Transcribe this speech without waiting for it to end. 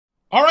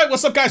Alright,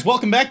 what's up guys?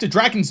 Welcome back to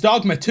Dragon's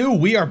Dogma 2.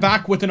 We are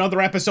back with another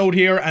episode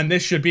here, and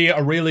this should be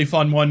a really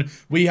fun one.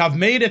 We have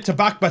made it to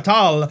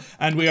Bakbattahl,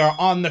 and we are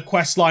on the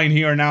quest line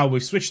here now.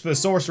 We've switched to the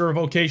Sorcerer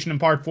vocation in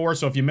part 4,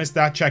 so if you missed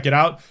that, check it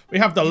out. We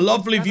have the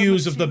lovely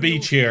views of the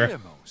beach here.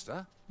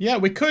 Yeah,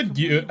 we could,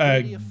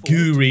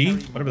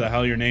 Guri, whatever the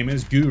hell your name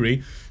is,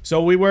 Guri.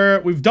 So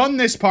we've done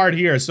this part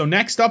here, so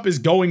next up is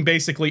going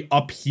basically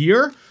up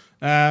here,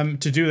 to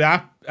do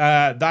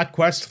that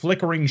quest,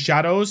 Flickering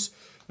Shadows.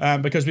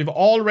 Because we've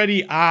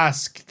already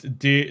asked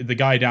the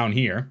guy down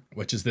here,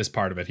 which is this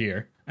part of it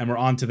here, and we're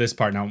on to this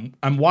part now.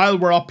 And while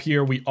we're up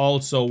here, we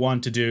also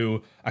want to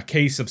do a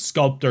case of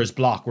Sculptor's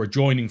Block. We're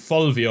joining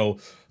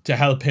Fulvio to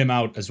help him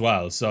out as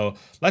well. So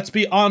let's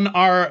be on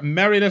our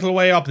merry little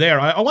way up there.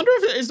 I wonder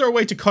if is there a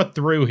way to cut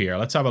through here?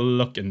 Let's have a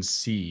look and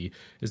see.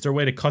 Is there a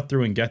way to cut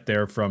through and get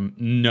there from?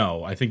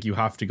 No, I think you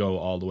have to go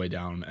all the way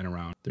down and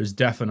around. There's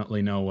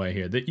definitely no way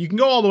here. You can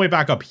go all the way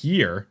back up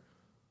here,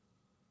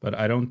 but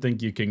I don't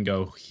think you can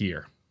go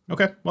here.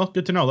 Okay, well,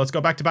 good to know. Let's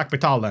go back to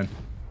Bakbattahl then.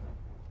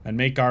 And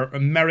make our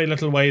merry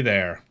little way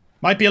there.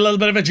 Might be a little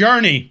bit of a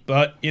journey,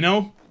 but, you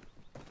know,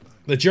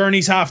 the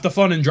journey's half the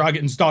fun in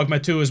Dragon's Dogma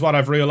 2 is what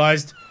I've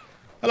realized.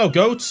 Hello,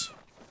 goats.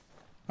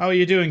 How are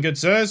you doing, good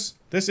sirs?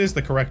 This is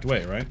the correct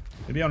way, right?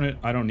 Maybe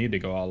I don't need to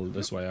go all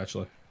this way,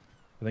 actually.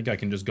 I think I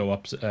can just go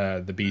up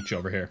the beach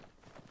over here.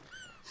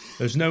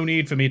 There's no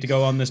need for me to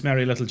go on this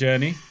merry little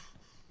journey.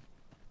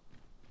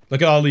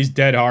 Look at all these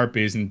dead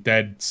harpies and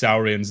dead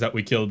saurians that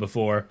we killed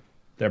before.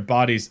 Their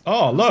bodies.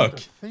 Oh, look.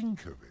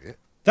 Think of it.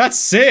 That's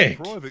sick.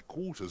 The private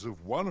quarters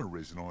of one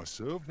arisen I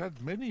served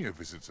had many a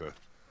visitor.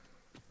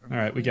 All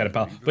right, we get it,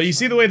 pal. But you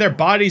see the way their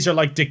bodies are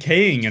like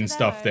decaying and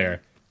stuff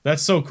there.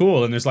 That's so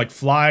cool. And there's like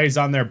flies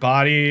on their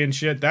body and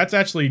shit. That's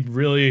actually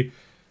really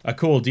a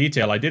cool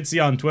detail. I did see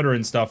on Twitter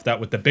and stuff that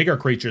with the bigger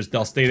creatures,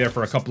 they'll stay there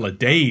for a couple of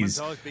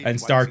days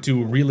and start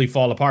to really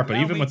fall apart. But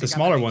even with the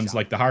smaller ones,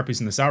 like the harpies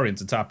and the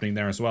saurians, it's happening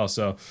there as well.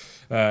 So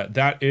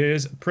that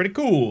is pretty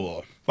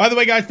cool. By the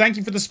way, guys, thank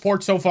you for the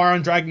support so far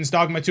on Dragon's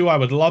Dogma 2. I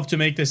would love to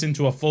make this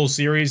into a full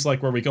series,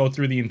 like where we go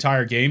through the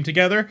entire game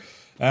together.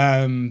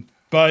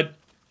 But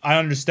I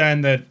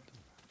understand that,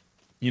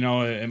 you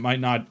know, it might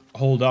not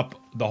hold up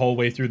the whole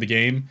way through the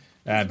game,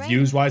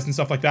 views-wise and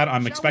stuff like that.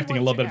 I'm expecting a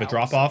little bit of a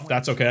drop-off.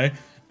 That's okay.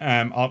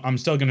 I'm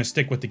still going to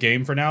stick with the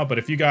game for now, but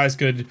if you guys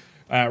could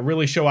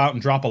really show out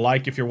and drop a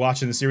like if you're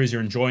watching the series,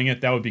 you're enjoying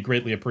it, that would be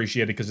greatly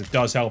appreciated because it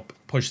does help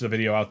push the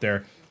video out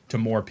there to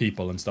more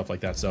people and stuff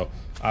like that, so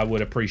I would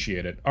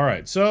appreciate it.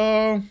 Alright,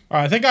 so...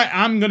 I think I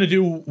am going to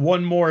do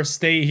one more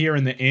stay here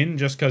in the inn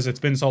just because it's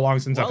been so long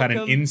since I've had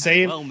an inn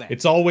save.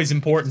 It's always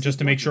important just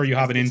to make sure you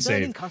have an inn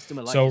save.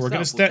 So we're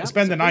going to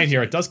spend the night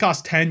here. It does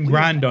cost 10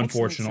 grand,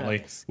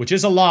 unfortunately, which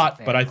is a lot,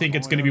 but I think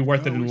it's going to be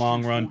worth it in the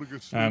long run,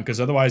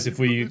 because otherwise if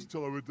we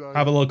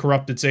have a little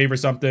corrupted save or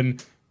something,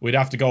 we'd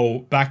have to go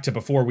back to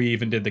before we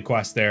even did the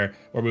quest there,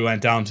 where we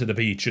went down to the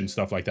beach and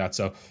stuff like that.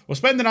 So we'll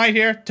spend the night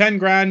here, 10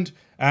 grand,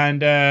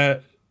 and,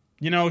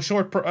 you know,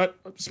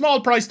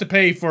 small price to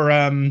pay for,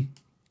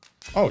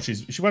 oh,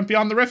 she went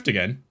beyond the rift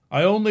again.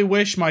 I only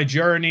wish my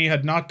journey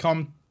had not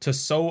come to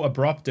so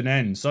abrupt an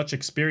end. Such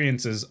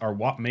experiences are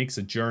what makes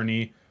a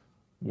journey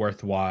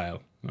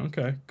worthwhile.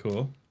 Okay,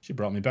 cool. She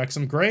brought me back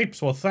some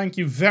grapes. Well, thank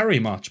you very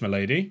much,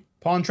 milady.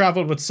 Pawn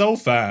traveled with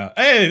Sofa.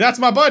 Hey, that's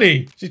my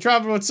buddy. She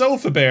traveled with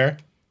Sofa Bear.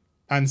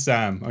 And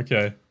Sam.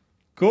 Okay.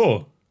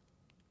 Cool.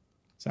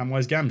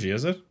 Samwise Gamgee,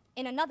 is it?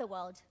 In another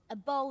world, a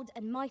bold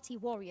and mighty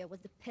warrior was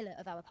the pillar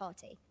of our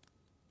party.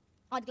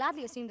 I'd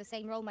gladly assume the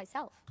same role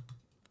myself.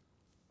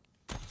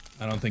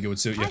 I don't think it would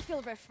suit you. I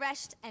feel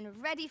refreshed and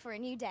ready for a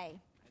new day.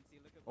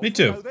 Me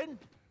too.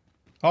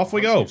 Off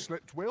we go.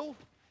 Slept well?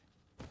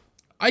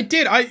 I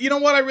did. You know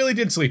what? I really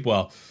did sleep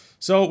well.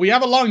 So we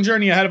have a long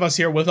journey ahead of us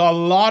here with a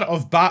lot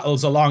of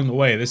battles along the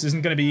way. This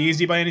isn't going to be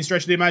easy by any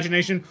stretch of the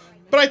imagination,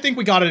 but I think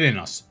we got it in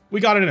us.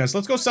 We got it in us.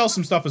 Let's go sell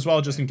some stuff as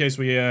well, just in case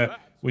we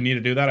need to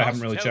do that. I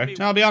haven't really checked.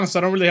 Now, I'll be honest,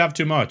 I don't really have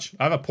too much.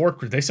 I have a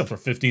pork. They sell for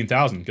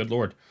 15,000. Good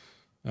lord.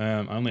 I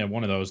only have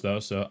one of those though,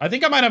 so I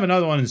think I might have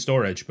another one in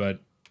storage, but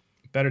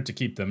better to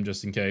keep them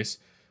just in case.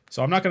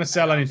 So I'm not going to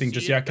sell anything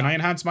just yet. Can I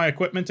enhance my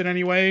equipment in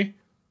any way?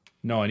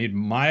 No, I need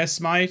Maya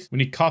Smite. We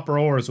need copper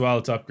ore as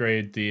well to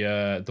upgrade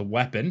the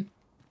weapon.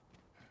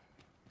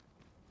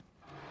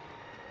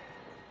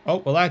 Oh,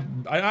 well, I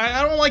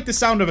don't like the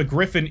sound of a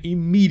griffin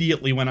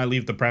immediately when I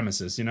leave the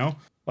premises, you know?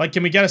 Like,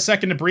 can we get a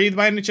second to breathe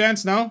by any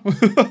chance? No?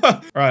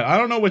 Alright, I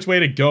don't know which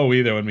way to go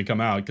either when we come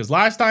out, because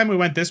last time we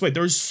went this way,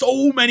 there's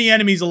so many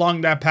enemies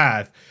along that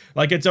path.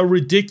 Like, it's a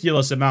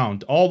ridiculous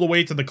amount. All the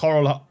way to the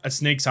coral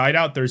snake's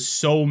hideout, there's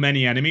so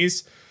many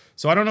enemies.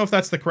 So I don't know if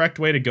that's the correct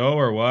way to go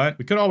or what.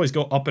 We could always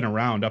go up and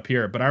around up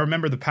here, but I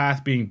remember the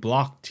path being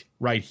blocked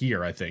right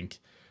here, I think.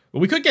 But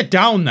we could get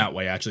down that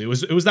way, actually.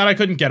 It was that I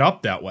couldn't get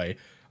up that way.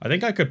 I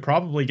think I could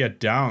probably get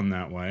down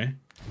that way.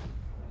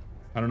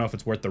 I don't know if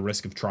it's worth the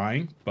risk of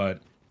trying,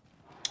 but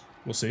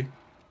we'll see.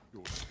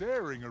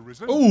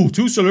 Ooh,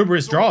 2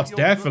 salubrious draws.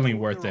 Definitely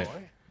worth it.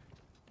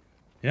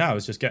 Yeah, I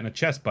was just getting a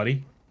chest,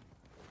 buddy.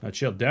 That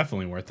shield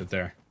definitely worth it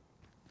there.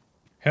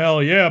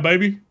 Hell yeah,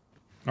 baby.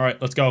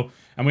 Alright, let's go.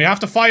 And we have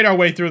to fight our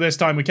way through this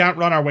time. We can't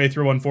run our way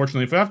through,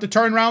 unfortunately. If we have to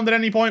turn around at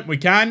any point, we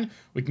can.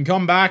 We can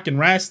come back and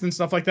rest and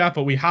stuff like that,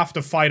 but we have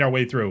to fight our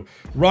way through.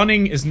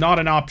 Running is not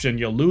an option.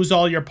 You'll lose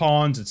all your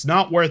pawns. It's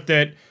not worth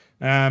it.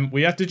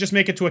 We have to just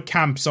make it to a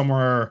camp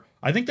somewhere.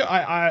 I think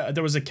that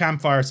there was a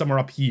campfire somewhere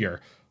up here,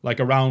 like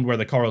around where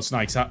the coral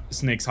snake's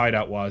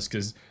hideout was,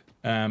 because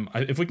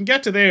if we can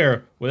get to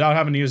there without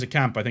having to use a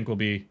camp, I think we'll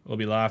be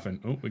laughing.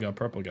 Oh, we got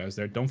purple guys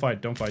there. Don't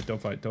fight, don't fight,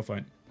 don't fight, don't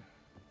fight.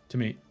 To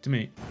me, to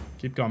me.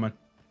 Keep coming.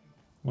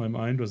 My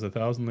mind was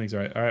 1,000 things.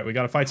 Alright, we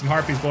gotta fight some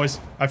harpies, boys.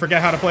 I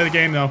forget how to play the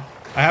game, though.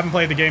 I haven't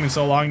played the game in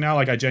so long now,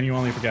 like I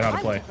genuinely forget how to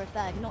play. I would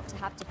prefer not to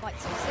have to fight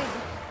so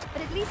soon,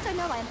 but at least I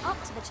know I am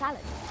up to the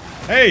challenge.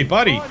 Hey,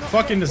 buddy!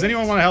 Fucking, does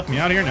anyone want to help me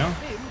out here now?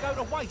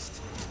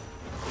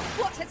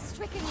 What has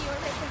stricken you,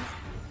 Arisen?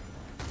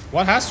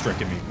 What has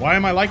stricken me? Why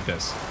am I like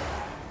this?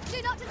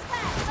 Do not despair.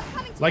 I'm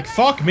coming to Like, your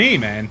fuck me,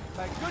 man.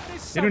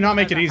 They do not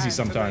make it easy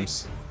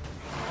sometimes.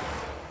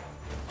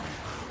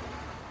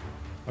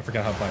 I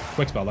forgot how to play.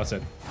 Quick spell, that's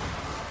it.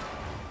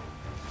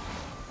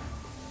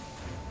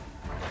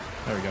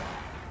 There we go.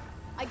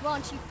 I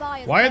grant you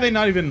fire. Why are they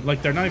not even,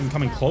 like, they're not even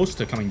coming close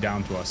to coming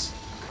down to us?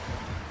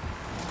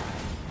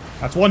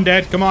 That's one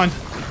dead. Come on.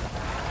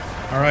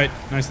 Alright,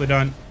 nicely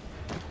done.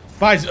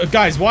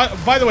 Guys, what?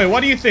 By the way,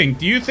 what do you think?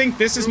 Do you think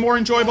this is more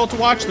enjoyable to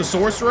watch, the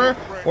sorcerer,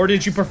 or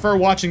did you prefer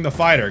watching the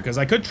fighter? Because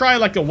I could try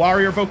like the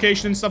warrior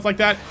vocation and stuff like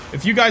that.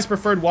 If you guys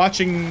preferred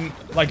watching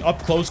like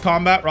up close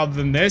combat rather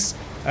than this,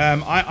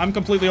 I'm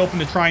completely open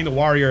to trying the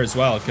warrior as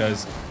well.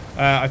 Because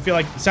I feel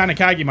like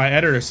Sanakagi, my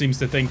editor, seems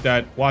to think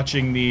that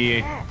watching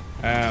the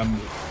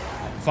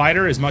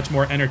fighter is much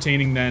more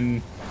entertaining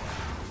than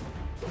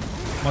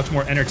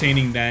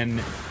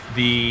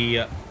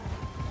the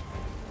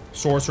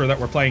sorcerer that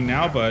we're playing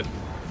now, but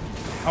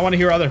I want to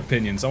hear other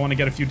opinions. I want to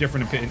get a few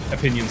different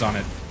opinions on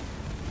it.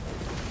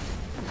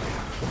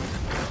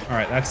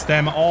 Alright, that's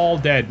them all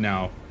dead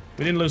now.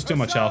 We didn't lose too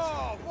much health.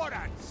 What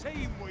a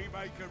team we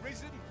make,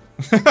 Arisen.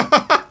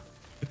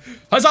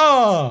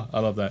 Huzzah! I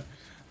love that.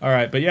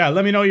 Alright, but yeah,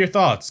 let me know your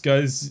thoughts,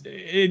 because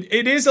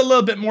it is a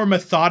little bit more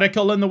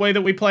methodical in the way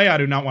that we play. I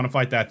do not want to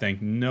fight that thing.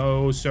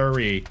 No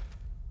siree.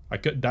 I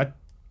could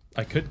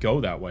go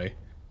that way.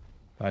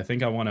 I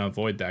think I want to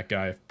avoid that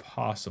guy if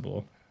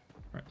possible.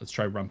 Alright, let's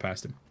try run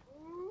past him.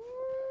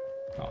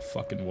 Oh,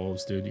 fucking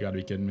wolves, dude. You gotta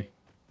be kidding me.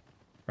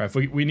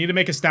 Alright, we need to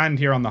make a stand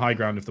here on the high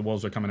ground if the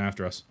wolves are coming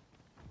after us.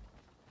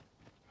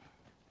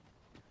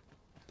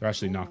 They're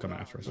actually not coming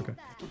after us, okay.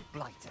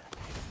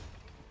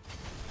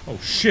 Oh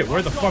shit,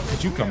 where the fuck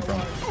did you come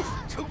from?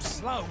 Too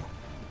slow.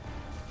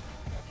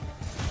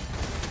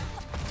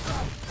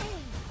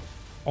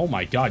 Oh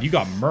my god, you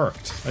got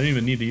murked. I didn't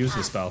even need to use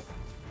the spell.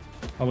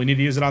 Oh, we need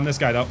to use it on this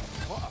guy, though.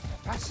 What a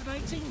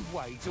fascinating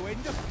way to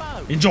end a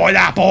foe. Enjoy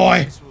that,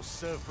 boy! This will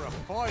serve for a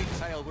fine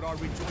tale when I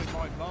rejoin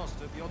my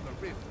master beyond the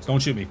rift. Don't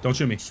shoot me. Don't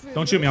shoot me.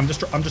 Don't shoot me. I'm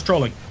just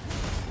trolling.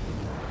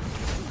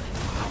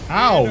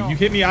 Ow! You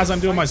hit me as I'm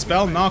doing my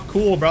spell? Not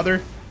cool,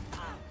 brother.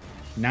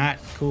 Not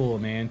cool,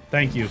 man.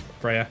 Thank you,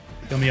 Freya.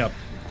 Fill me up.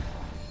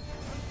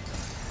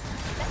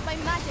 Let my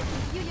magic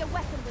imbue your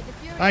weapon with the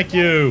fury. Thank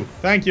you.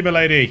 Thank you,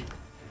 milady.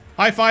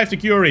 High five to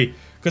Curie.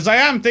 Because I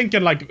am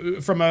thinking,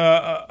 like, from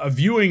a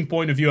viewing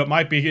point of view, it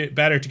might be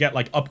better to get,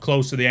 like, up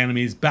close to the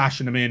enemies,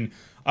 bashing them in.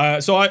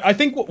 So I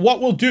think what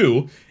we'll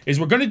do is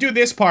we're going to do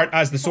this part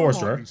as the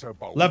sorcerer,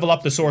 level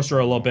up the sorcerer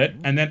a little bit,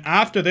 and then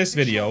after this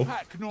video,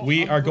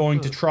 we are going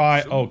to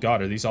try... Oh,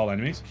 God, are these all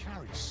enemies?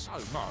 So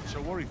much, I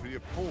worry for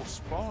your poor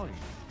spine.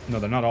 No,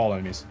 they're not all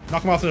enemies.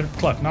 Knock him off the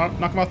cliff. Knock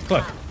him off the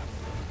cliff.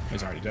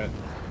 He's already dead.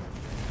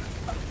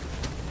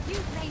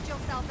 You've made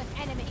yourself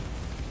an enemy.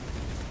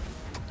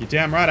 You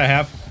damn right I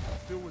have.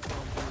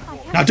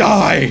 Now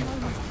die!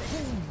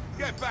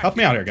 Help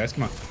me out here, guys.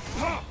 Come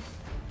on.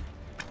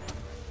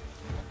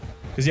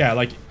 Because, yeah,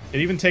 like, it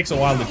even takes a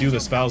while to do the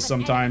spells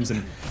sometimes,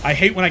 and I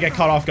hate when I get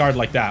caught off guard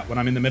like that, when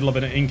I'm in the middle of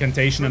an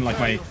incantation and, like,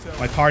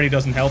 my party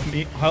doesn't help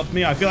me.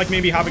 I feel like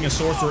maybe having a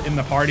sorcerer in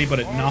the party, but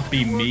it not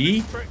be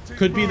me,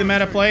 could be the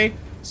meta play.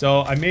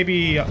 So, I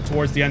maybe,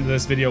 towards the end of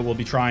this video, we'll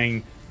be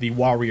trying the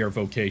warrior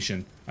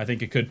vocation. I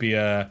think it could be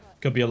a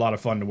lot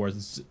of fun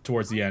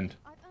towards the end.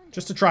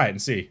 Just to try it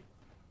and see.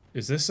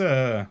 Is this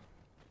a...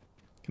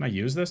 Can I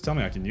use this? Tell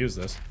me I can use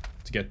this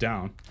to get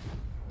down.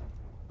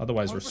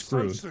 Otherwise, we're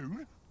screwed.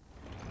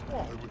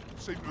 Why, we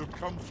seem to have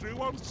come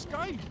through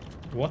unscathed.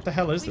 What the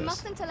hell is We this?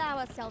 mustn't allow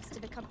ourselves to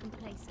become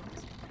complacent.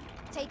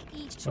 Take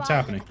each trial What's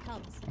happening? as it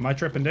comes. Am I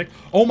tripping, Dick?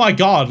 Oh my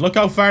god, look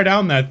how far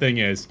down that thing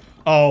is.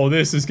 Oh,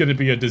 this is gonna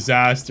be a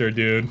disaster,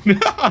 dude.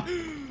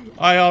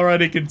 I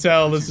already can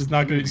tell this is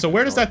not gonna... So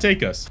where does that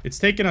take us? It's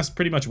taking us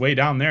pretty much way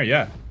down there,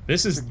 yeah.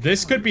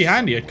 This could be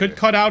handy. It could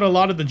cut out a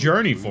lot of the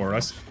journey for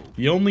us.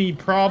 The only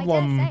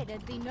problem... I dare say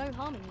there'd be no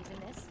harm in using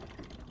this.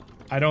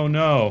 I don't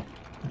know.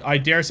 I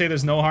dare say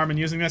there's no harm in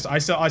using this. I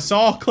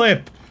saw a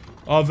clip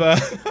of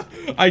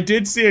I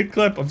did see a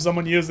clip of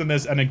someone using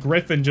this and a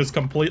griffin just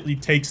completely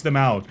takes them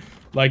out.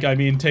 Like, I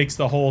mean, takes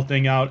the whole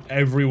thing out.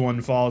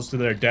 Everyone falls to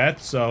their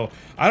death. So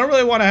I don't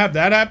really want to have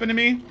that happen to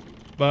me,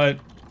 but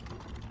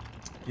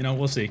You know,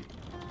 we'll see.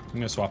 I'm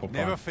gonna swap a pawn.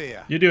 Never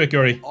fear. You do it,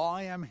 Guri.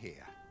 I am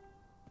here.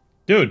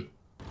 Dude.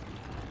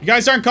 You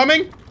guys aren't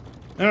coming?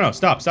 No,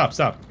 stop.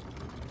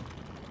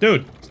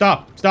 Dude,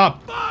 stop.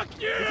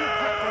 Fuck you! If your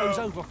pack goes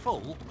over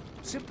full,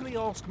 simply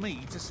ask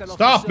me to sell off.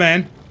 Stop,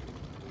 man.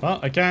 Well,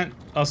 I can't.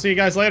 I'll see you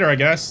guys later, I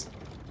guess.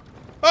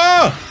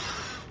 Oh!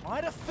 I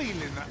had a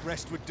feeling that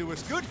rest would do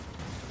us good.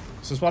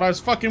 This is what I was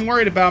fucking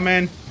worried about,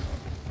 man.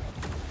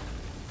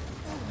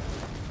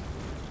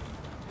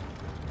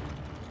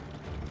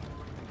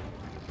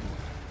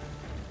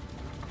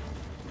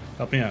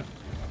 Help me out.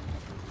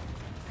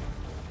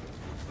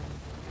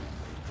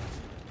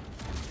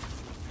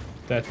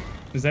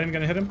 Is that even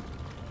gonna hit him?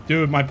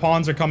 Dude, my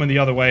pawns are coming the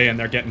other way and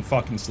they're getting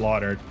fucking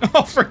slaughtered.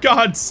 Oh, for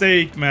God's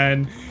sake,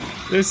 man.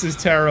 This is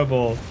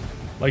terrible.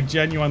 Like,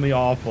 genuinely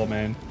awful,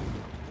 man.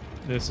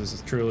 This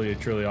is truly,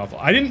 truly awful.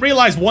 I didn't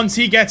realize once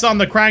he gets on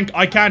the crank,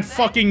 I can't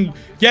fucking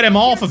get him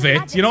off of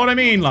it. You know what I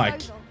mean?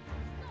 Like...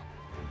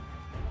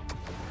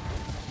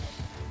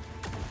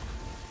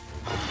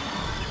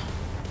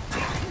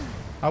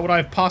 How would I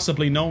have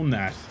possibly known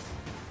that?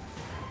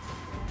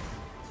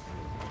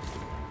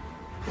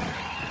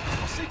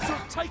 I seem to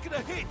have taken a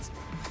hit.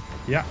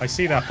 Yeah, I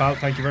see that, pal.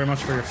 Thank you very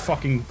much for your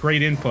fucking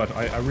great input.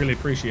 I really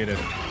appreciate it.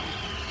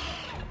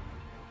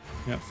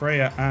 Yeah,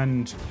 Freya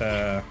and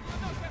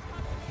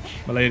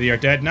Milady are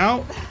dead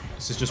now.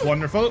 This is just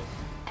wonderful.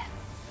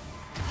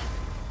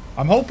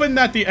 I'm hoping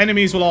that the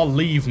enemies will all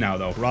leave now,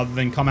 though, rather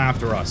than come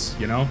after us,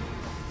 you know?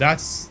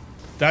 That's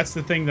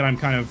the thing that I'm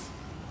kind of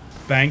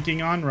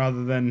banking on,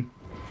 rather than...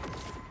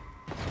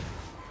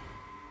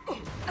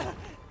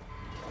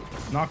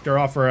 Knocked her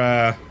off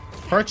her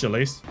perch, at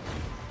least.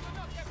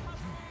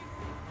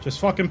 Just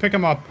fucking pick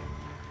him up.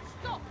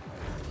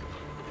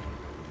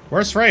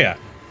 Where's Freya?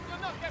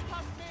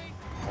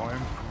 I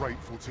am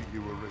grateful to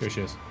you, Arisen. Here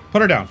she is.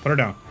 Put her down. Put her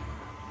down.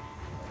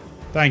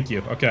 Thank you.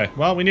 Okay.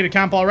 Well, we need a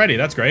camp already.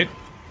 That's great.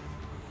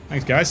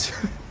 Thanks, guys.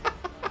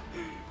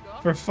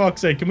 For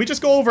fuck's sake. Can we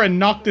just go over and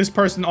knock this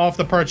person off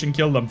the perch and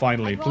kill them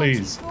finally,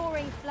 please?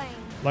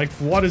 Like,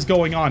 what is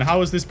going on?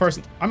 How is this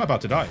person... I'm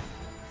about to die.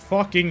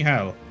 Fucking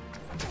hell.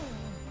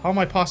 How am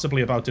I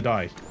possibly about to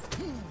die?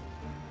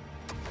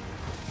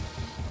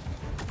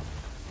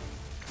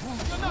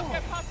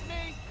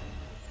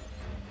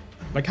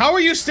 Like, how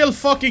are you still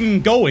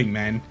fucking going,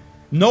 man?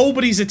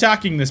 Nobody's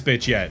attacking this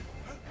bitch yet.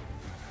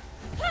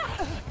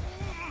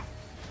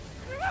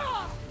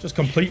 Just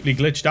completely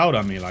glitched out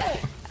on me,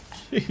 like.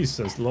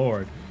 Jesus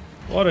Lord.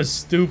 What a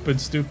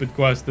stupid, stupid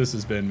quest this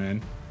has been,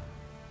 man.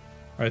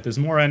 Alright, there's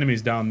more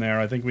enemies down there.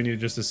 I think we need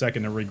just a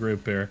second to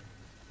regroup here.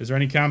 Is there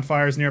any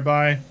campfires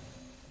nearby?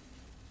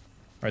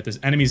 Alright, there's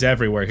enemies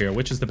everywhere here.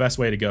 Which is the best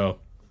way to go?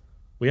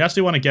 We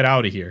actually want to get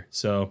out of here,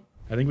 so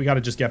I think we got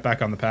to just get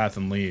back on the path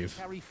and leave.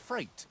 Carry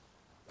freight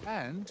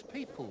and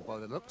people, by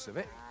the looks of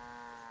it.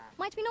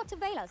 Might we not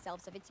avail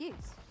ourselves of its use?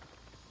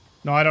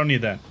 No, I don't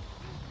need that.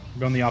 I'm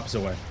going the opposite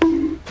way.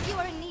 You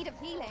are in need of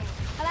healing.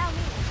 Allow me.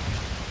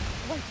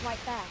 Wait right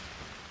there.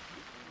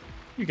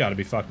 You gotta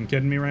be fucking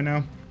kidding me right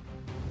now.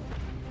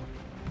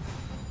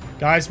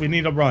 Guys, we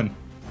need to run.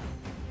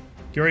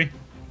 Curie,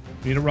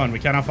 we need to run. We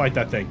cannot fight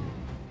that thing.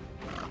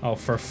 Oh,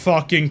 for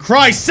fucking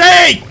Christ's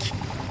sake!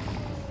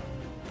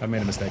 I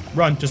made a mistake.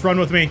 Run. Just run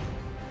with me.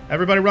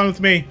 Everybody run with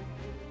me.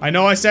 I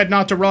know I said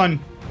not to run,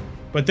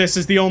 but this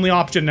is the only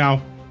option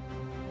now.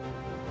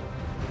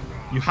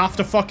 You have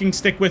to fucking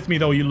stick with me,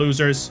 though, you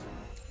losers.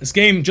 This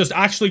game, just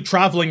actually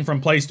traveling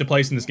from place to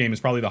place in this game is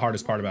probably the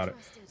hardest part about it.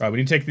 Alright, we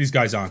need to take these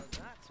guys on.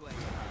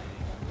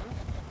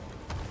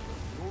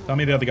 Tell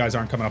me the other guys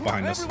aren't coming up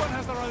behind us.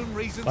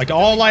 Like,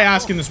 all I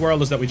ask in this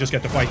world is that we just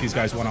get to fight these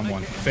guys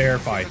one-on-one. Fair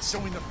fights.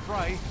 Right,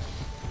 you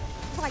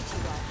are.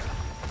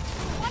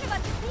 One of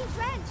us is being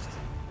drenched.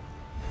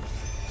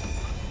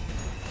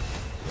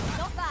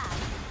 Not bad.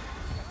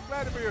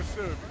 Glad to be of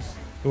service.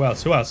 Who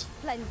else? Who else?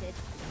 Splendid.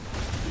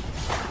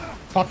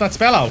 Pop that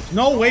spell out.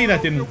 No way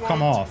that didn't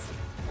come off.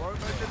 Won't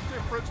make a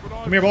difference when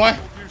I Come here, boy.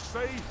 you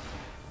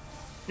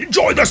see.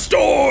 Enjoy the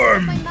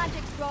storm! My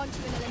magic's grant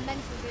you an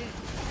elemental boon.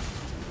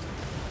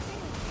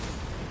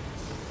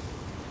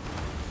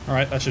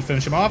 Alright, that should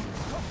finish him off.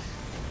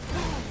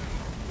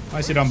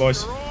 Nicely done,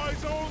 boys. Your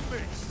eyes on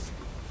this.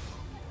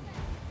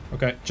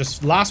 Okay,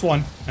 just last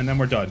one, and then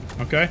we're done,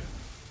 okay?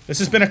 This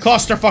has been a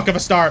clusterfuck of a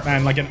start,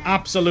 man. Like an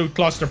absolute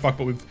clusterfuck,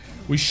 but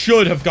we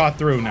should have got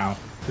through now.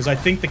 Because I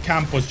think the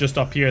camp was just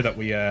up here that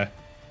we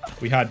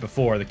had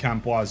before. The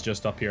camp was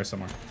just up here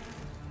somewhere.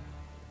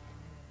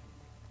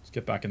 Let's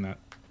get back in that.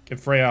 Give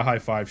Freya a high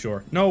five,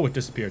 sure. No, it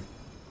disappeared.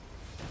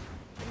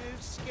 You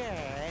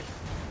scared?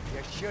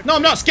 You should. No,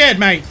 I'm not scared,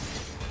 mate.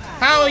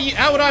 How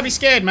would I be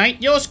scared, mate?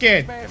 You're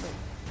scared.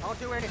 I'll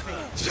do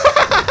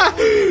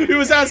anything. He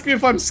was asking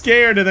if I'm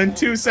scared, and then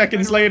 2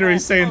 seconds later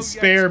he's saying,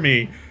 "Spare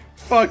me."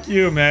 Fuck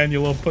you, man, you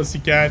little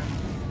pussycat.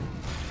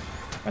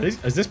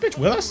 Is this bitch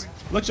with us?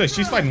 Looks like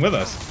she's fighting with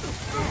us.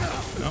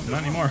 No,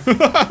 not anymore.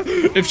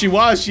 If she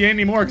was, she ain't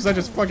anymore because I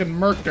just fucking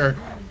murked her.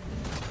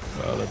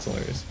 Oh, that's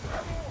hilarious.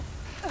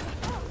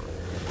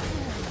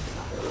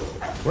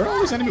 Where are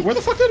all these enemies? Where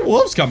the fuck did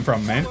wolves come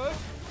from, man?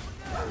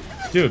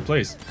 Dude,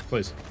 please.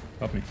 Please.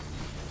 Help me.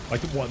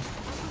 Like, what?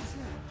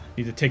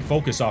 Need to take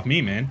focus off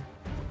me, man.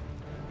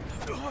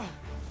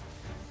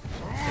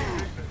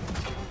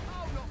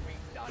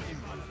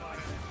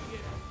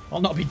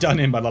 I'll not be done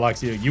in by the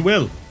likes of you. You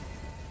will.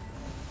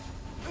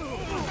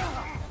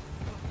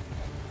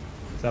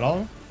 Is that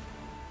all?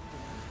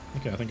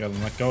 Okay, I think I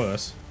can let go of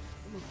this.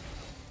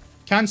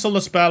 Cancel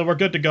the spell. We're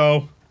good to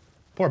go.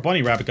 Poor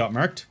bunny rabbit got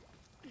murked.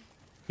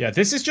 Yeah,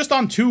 this is just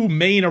on too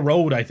main a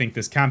road, I think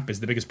this camp is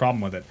the biggest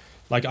problem with it.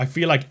 Like, I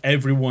feel like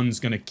everyone's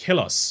gonna kill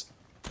us.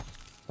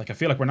 Like, I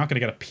feel like we're not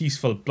gonna get a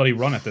peaceful bloody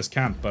run at this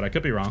camp, but I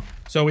could be wrong.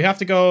 So we have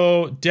to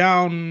go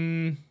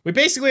down... We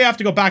basically have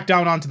to go back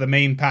down onto the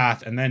main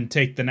path and then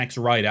take the next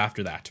right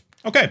after that.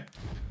 Okay.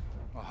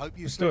 I hope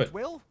you Let's do it.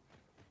 Will.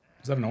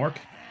 Is that an orc?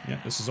 Yeah,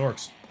 this is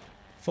orcs.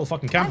 Full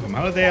fucking camp of them.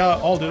 How did they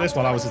all do this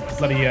while I was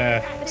bloody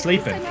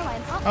sleeping?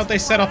 How'd they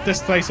set up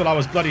this place while I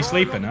was bloody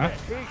sleeping, huh?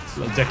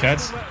 Little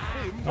dickheads.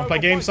 Don't play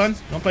games, son?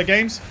 Don't play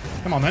games?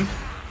 Come on, then.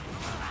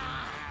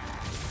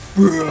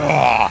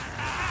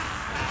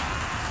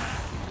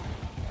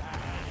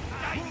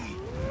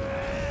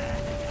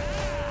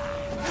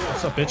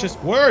 What's up, bitches?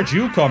 Where'd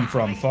you come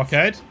from,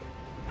 fuckhead?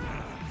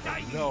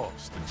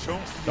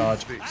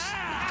 Dodge.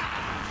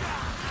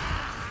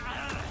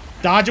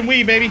 Dodge and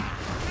weave, baby.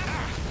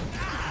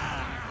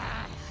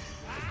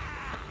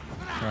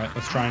 Alright,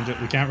 let's try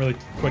and we can't really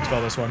quick spell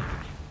this one.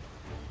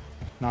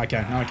 No, I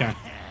can. No, I can.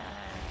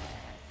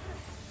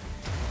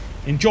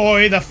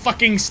 Enjoy the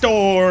fucking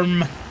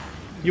storm.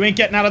 You ain't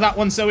getting out of that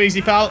one so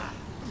easy, pal.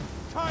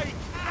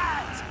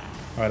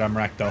 Alright, I'm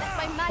wrecked, though.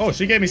 Oh,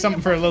 she gave me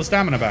something for a little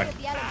stamina back.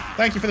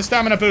 Thank you for the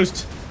stamina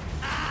boost.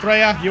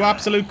 Freya, you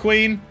absolute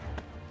queen.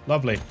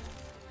 Lovely.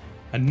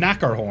 A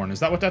knacker horn. Is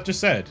that what that just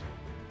said?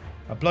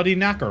 A bloody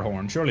knacker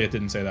horn. Surely it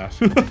didn't say that.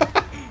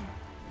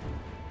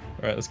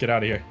 Alright, let's get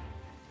out of here.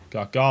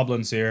 Got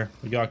goblins here.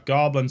 We got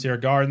goblins here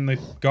guarding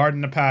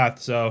the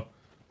path, so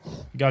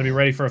we gotta be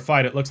ready for a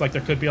fight. It looks like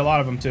there could be a lot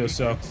of them too,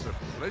 so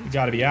we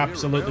gotta be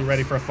absolutely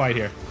ready for a fight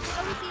here.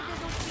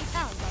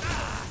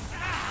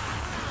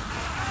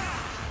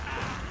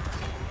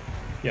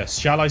 Yes,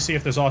 shall I see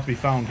if there's ought to be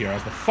found here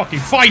as the fucking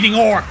fighting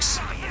orcs?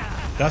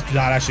 That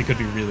actually could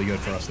be really good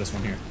for us, this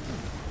one here.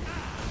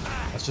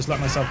 Let's just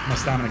let my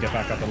stamina get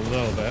back up a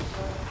little bit.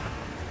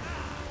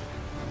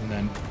 And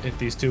then hit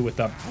these two with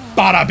the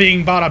bada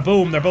bing, bada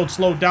boom. They're both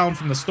slowed down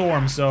from the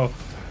storm, so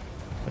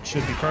that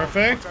should be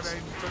perfect.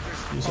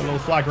 Use a little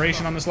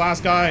flagration on this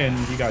last guy, and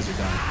you guys are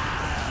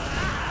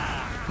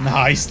done.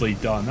 Nicely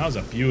done. That was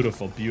a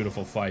beautiful,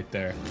 beautiful fight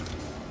there.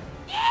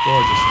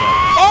 Gorgeous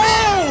fight.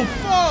 Oh,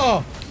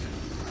 fuck!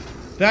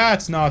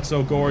 That's not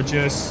so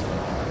gorgeous.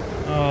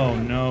 Oh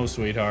no,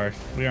 sweetheart.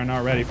 We are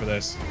not ready for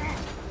this.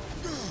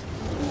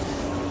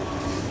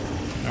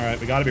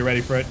 Alright, we gotta be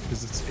ready for it,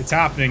 because it's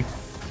happening.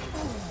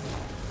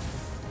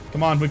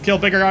 Come on, we've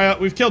killed bigger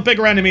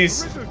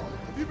enemies.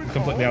 I'm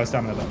completely out of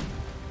stamina though.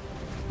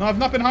 No, I've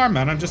not been harmed,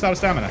 man. I'm just out of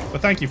stamina.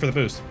 But thank you for the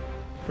boost.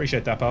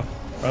 Appreciate that, pal.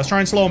 Right, let's try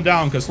and slow him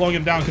down, because slowing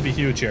him down could be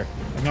huge here.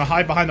 I'm gonna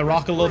hide behind the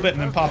rock a little bit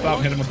and then pop out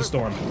and hit him with the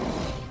storm.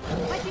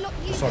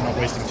 So I'm not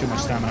wasting too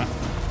much stamina.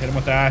 Hit him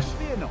with that.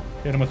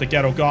 Hit him with the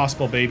ghetto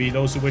gospel, baby.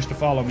 Those who wish to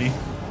follow me.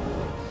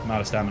 I'm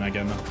out of stamina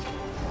again, though.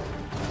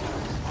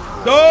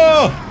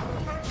 Oh!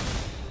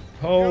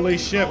 Holy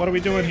shit, what are we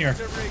doing here?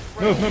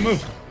 Move, move,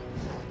 move.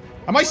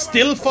 Am I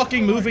still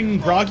fucking moving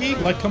groggy?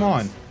 Like, come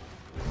on.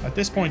 At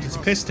this point, it's a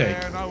piss take.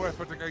 No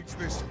effort against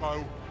this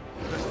foe.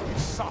 Lest we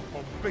sup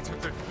on bitter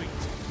defeat.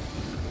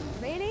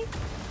 Really?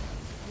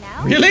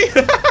 Now? Really?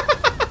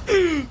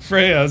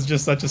 Freya is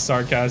just such a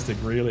sarcastic,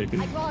 really. I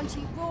grant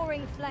you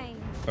roaring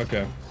flame.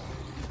 Okay.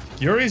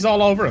 Yuri's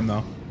all over him,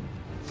 though.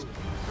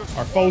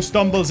 Our foe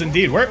stumbles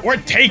indeed. We're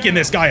taking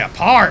this guy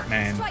apart,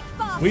 man.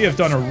 We have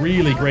done a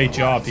really great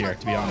job here,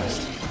 to be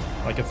honest.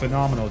 Like, a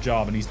phenomenal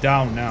job, and he's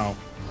down now.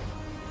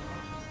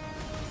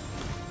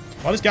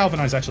 What does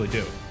Galvanize actually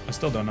do? I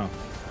still don't know.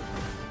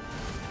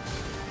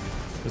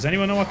 Does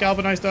anyone know what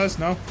Galvanize does?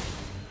 No?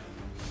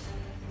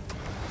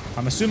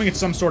 I'm assuming it's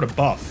some sort of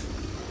buff.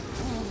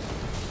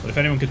 But if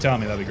anyone could tell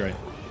me, that'd be great.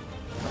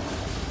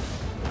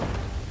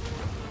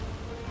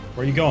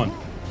 Where are you going?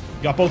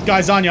 You got both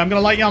guys on you. I'm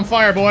gonna light you on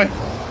fire, boy.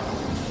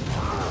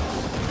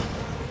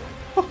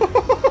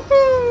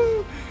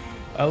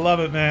 I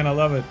love it, man. I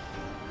love it.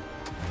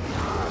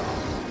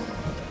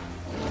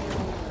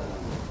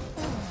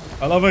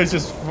 I love how he's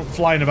just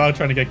flying about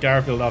trying to get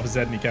Garfield off his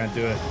head and he can't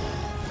do it.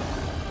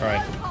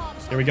 Alright.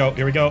 Here we go.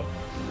 Here we go.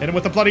 Hit him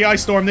with the bloody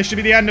ice storm. This should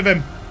be the end of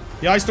him.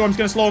 The ice storm's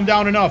gonna slow him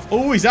down enough.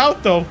 Oh, he's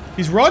out, though.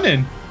 He's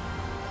running.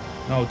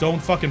 No, don't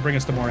fucking bring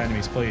us to more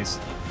enemies, please.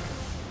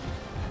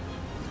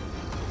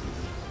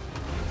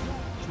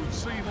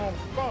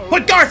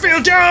 Put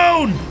Garfield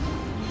down!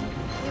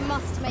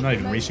 I'm not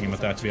even reaching him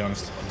with that, to be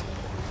honest.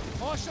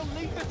 I shall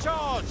lead the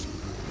charge.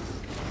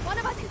 One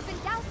of us has been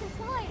doused in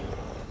slime.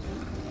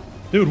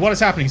 Dude, what is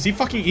happening? Is he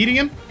fucking eating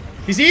him?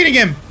 He's eating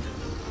him!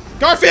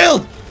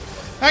 Garfield!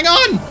 Hang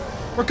on!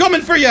 We're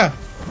coming for you!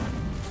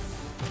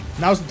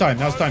 Now's the time.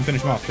 Now's the time.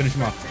 Finish him off. Finish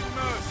him off.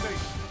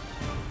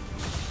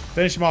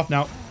 Finish him off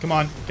now. Come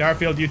on.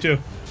 Garfield, you too.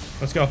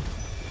 Let's go.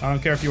 I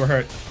don't care if you were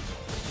hurt.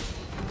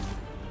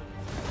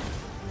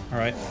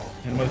 Alright.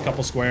 Hit him with a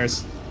couple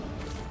squares.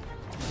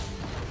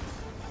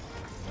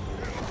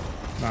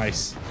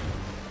 Nice.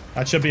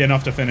 That should be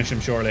enough to finish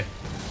him, surely.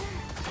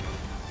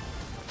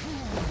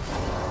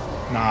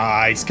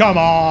 Nice. Come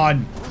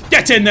on.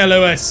 Get in there,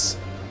 Lewis.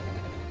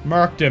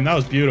 Murked him. That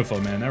was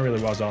beautiful, man. That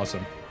really was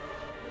awesome.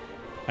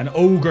 An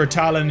ogre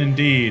talon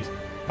indeed.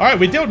 Alright,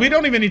 we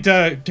don't even need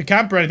to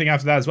camp or anything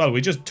after that as well.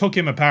 We just took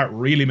him apart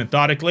really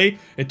methodically.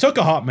 It took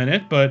a hot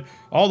minute, but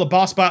all the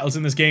boss battles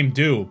in this game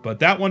do. But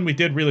that one we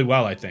did really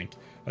well, I think.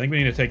 I think we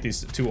need to take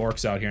these 2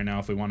 orcs out here now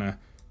if we want to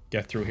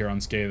get through here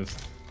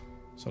unscathed.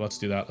 So let's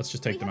do that. Let's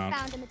just take them out.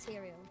 Found a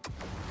material.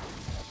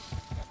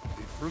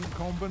 Different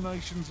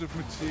combinations of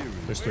material.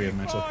 There's 3 of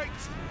them, actually.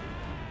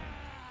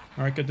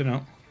 Alright, good to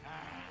know.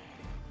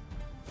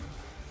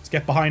 Let's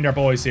get behind our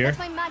boys here.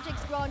 My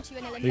magic's drawn to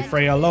an Leave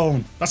Freya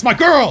alone. That's my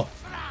girl!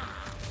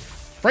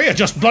 Freya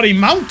just bloody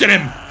mounted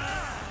him!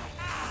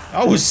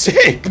 That was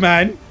sick,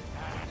 man!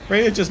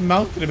 Freya just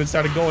mounted him and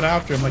started going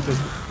after him like there's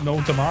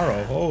no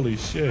tomorrow. Holy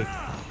shit.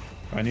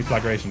 I need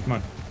flagration. Come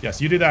on.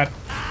 Yes, you do that.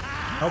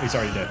 Oh, he's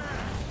already dead.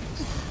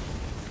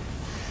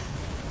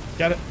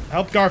 Get it.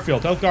 Help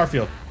Garfield. Help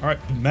Garfield.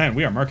 Alright. Man,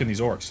 we are murking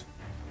these orcs.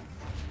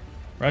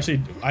 We're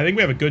actually... I think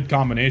we have a good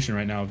combination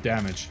right now of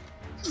damage.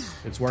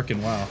 It's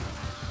working well.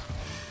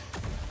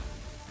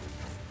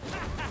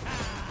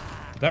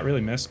 Did that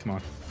really miss? Come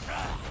on.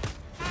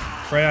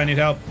 Freya, I need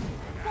help.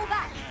 Fall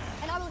back,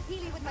 and I will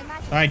heal you with my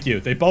magic. Thank you.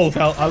 They both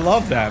help. I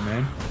love that,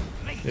 man.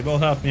 They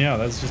both helped me out.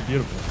 That's just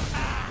beautiful.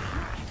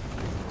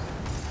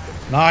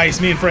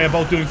 Nice. Me and Freya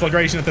both doing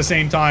flagration at the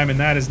same time, and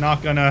that is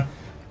not gonna...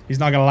 He's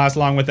not gonna last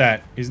long with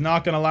that. He's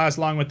not gonna last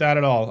long with that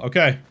at all.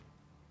 Okay.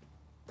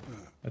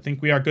 I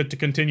think we are good to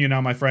continue now,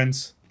 my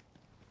friends.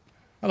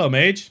 Hello,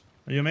 mage.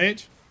 Are you a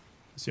mage?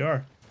 Yes, you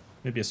are.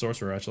 Maybe a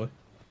sorcerer, actually.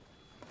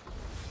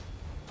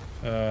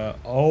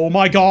 Oh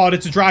my god,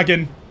 it's a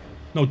dragon.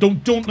 No,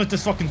 don't let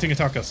this fucking thing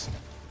attack us.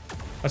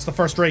 That's the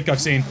first Drake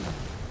I've seen.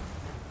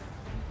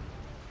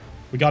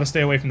 We gotta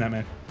stay away from that,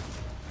 man.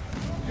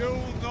 You'll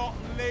not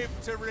live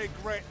to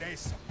regret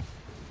this.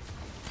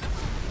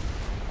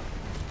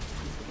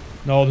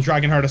 No, the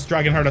dragon hurt us,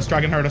 dragon hurt us,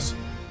 dragon hurt us.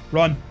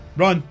 Run,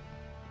 run.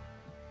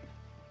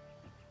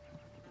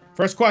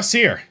 First quest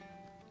here.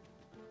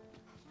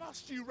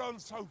 Must you run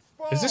so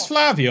fast? Is this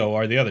Flavio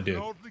or the other I dude?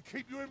 hardly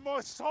keep you in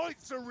my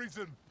sights,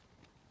 Arisen.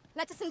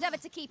 Let us endeavor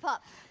to keep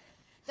up,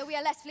 though we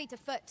are less fleet of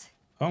foot.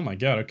 Oh my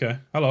god, okay.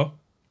 Hello.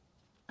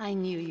 I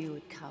knew you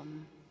would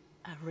come,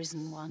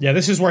 Arisen one. Yeah,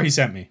 this is where he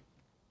sent me.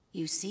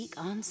 You seek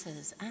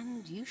answers,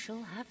 and you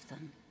shall have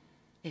them,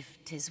 if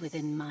 'tis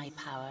within my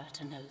power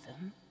to know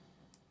them.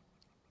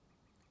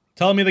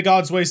 Tell me the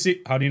god's way,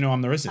 see- How do you know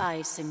I'm the Risen?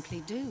 I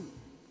simply do.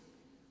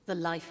 The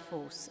life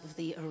force of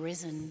the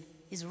Arisen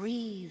is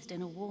wreathed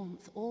in a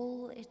warmth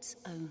all its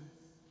own.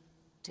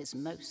 'Tis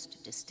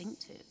most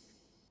distinctive.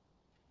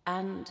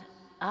 And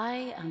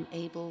I am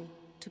able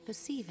to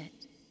perceive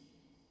it.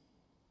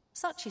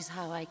 Such is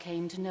how I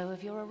came to know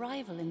of your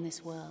arrival in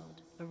this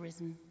world,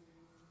 Arisen.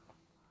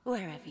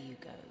 Wherever you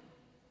go,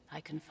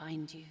 I can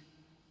find you.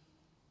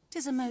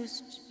 'Tis a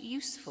most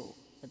useful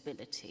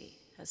ability,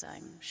 as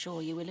I'm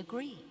sure you will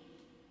agree.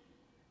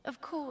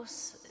 Of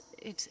course,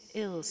 it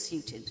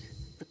ill-suited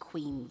the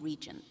Queen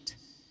Regent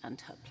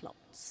and her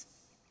plots.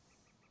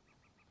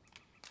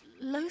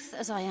 Loath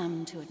as I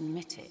am to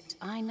admit it,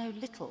 I know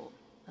little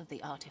of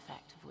the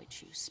artifact of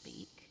which you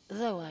speak,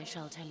 though I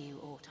shall tell you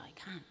aught I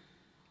can.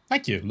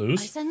 Thank you, I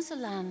Luz. sense a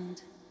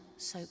land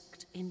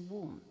soaked in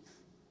warmth.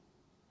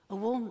 A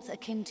warmth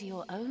akin to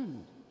your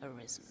own,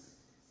 Arisen,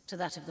 to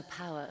that of the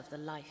power of the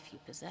life you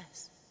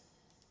possess.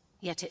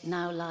 Yet it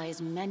now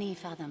lies many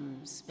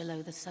fathoms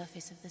below the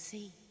surface of the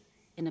sea,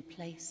 in a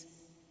place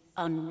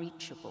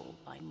unreachable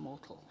by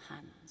mortal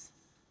hands.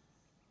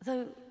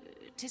 Though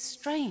 'tis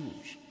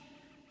strange,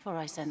 for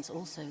I sense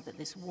also that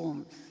this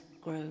warmth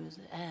grows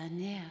ere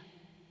near.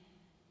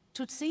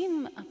 'Twould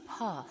seem a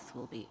path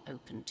will be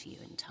open to you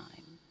in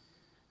time,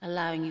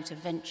 allowing you to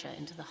venture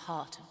into the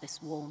heart of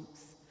this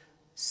warmth,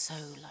 so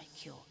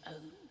like your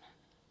own.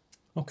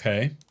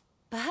 Okay.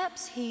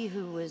 Perhaps he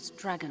who was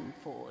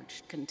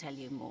dragon-forged can tell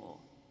you more.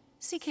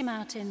 Seek him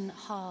out in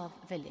Harve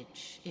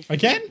village, if you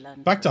Again? have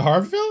learned Back to from-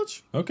 Harve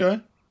Village?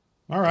 Okay.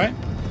 Alright.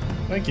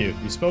 Thank you.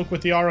 You spoke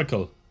with the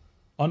Oracle.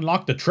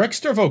 Unlock the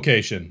Trickster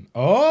vocation.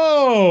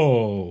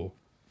 Oh!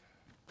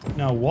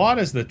 Now what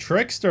is the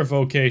Trickster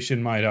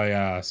vocation, might I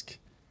ask?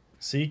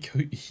 Seek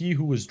he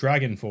who was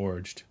dragon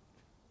forged.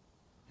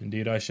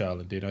 Indeed I shall,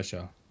 indeed I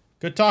shall.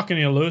 Good talking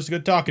to you, Luz.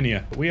 Good talking to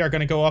you. But we are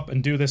going to go up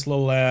and do this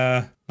little,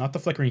 not the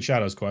Flickering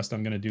Shadows quest.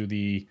 I'm going to do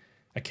the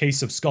A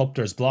Case of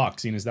Sculptor's Block,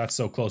 seeing as that's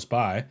so close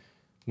by.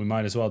 We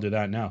might as well do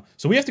that now.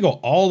 So we have to go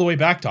all the way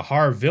back to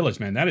Harve Village,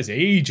 man. That is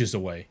ages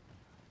away.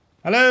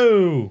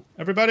 Hello,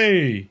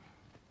 everybody.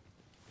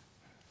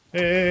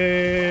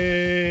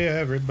 Hey,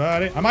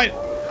 everybody.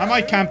 I I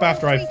might camp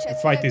after I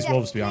fight these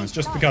wolves, to be honest.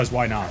 Just because,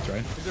 why not,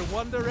 right? It's a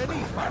wonder any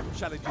fight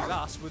challenges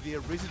us with the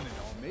Arisen in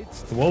our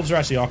midst. The wolves are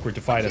actually awkward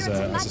to fight as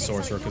a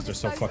sorcerer because they're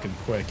so fucking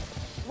quick.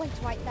 Wait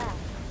right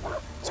there.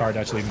 It's hard to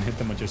actually even hit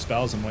them with your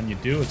spells, and when you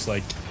do, it's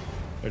like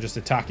they're just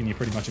attacking you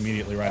pretty much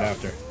immediately right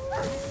after.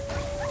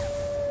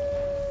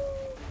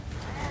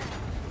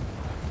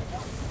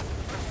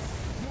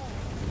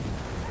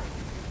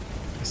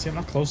 See, I'm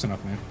not close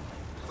enough, man.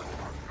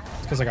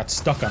 It's because I got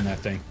stuck on that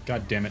thing.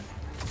 God damn it.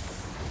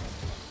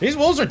 These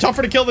wolves are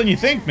tougher to kill than you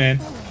think, man.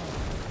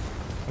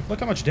 Look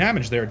how much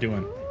damage they're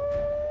doing.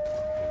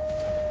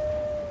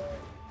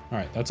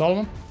 Alright, that's all of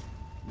them?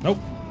 Nope.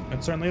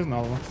 That certainly isn't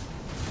all of them.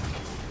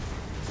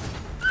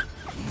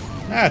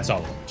 That's all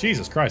of them.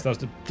 Jesus Christ, that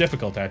was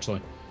difficult,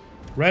 actually.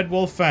 Red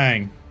Wolf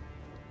Fang.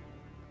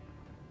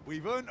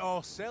 We've earned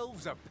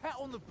ourselves a pat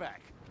on the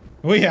back.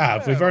 We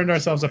have. We've earned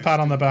ourselves a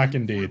pat on the back,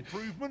 indeed.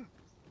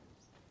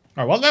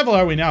 Alright, what level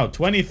are we now?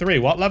 23.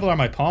 What level are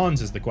my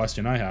pawns is the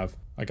question I have.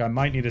 Like, I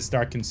might need to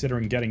start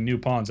considering getting new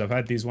pawns. I've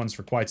had these ones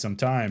for quite some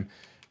time.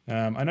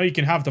 I know you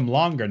can have them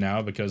longer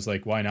now because,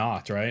 like, why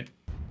not, right?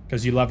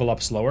 Because you level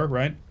up slower,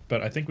 right?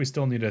 But I think we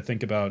still need to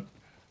think about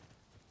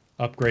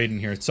upgrading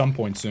here at some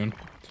point soon.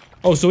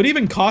 Oh, so it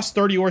even costs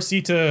 30 ORC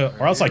to...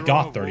 Or else I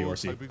got 30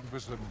 ORC.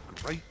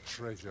 Great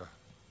treasure.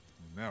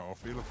 Now I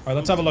feel Alright,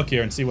 let's have a look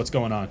here and see what's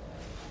going on.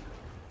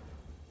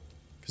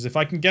 Because if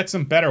I can get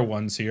some better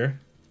ones here,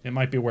 it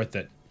might be worth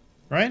it.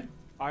 Right?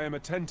 I am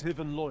attentive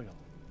and loyal,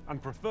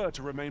 and prefer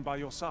to remain by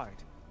your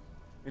side.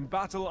 In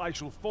battle, I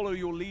shall follow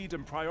your lead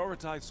and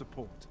prioritize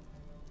support.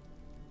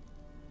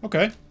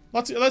 Okay.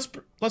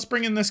 Let's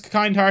bring in this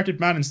kind-hearted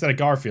man instead of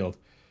Garfield.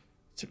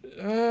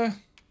 Well,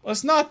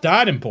 it's not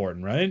that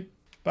important, right?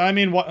 But I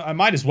mean, I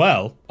might as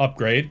well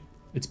upgrade.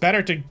 It's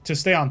better to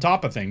stay on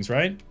top of things,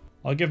 right?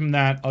 I'll give him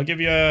that. I'll give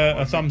you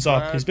a thumbs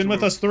up. He's been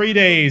with us 3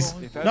 days.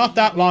 Not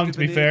that long, to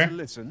be fair.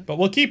 But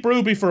we'll keep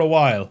Ruby for a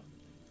while.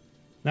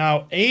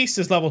 Now, Ace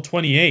is level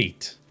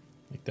 28.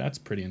 Like, that's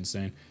pretty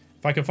insane.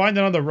 If I can find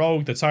another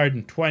rogue that's higher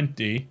than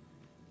 20,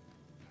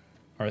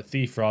 or a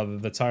thief, rather,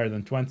 that's higher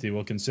than 20,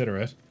 we'll consider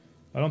it.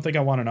 I don't think I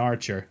want an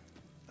archer.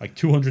 Like,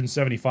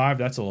 275?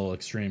 That's a little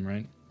extreme,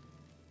 right?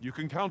 You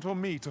can count on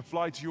me to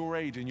fly to your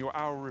aid in your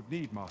hour of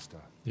need,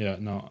 Master. Yeah,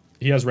 no.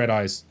 He has red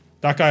eyes.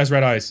 That guy has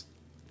red eyes.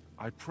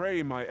 I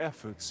pray my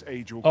efforts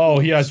aid your... Oh,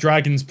 he has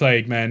Dragon's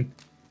Plague, man.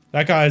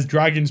 That guy has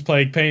Dragon's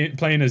Plague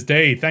plain as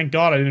day. Thank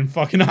God I didn't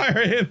fucking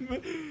hire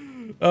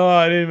him. Oh,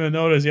 I didn't even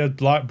notice he had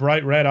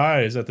bright red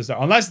eyes at the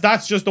start. Unless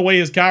that's just the way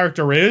his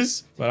character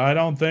is. But I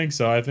don't think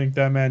so. I think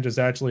that man just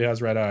actually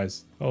has red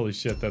eyes. Holy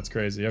shit, that's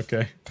crazy.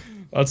 Okay.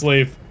 Let's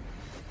leave.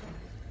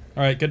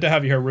 Alright, good to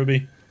have you here,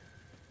 Ruby.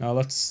 Now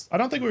let's... I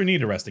don't think we need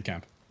to rest at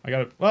camp.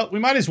 Well, we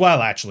might as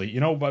well, actually. You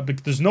know,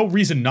 but there's no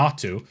reason not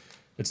to.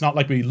 It's not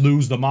like we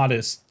lose the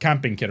modest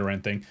camping kit or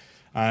anything.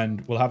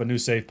 And we'll have a new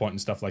save point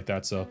and stuff like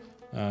that, so...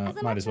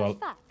 might as well.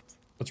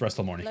 Let's rest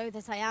till morning.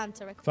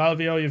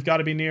 Falvio, you've got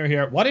to be near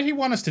here. What did he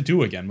want us to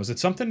do again? Was it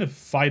something to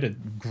fight a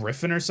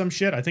griffin or some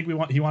shit? I think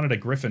he wanted a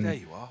griffin. There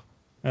you are.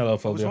 Hello,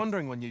 Falvio. I was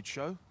wondering when you'd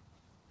show.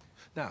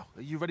 Now,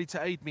 are you ready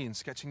to aid me in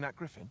sketching that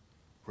griffin?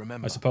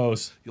 Remember, I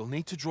suppose. You'll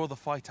need to draw the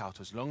fight out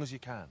as long as you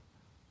can.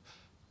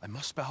 I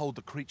must behold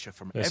the creature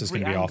from This every is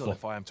gonna be angle awful.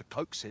 if I am to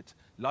coax it,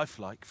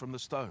 lifelike, from the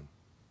stone.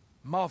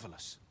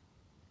 Marvelous.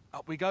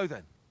 Up we go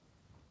then.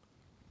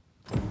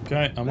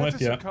 Okay, I'm with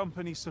you. Let us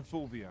accompany Sir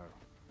Fulvio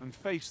and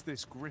face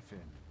this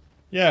griffin.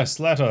 Yes,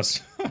 let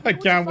us. I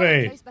can't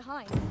wait.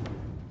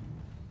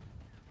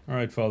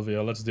 Alright,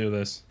 Fulvio, let's do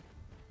this.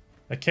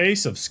 A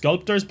case of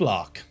Sculptor's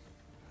Block.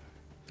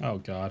 Oh,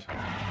 God.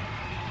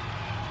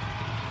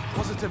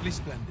 Positively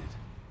splendid.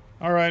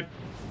 Alright.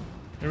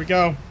 Here we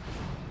go.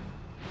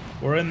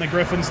 We're in the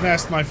griffin's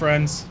nest, my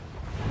friends.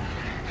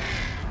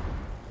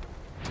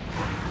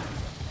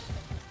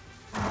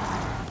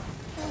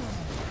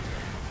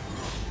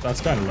 That's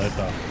kind of lit,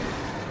 though.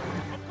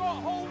 I've got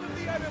hold of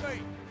the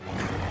enemy.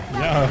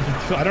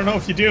 Yeah, I don't know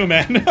if you do,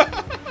 man.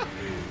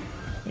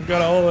 I've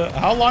got a whole...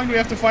 How long do we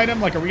have to fight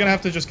him? Like, are we gonna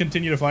have to just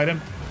continue to fight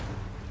him?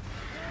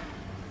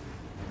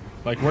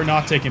 Like, we're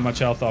not taking much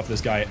health off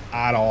this guy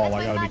at all.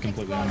 I gotta be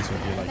completely honest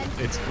with you. Like,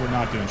 we're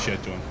not doing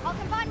shit to him. I'll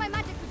combine my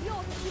magic with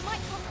yours, and you might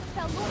cast a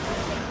spell launch.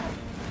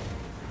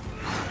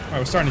 Alright,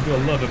 we're starting to do a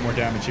little bit more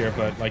damage here,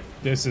 but, like,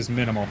 this is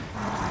minimal.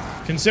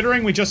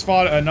 Considering we just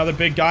fought another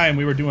big guy and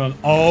we were doing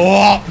a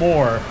lot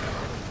more,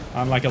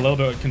 I'm, like, a little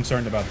bit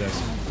concerned about this.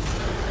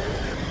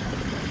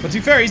 But to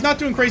be fair, he's not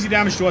doing crazy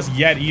damage to us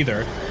yet,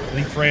 either. I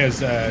think Freya's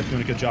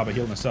doing a good job of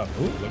healing us up.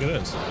 Ooh, look at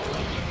this.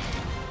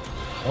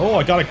 Oh,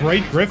 I got a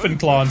great Griffin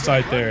Claw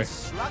inside there.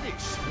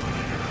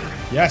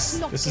 Yes,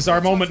 this is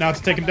our moment now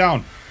to take him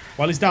down.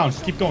 While he's down,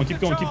 keep going, keep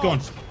going, keep going.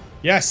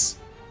 Yes.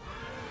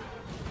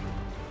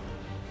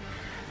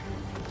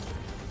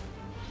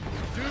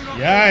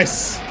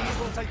 Yes.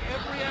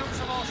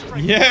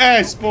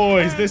 Yes,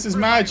 boys, this is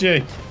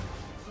magic.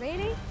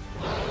 Really?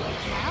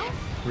 Now?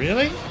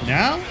 Really?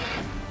 Now?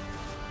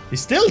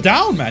 He's still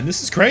down, man.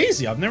 This is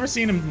crazy. I've never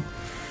seen him,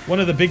 one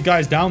of the big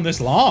guys, down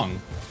this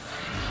long.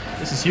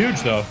 This is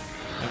huge, though.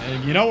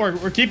 You know,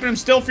 we're keeping him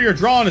still for your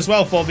drawing as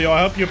well, Fulvio.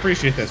 I hope you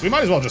appreciate this. We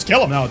might as well just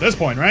kill him now at this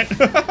point, right?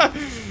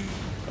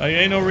 Like,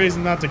 ain't no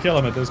reason not to kill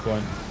him at this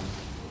point.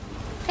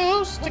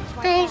 Coast to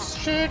coast,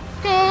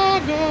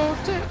 Chicago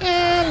to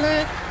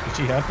LA. Did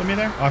she help me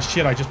there? Oh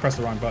shit, I just pressed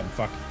the wrong button.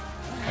 Fuck.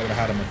 I would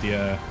have had him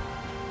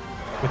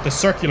with the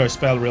circular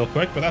spell real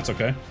quick, but that's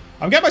okay.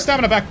 I'm getting my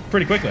stamina back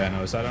pretty quickly, I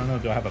noticed. I don't know,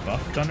 do I have a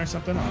buff done or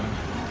something? I don't know.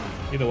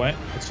 Either way,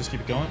 let's just keep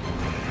it going.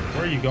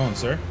 Where are you going,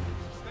 sir?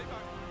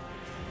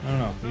 I don't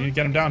know. We need to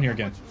get him down here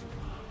again.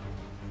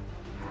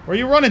 Where are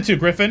you running to,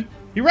 Griffin?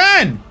 He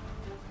ran!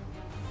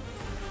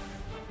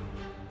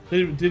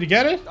 Did he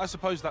get it? I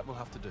suppose that will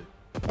have to do.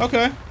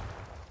 Okay.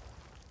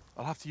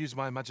 I'll have to use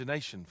my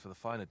imagination for the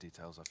finer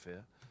details, I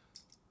fear.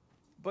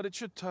 But it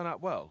should turn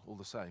out well, all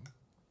the same.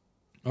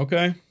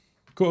 Okay.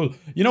 Cool.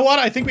 You know what?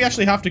 I think we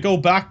actually have to go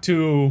back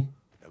to...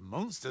 The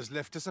monster's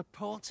left us a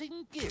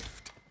parting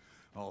gift.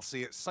 I'll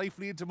see it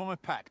safely into my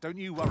pack, don't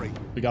you worry.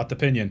 We got the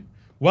pinion.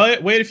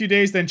 Well, wait a few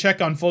days, then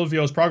check on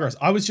Fulvio's progress.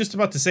 I was just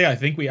about to say, I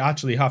think we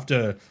actually have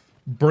to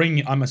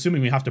bring... I'm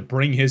assuming we have to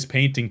bring his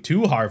painting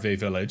to Harve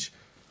Village.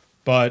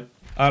 But,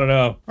 I don't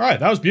know.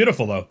 Alright, that was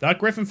beautiful, though. That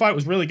Griffin fight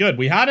was really good.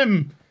 We had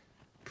him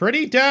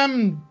pretty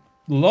damn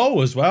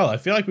low as well. I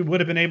feel like we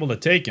would have been able to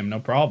take him, no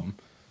problem.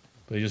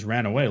 But he just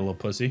ran away, a little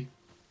pussy.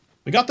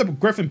 We got the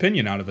Griffin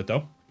pinion out of it,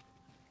 though.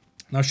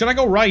 Now, should I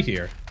go right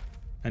here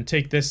and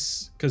take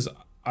this? Because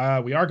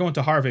we are going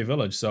to Harve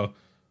Village, so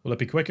will it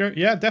be quicker?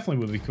 Yeah, it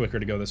definitely will be quicker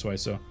to go this way,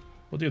 so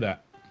we'll do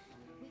that.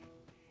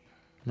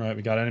 Alright,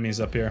 we got enemies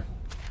up here.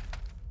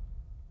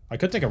 I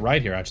could take a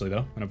right here, actually,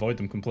 though, and avoid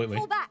them completely.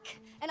 Fall back,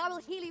 and I will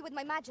heal you with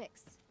my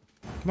magics.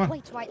 Come on.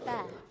 Wait right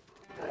there.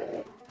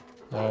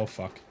 Oh,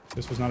 fuck.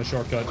 This was not a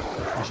shortcut.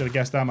 I should have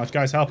guessed that much.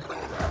 Guys, help.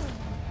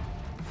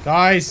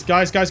 Guys.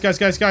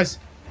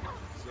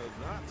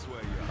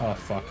 Oh,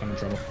 fuck. I'm in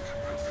trouble.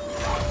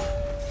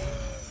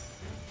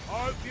 I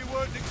hope you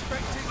weren't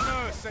expecting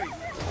mercy.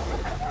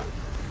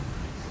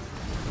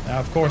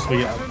 Of course,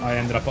 I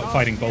ended up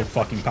fighting both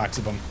fucking packs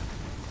of them.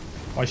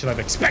 Why should I have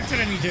expected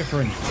any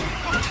different?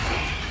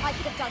 I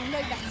could have done no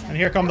better. And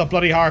here come the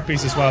bloody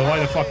harpies as well. Why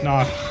the fuck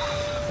not?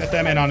 Get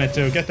them in on it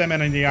too. Get them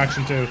in the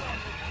action too.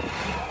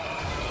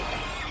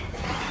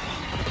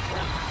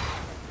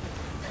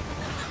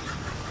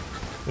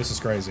 This is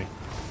crazy.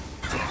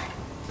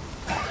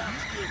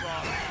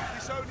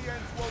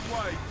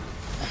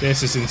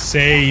 This is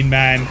insane,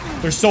 man.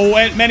 There's so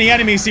many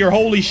enemies here.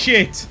 Holy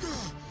shit.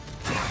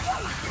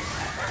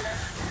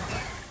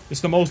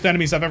 It's the most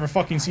enemies I've ever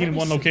fucking seen in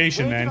one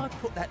location, man.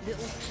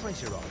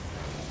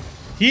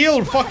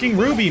 Heal fucking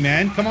Ruby,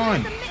 man. Come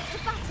on.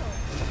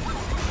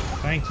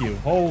 Thank you.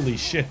 Holy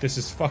shit, this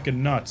is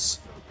fucking nuts.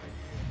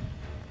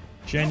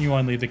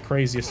 Genuinely the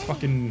craziest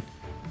fucking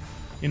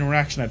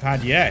interaction I've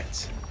had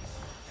yet.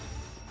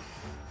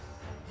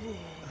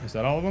 Is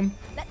that all of them?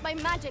 Let my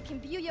magic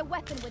imbue your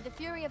weapon with the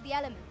fury of the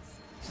elements.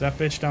 Is that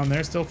bitch down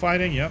there still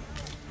fighting? Yep.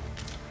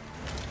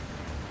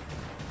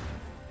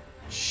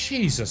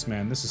 Jesus,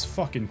 man, this is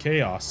fucking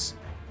chaos.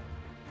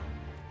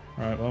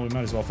 Alright, well, we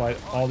might as well fight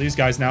all these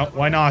guys now.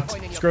 Why not?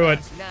 Screw it.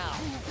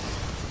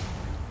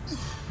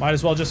 Might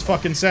as well just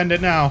fucking send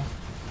it now.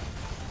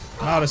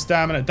 I'm out of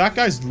stamina. That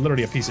guy's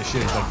literally a piece of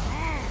shit. He's like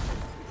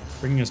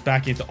bringing us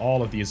back into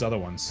all of these other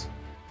ones.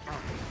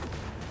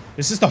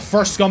 This is the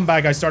first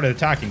scumbag I started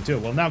attacking, too.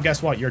 Well, now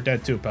guess what? You're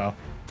dead, too, pal.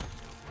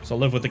 So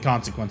live with the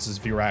consequences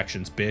of your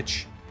actions,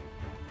 bitch.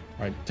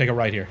 Alright, take a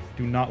right here.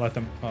 Do not let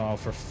them... Oh,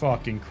 for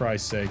fucking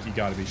Christ's sake. You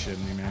gotta be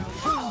shitting me, man.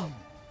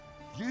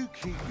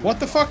 What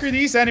the fuck are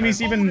these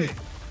enemies even...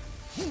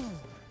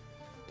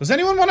 Does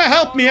anyone want to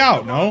help me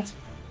out? No?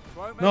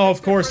 No,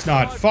 of course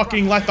not.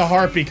 Fucking let the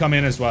harpy come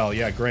in as well.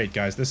 Yeah, great,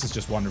 guys. This is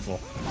just wonderful.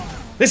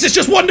 This is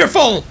just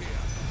wonderful!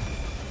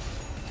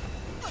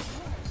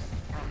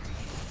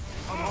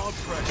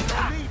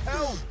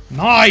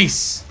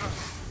 Nice!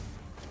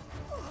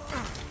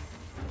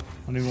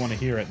 I don't even want to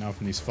hear it now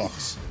from these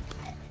fucks.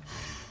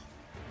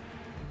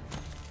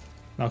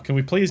 Now, can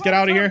we please get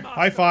out of here?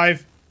 High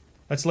five.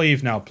 Let's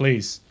leave now,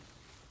 please.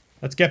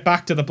 Let's get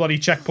back to the bloody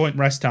checkpoint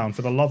rest town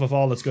for the love of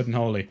all that's good and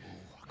holy.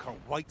 I can't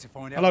wait to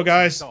find out. Hello,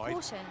 guys. I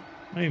Caution.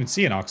 don't even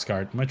see an ox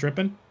cart. Am I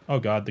tripping? Oh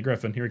god, the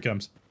Griffin. Here he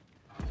comes.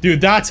 Dude,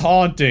 that's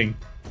haunting.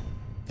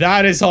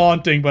 That is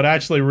haunting, but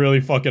actually really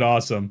fucking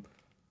awesome.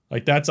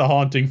 Like, that's a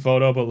haunting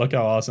photo, but look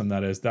how awesome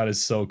that is. That is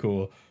so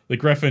cool. The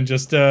Griffin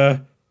just,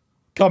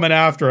 coming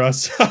after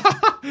us.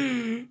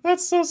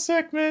 That's so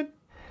sick, man.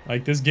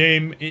 Like, this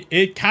game,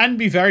 it can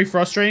be very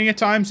frustrating at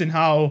times in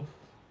how,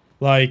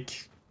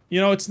 like, you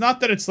know, it's not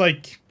that it's,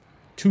 like,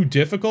 too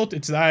difficult.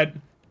 It's that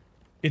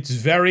it's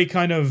very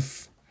kind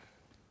of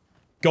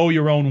go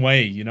your own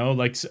way, you know?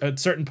 Like, at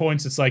certain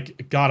points, it's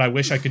like, God, I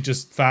wish I could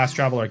just fast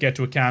travel or get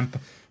to a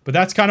camp. But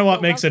that's kind of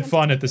what makes it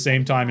fun at the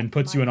same time and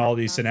puts you in all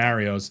these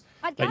scenarios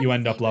that you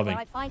end up loving.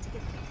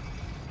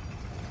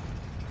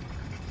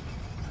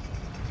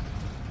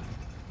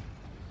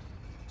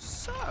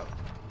 So,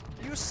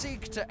 you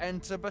seek to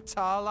enter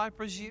Battahl, I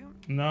presume?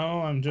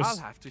 No, I'm I'll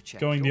just have to check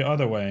going the your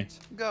other permit. way.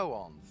 Go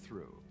on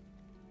through.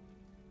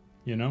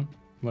 You know?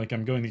 Like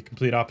I'm going the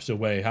complete opposite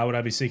way. How would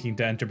I be seeking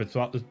to enter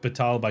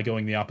Battahl by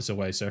going the opposite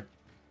way, sir?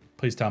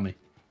 Please tell me.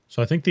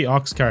 So I think the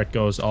ox cart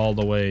goes all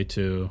the way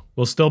to...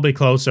 We'll still be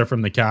closer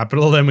from the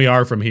capital than we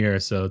are from here,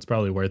 so it's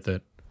probably worth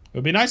it. It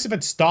would be nice if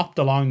it stopped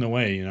along the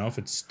way, you know? If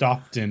it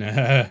stopped in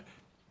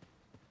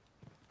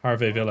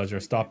Harve Village or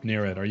stopped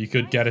near it. Or you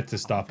could get it to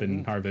stop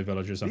in Harve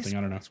Village or something,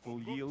 I don't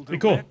know. Be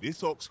cool.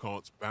 This ox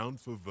cart's bound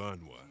for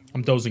Vernworth.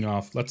 I'm dozing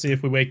off. Let's see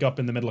if we wake up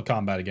in the middle of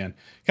combat again.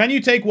 Can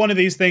you take one of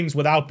these things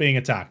without being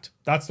attacked?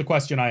 That's the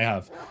question I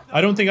have. I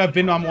don't think I've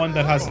been on one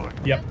that has...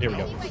 Yep, here we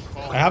go.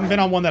 I haven't been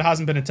on one that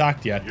hasn't been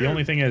attacked yet. The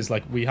only thing is,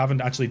 like, we haven't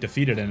actually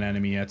defeated an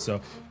enemy yet,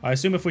 so I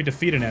assume if we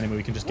defeat an enemy,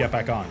 we can just get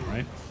back on,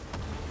 right?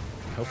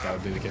 I hope that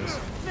would be the case.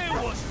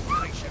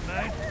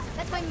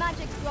 Let my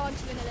magic grant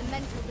you an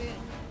elemental boon.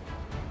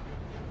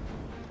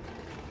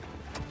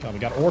 God, we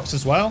got orcs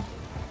as well.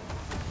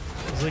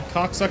 These like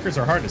cocksuckers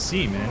are hard to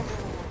see, man.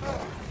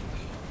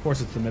 Of course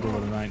it's the middle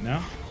of the night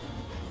now.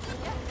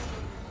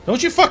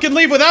 Don't you fucking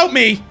leave without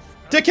me,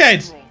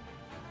 dickhead!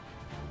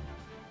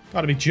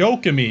 Gotta be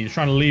joking me. You're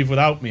trying to leave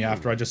without me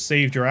after I just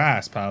saved your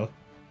ass, pal.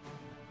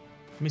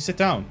 Let me sit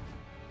down.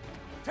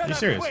 Are you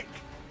serious?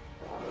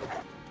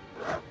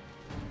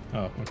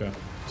 Oh, okay.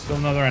 Still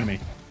another enemy.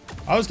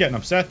 I was getting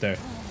upset there.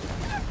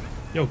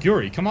 Yo,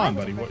 Guri, come on,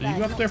 buddy. What, are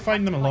you up there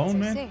fighting them alone,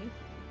 man?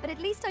 But at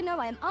least I know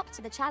I am up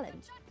to the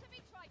challenge.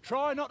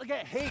 Try not to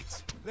get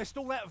hit, lest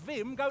all that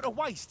vim go to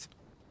waste.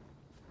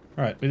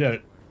 Alright, we did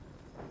it.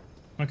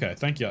 Okay,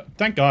 thank you.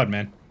 Thank God,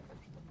 man.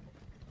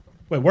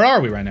 Wait, where are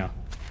we right now?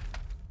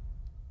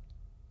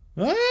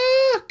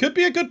 Could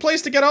be a good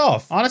place to get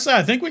off. Honestly,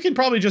 I think we can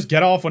probably just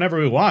get off whenever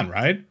we want,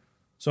 right?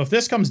 So if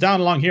this comes down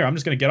along here, I'm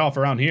just gonna get off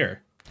around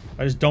here.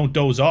 I just don't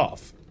doze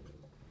off.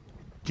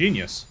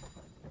 Genius.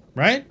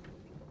 Right?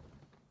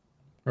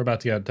 We're about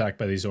to get attacked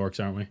by these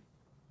orcs, aren't we?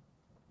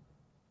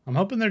 I'm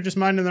hoping they're just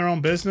minding their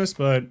own business,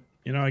 but,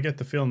 you know, I get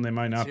the feeling they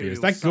might not be. Is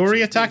that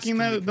Guri attacking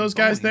those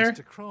guys there?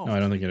 No, I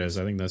don't think it is.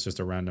 I think that's just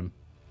a random...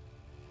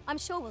 I'm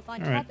sure we'll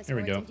find Alright, purpose here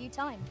for we it go. in due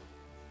time.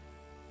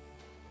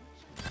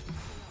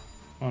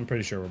 Well, I'm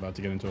pretty sure we're about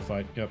to get into a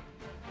fight. Yep.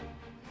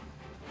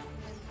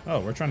 Oh,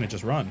 we're trying to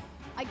just run.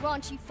 I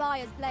grant you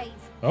fire's blaze.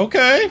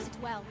 Okay. Use it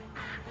well.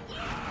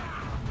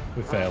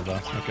 We failed, though.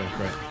 Okay,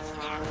 great.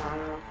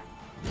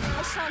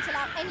 I shan't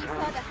allow any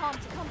further harm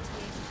to come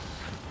to you.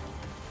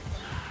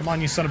 Come on,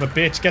 you son of a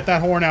bitch. Get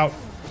that horn out.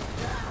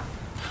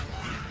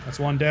 That's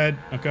one dead.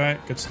 Okay,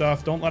 good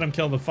stuff. Don't let him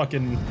kill the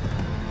fucking...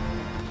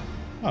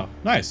 Oh,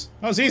 nice.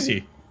 That was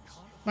easy.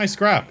 Nice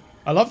scrap.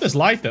 I love this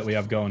light that we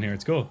have going here.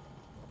 It's cool.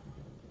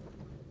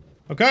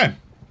 Okay.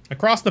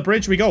 Across the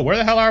bridge we go. Where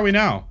the hell are we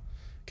now?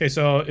 Okay,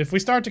 so if we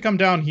start to come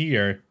down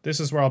here, this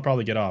is where I'll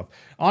probably get off.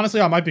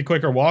 Honestly, I might be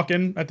quicker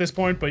walking at this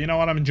point, but you know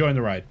what? I'm enjoying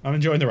the ride. I'm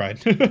enjoying the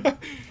ride.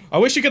 I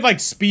wish you could, like,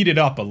 speed it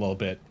up a little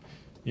bit.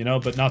 You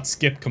know, but not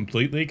skip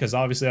completely, because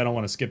obviously I don't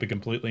want to skip it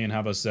completely and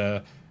have us,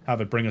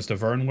 have it bring us to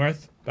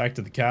Vernworth, back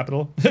to the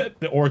capital.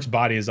 The orc's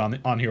body is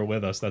on here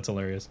with us. That's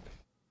hilarious.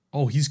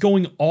 Oh, he's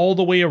going all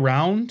the way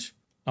around?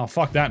 Oh,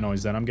 fuck that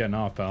noise then. I'm getting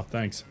off, pal.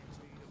 Thanks.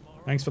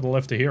 Thanks for the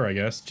lift to here, I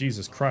guess.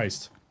 Jesus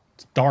Christ.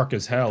 It's dark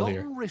as hell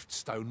here. The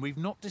riftstone we've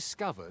not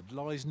discovered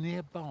lies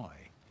nearby.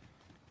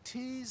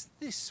 'Tis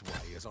this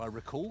way, as I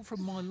recall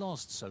from my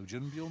last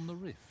sojourn beyond the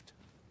rift.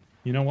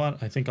 You know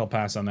what? I think I'll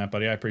pass on that,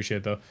 buddy. I appreciate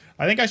it, though.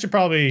 I think I should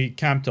probably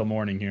camp till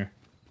morning here.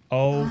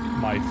 Oh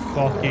my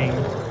fucking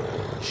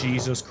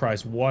Jesus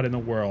Christ. What in the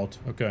world?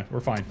 Okay,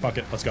 we're fine. Fuck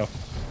it. Let's go.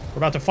 We're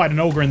about to fight an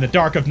ogre in the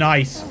dark of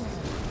night.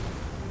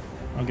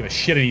 I don't give a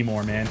shit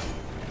anymore, man.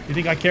 You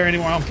think I care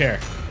anymore? I don't care.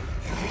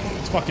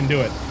 Let's fucking do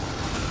it.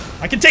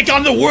 I can take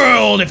on the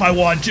world if I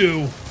want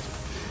to.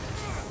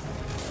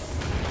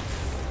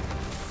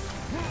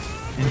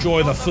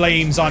 Enjoy the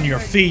flames on your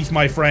feet,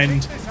 my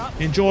friend.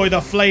 Enjoy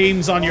the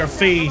flames on your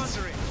feet.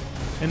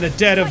 In the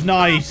dead of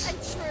night.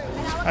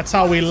 That's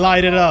how we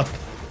light it up.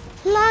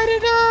 Light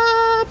it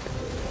up.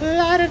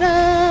 Light it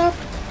up.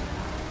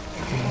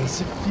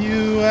 As if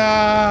you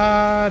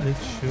had a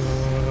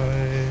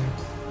choice.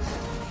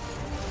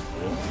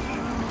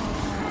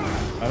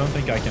 I don't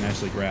think I can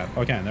actually grab.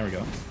 Oh, I can. There we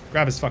go.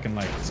 Grab his fucking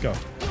leg. Let's go.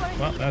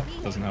 Well, that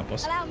doesn't help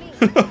us.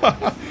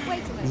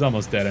 He's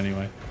almost dead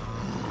anyway.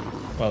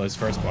 Well, his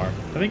first bar.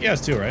 I think he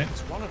has two, right?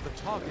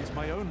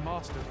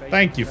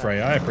 Thank you,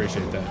 Freya. I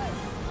appreciate that.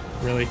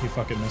 Really? You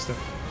fucking missed it?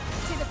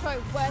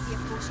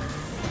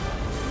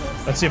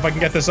 Let's see if I can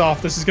get this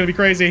off. This is gonna be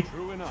crazy.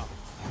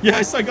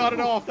 Yes, I got it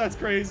off. That's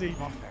crazy.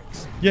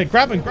 Yeah,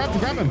 grab him, grab him,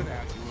 grab him. Dude,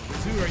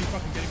 are you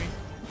fucking kidding me?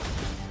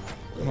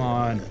 Come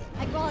on.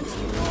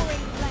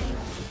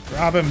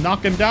 Grab him,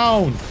 knock him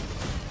down.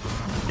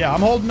 Yeah,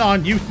 I'm holding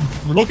on. You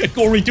look at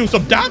Gory do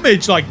some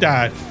damage like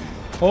that.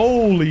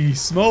 Holy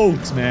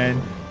smokes,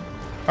 man.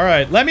 All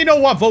right, let me know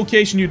what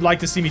vocation you'd like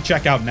to see me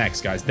check out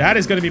next, guys. That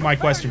is going to be my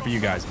question for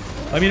you guys.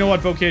 Let me know what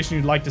vocation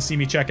you'd like to see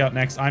me check out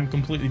next. I'm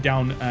completely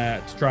down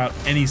to try out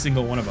any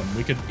single one of them.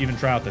 We could even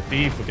try out the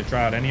thief. We could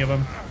try out any of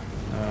them.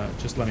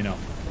 Just let me know.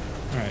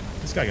 All right,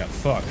 this guy got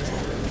fucked.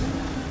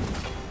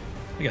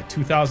 We got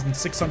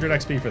 2,600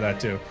 XP for that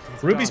too.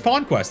 Ruby's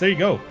Pawn Quest. There you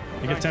go.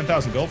 You get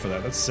 10,000 gold for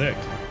that. That's sick.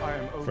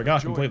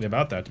 Forgot completely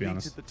about that, to be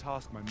honest. The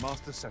task my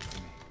master set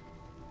for me.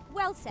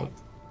 Well said.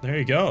 There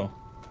you go.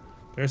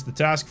 There's the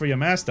task for your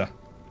master.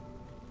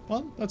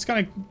 Well, that's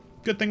kind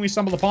of good thing we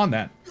stumbled upon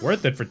that.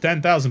 Worth it for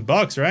 10,000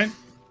 bucks, right?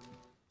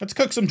 Let's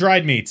cook some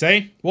dried meats,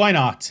 eh? Why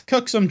not?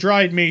 Cook some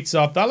dried meats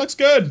up. That looks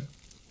good.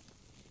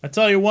 I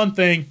tell you one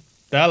thing.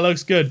 That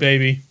looks good,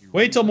 baby.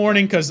 Wait till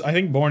morning, because I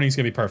think morning's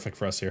going to be perfect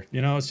for us here. You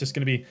know, it's just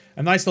going to be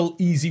a nice little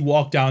easy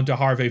walk down to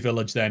Harve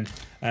village then.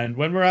 And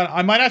when we're at...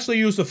 I might actually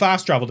use the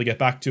fast travel to get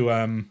back to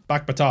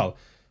Bakbattahl.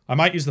 I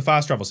might use the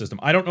fast travel system.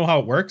 I don't know how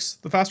it works,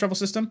 the fast travel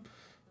system.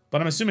 But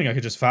I'm assuming I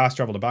could just fast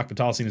travel to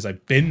Bakbattahl, seeing as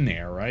I've been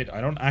there, right?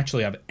 I don't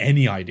actually have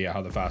any idea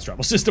how the fast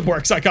travel system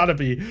works. I gotta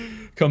be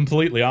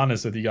completely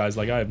honest with you guys.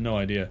 Like, I have no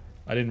idea.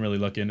 I didn't really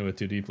look into it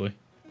too deeply.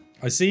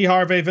 I see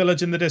Harve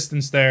village in the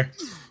distance there.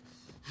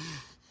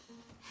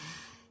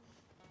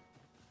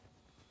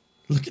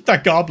 Look at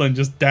that goblin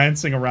just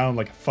dancing around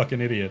like a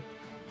fucking idiot.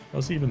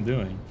 What's he even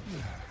doing?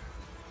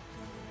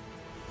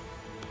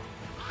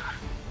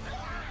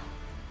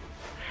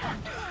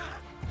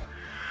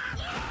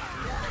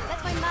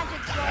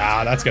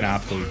 Ah, that's gonna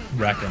absolutely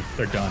wreck them.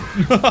 They're done.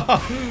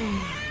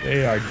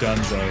 They are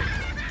donezo.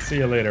 See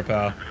you later,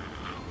 pal.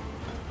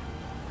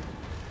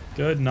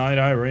 Good night,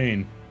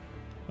 Irene.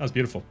 That was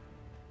beautiful.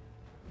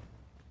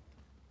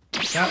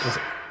 That was...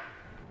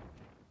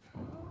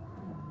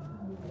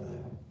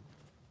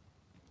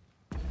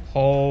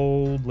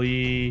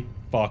 Holy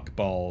fuck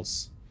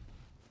balls.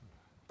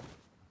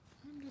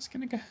 I'm just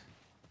gonna go...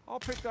 I'll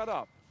pick that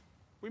up.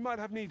 We might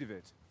have need of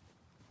it.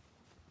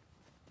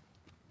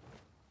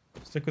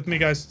 Stick with me,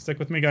 guys. Stick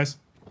with me, guys.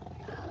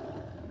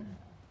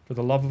 For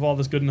the love of all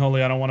that's good and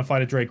holy, I don't want to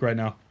fight a Drake right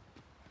now.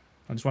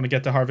 I just want to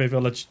get to Harve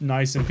village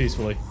nice and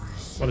peacefully.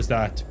 What is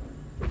that?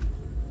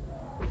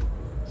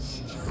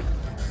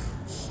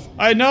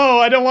 I know,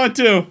 I don't want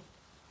to.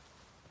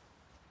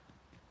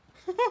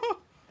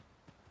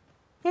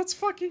 That's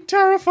fucking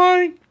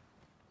terrifying.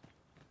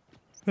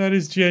 That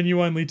is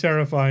genuinely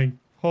terrifying.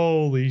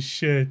 Holy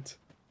shit.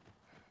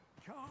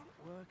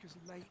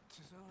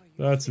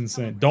 That's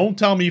insane. Don't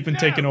tell me you've been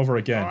taken over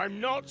again. I'm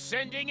not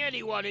sending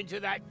anyone into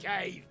that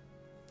cave.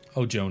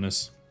 Oh,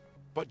 Jonas.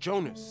 But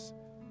Jonas,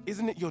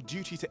 isn't it your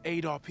duty to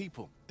aid our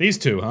people? These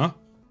two, huh?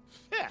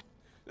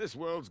 This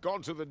world's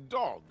gone to the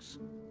dogs.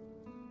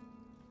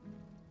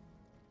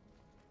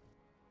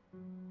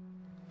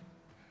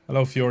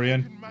 Hello,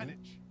 Furion.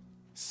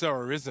 Sir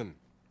Arisen,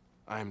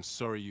 I am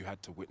sorry you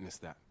had to witness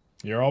that.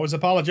 You're always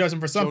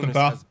apologizing for something, Jonas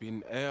pal. has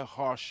been e'er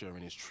harsher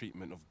in his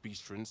treatment of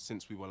beastrons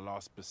since we were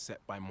last beset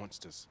by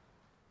monsters.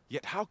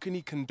 Yet how can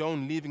he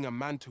condone leaving a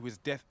man to his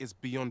death is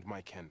beyond my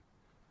ken.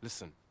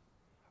 Listen,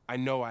 I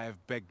know I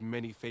have begged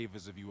many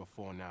favors of you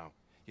afore now,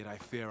 yet I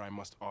fear I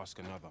must ask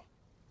another.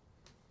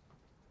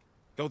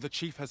 Though the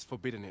chief has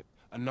forbidden it,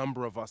 a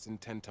number of us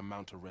intend to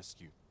mount a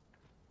rescue.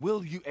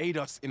 Will you aid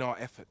us in our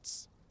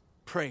efforts?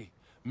 Pray,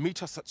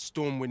 meet us at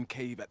Stormwind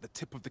Cave at the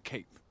tip of the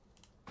cape.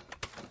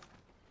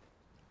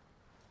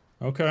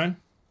 Okay.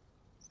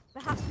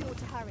 Perhaps we ought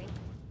to hurry.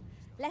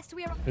 Lest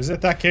we are... Is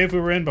it that cave we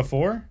were in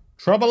before?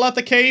 Trouble at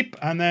the Cape,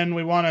 and then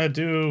we want to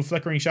do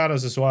Flickering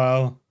Shadows as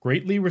well.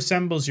 Greatly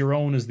resembles your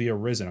own as the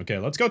Arisen. Okay,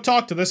 let's go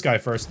talk to this guy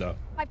first, though.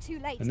 I'm too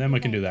late. And then we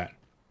can do that.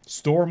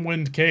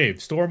 Stormwind Cave.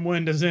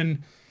 Stormwind is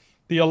in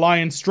the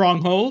Alliance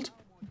Stronghold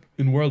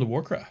in World of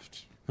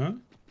Warcraft. Huh?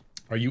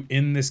 Are you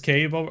in this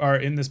cave, or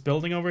in this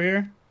building over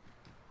here?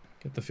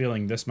 Get the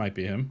feeling this might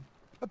be him.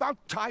 About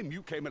time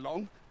you came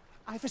along.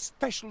 I've a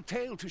special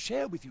tale to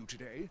share with you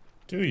today.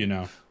 Do you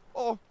now?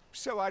 Or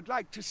so I'd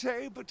like to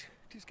say, but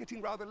it is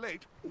getting rather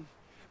late.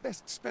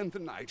 Best spend the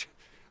night.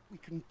 We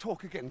can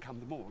talk again come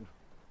the morn.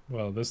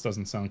 Well, this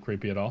doesn't sound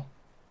creepy at all.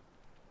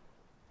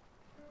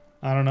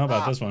 I don't know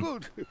about this one.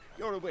 Good.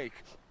 You're awake.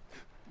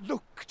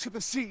 Look to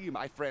the sea,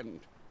 my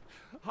friend.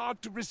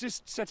 Hard to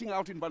resist setting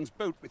out in one's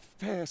boat with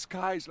fair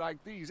skies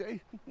like these, eh?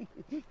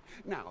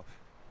 Now,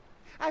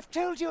 I've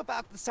told you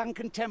about the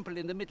sunken temple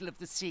in the middle of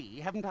the sea,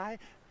 haven't I?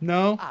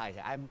 No.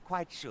 I'm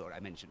quite sure I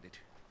mentioned it.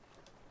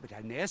 But I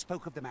ne'er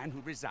spoke of the man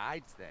who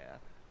resides there.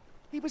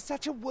 He was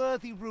such a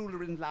worthy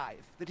ruler in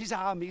life that his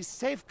armies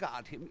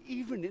safeguard him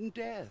even in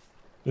death.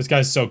 This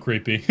guy's so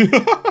creepy.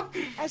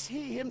 As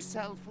he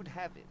himself would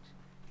have it,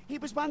 he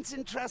was once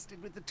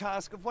entrusted with the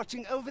task of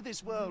watching over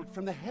this world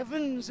from the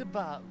heavens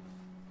above.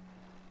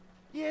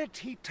 Yet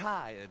he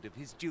tired of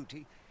his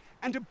duty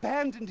and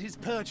abandoned his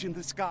perch in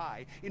the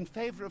sky in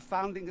favor of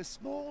founding a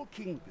small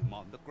kingdom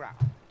on the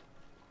ground.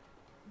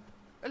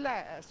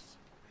 Alas,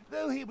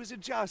 though he was a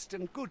just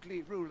and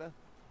goodly ruler,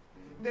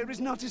 there is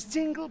not a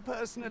single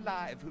person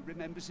alive who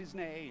remembers his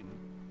name.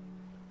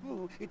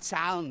 Oh, it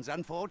sounds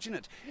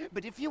unfortunate,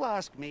 but if you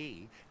ask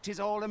me, 'tis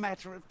all a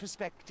matter of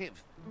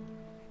perspective.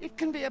 It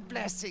can be a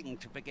blessing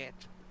to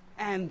forget,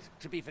 and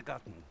to be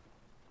forgotten.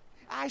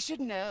 I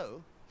should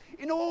know.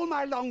 In all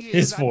my long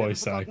years, I've never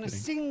forgotten a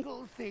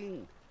single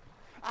thing.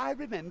 I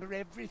remember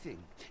everything,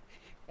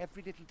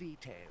 every little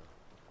detail.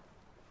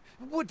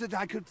 Would that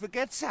I could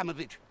forget some of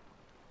it.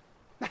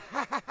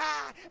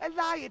 A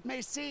lie it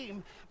may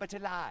seem, but a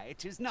lie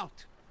it is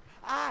not.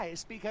 I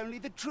speak only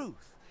the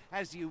truth,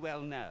 as you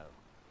well know.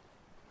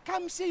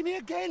 Come see me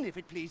again if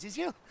it pleases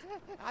you.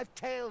 I've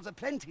tales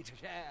aplenty to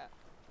share.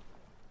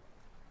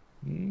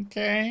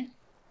 Okay.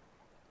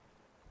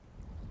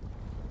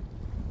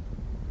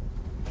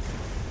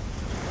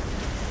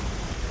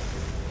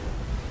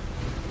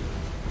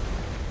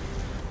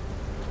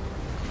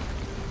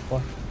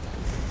 What?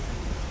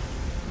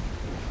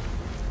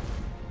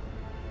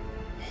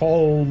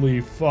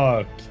 Holy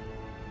fuck.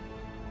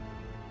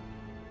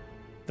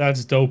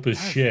 That's dope as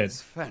shit.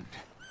 Friend,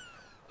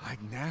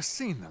 I'd ne'er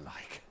seen the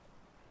like.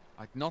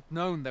 I'd not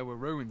known there were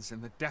ruins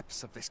in the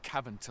depths of this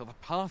cavern till the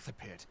path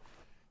appeared.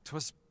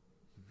 'Twas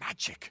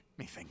magic,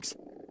 methinks.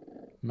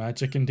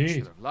 Magic I indeed.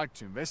 should have liked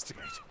to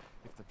investigate,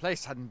 if the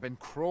place hadn't been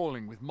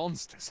crawling with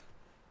monsters.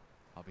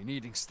 I'll be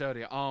needing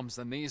sturdier arms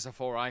than these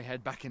afore I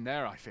head back in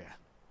there, I fear.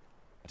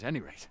 At any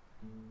rate,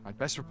 I'd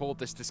best report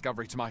this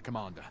discovery to my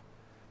commander.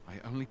 I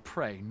only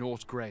pray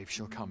naught grave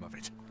shall come of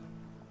it.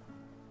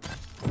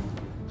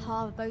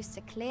 Harve boasts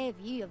a clear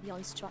view of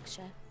yon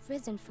structure,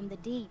 risen from the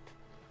deep.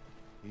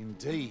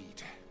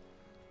 Indeed.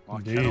 I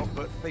Indeed. cannot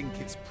but think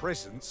its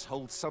presence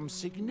holds some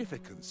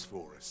significance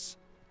for us.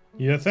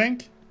 You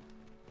think?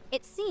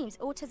 It seems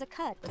aught has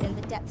occurred within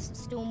the depths of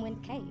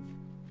Stormwind Cave.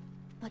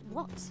 But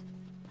what?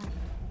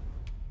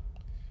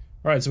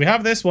 Alright, so we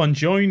have this one,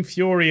 join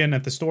Furion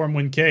at the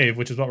Stormwind Cave,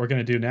 which is what we're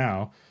going to do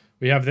now.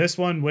 We have this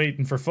one,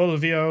 waiting for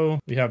Fulvio.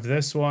 We have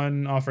this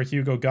one, offer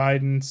Hugo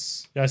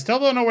guidance. Yeah, I still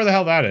don't know where the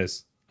hell that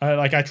is.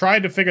 I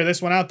tried to figure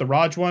this one out, the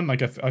Raj one.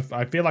 Like,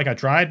 I feel like I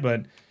tried,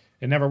 but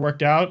it never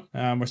worked out.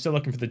 We're still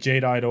looking for the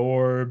Jadeite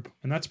Orb.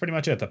 And that's pretty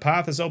much it. The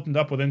path is opened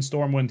up within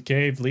Stormwind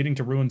Cave, leading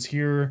to ruins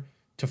here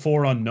to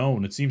fore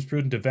unknown. It seems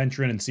prudent to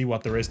venture in and see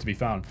what there is to be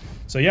found.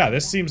 So yeah,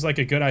 this seems like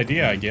a good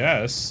idea, I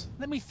guess.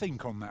 Let me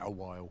think on that a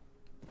while.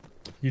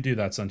 You do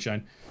that,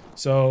 Sunshine.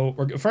 So,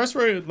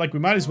 we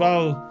might as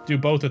well do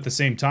both at the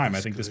same time.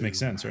 I think this makes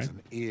sense, right?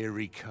 An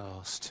eerie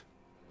cast.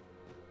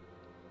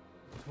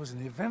 It was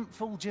an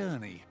eventful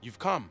journey. You've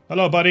come.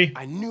 Hello, buddy.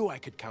 I knew I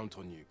could count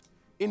on you.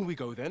 In we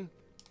go then.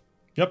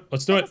 Yep,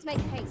 let's do Let it. us make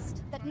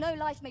haste, that no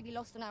life may be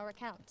lost on our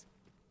account.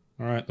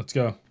 Alright, let's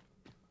go.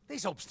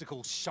 These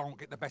obstacles shan't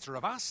get the better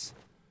of us.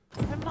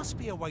 There must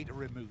be a way to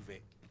remove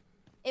it.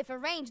 If a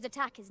ranged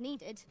attack is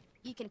needed,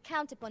 you can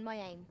count upon my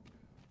aim.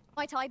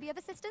 Might I be of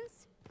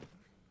assistance?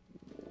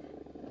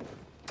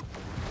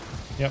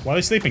 Yeah, while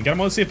he's sleeping. Get him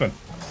while he's sleeping.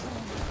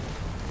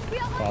 We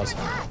are under Pause.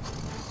 attack!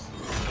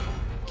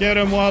 Get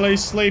him while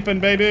he's sleeping,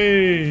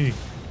 baby!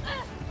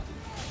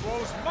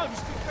 Was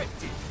most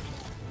effective.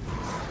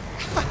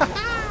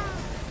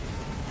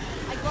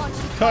 I grant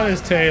you Cut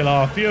his tail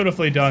off.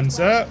 Beautifully done,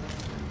 sir.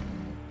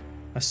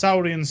 A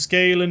Saurian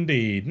scale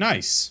indeed.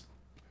 Nice.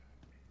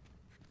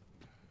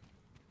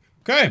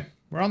 Okay,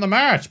 we're on the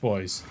march,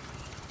 boys.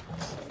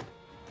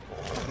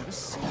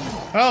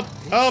 Help!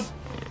 Help!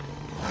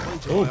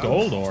 Oh,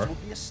 gold ore.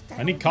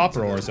 I need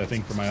copper ores, I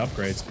think, for my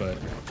upgrades, but...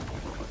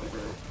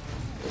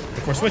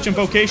 if we're switching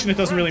vocation, it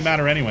doesn't really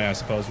matter anyway, I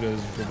suppose. We'll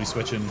be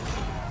switching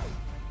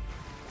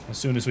as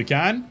soon as we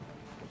can.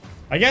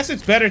 I guess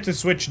it's better to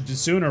switch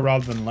sooner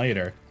rather than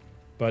later.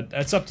 But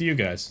that's up to you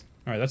guys.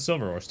 Alright, that's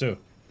silver ores, too.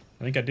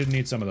 I think I did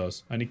need some of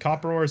those. I need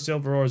copper ores,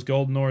 silver ores,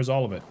 golden ores,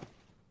 all of it.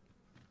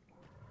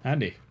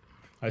 Handy.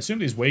 I assume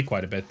these weigh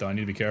quite a bit, though. I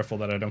need to be careful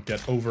that I don't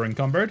get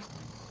over-encumbered.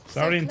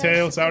 Saurian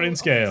tail, Saurian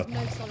scale.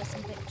 no solace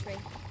in victory.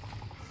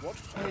 Oh,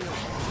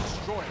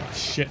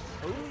 shit.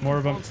 More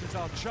of them.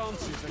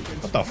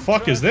 What the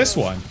fuck is this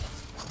one?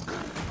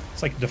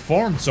 It's like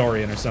deformed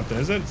Saurian or something,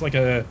 is it? It's like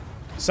a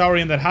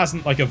Saurian that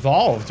hasn't, like,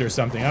 evolved or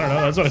something. I don't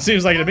know. That's what it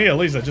seems like to me, at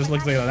least. It just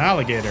looks like an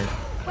alligator.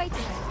 Wait a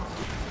minute.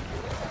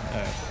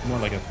 More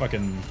like a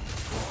fucking...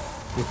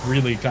 with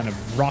really kind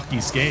of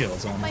rocky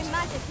scales almost.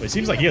 But it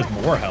seems like he has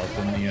more health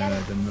than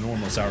the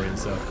normal Saurian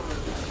stuff.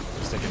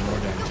 Just taking more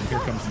damage. And here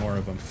comes more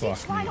of them.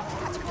 Fuck me.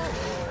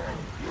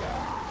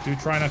 Do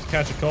try not to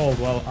catch a cold.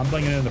 Well, I'm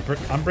bringing in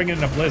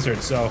a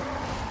blizzard, so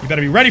you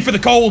better be ready for the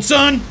cold,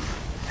 son.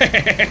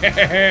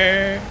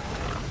 Yeah,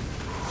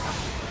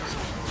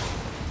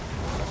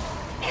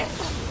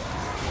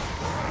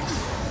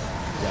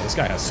 this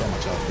guy has so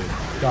much health,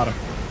 dude. Got him.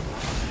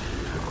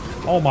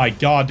 Oh my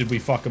god, did we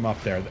fuck him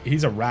up there?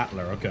 He's a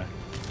rattler. Okay.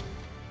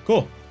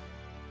 Cool.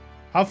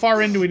 How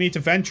far in do we need to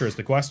venture is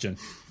the question.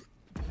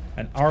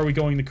 And are we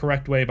going the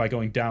correct way by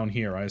going down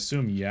here? I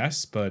assume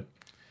yes, but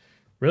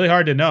really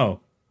hard to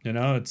know. You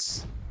know,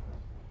 it's...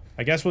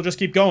 I guess we'll just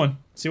keep going.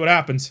 See what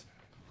happens.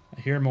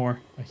 I hear more.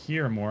 I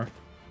hear more.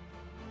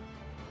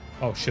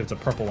 Oh shit, it's a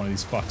purple one of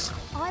these fucks.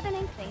 I don't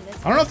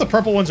know if the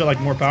purple ones are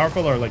like more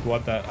powerful or like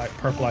what that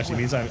purple actually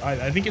means.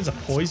 I think it's a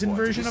poison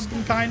version of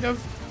them, kind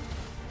of.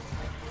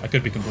 I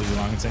could be completely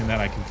wrong in saying that.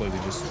 I completely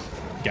just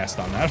guessed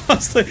on that.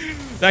 Honestly,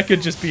 that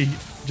could just be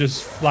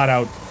flat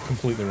out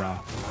completely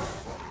wrong.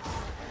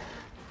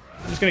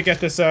 I'm just gonna get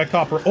this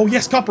copper. Oh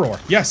yes, copper ore.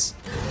 Yes,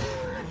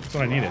 that's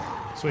what I needed.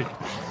 Sweet.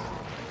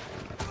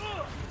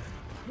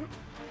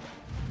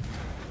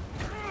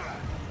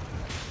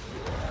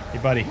 Hey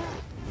buddy,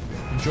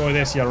 Enjoy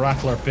this, you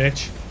rattler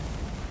bitch.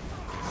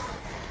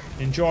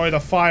 Enjoy the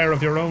fire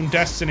of your own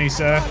destiny,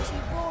 sir.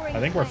 I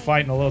think we're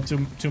fighting a little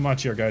too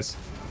much here, guys.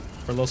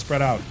 We're a little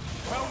spread out.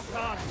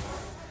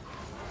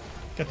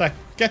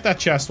 Get that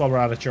chest while we're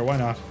at it here. Why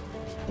not?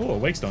 Oh, a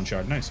wakestone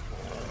shard. Nice.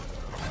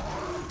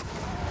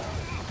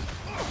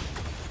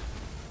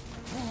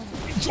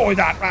 Enjoy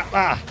that,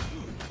 rattler.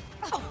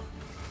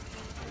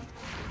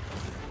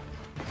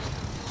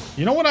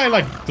 You know when I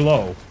like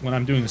glow when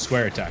I'm doing the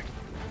square attack?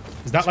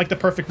 Is that like the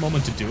perfect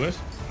moment to do it?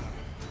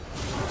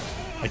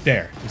 Like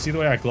there. You see the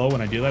way I glow when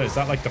I do that? Is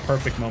that like the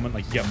perfect moment?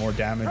 Like you get more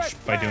damage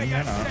by doing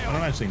that? I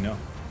don't actually know.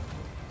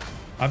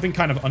 I've been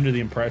kind of under the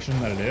impression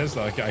that it is.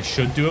 Like I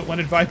should do it when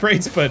it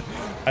vibrates, but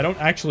I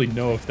don't actually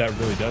know if that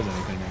really does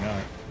anything or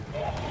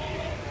not.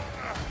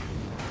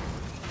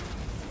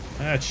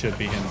 That should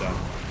be him done.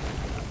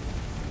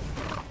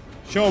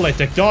 Surely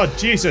to God,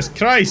 Jesus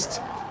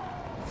Christ!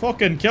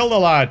 Fucking kill the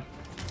lad.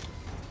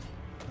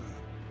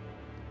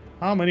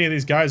 How many of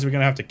these guys are we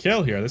gonna have to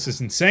kill here? This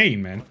is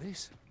insane, man.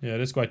 Yeah,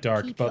 it is quite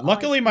dark, but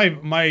luckily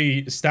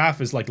my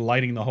staff is like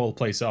lighting the whole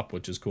place up,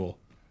 which is cool.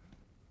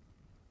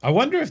 I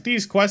wonder if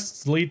these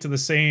quests lead to the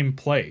same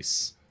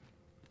place.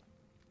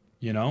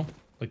 You know?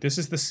 Like this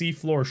is the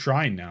seafloor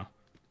shrine now.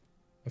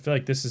 I feel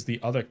like this is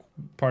the other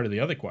part of the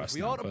other quest.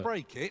 We ought to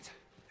break it.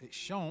 It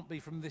shan't be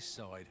from this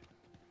side.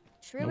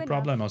 True no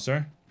problemo,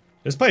 sir.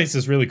 This place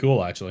is really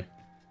cool, actually.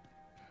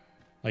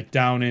 Like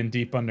down in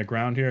deep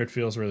underground here, it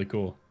feels really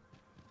cool.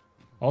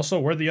 Also,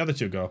 where'd the other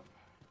two go?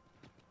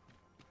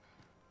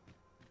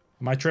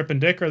 Am I tripping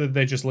dick or did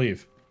they just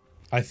leave?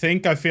 I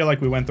feel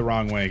like we went the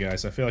wrong way,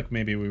 guys. I feel like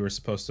maybe we were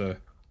supposed to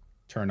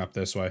turn up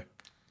this way.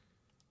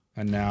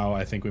 And now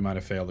I think we might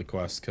have failed the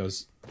quest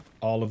because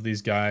all of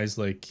these guys,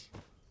 like...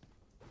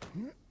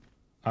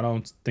 I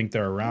don't think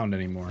they're around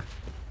anymore.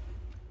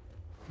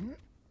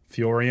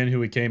 Fiorian, who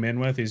we came in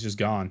with, he's just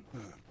gone.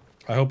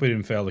 I hope we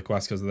didn't fail the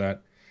quest because of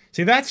that.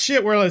 See, that's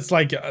shit where it's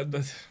like...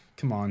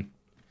 come on.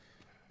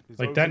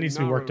 Like, that needs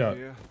to be worked out.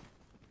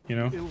 You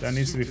know? That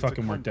needs to be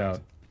fucking worked out.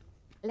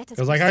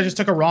 Because, like, I just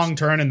took a wrong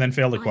turn and then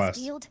failed the quest.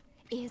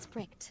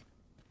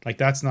 Like,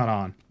 that's not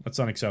on. That's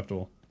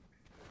unacceptable.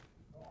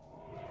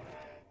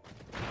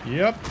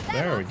 Yep.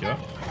 There we go.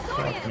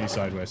 Fuck me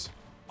sideways.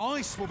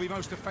 Ice will be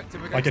most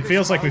effective against like, it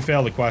feels like we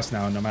failed the quest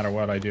now, and no matter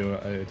what I do,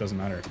 it doesn't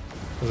matter.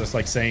 Because it's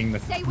like saying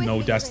that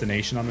no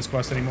destination on this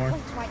quest anymore.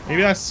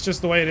 Maybe that's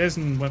just the way it is,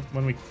 and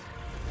when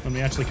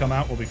we actually come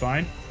out, we'll be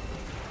fine.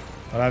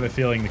 But I have a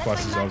feeling the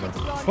quest is over.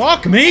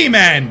 Fuck me,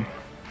 man!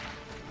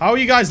 How are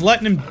you guys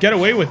letting him get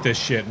away with this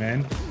shit,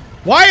 man?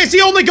 Why is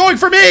he only going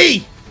for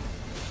me?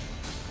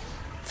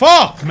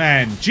 Fuck,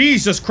 man.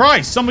 Jesus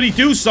Christ. Somebody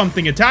do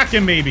something. Attack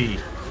him, maybe.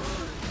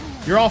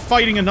 You're all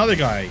fighting another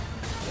guy.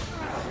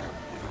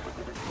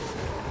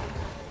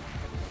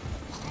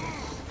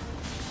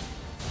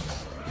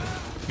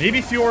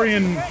 Maybe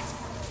Fiorian...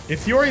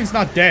 If Fiorian's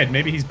not dead,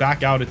 maybe he's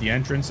back out at the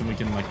entrance and we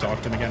can, like,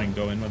 talk to him again and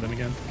go in with him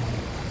again.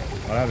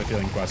 I have a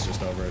feeling quest's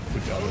just over.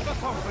 We failed it.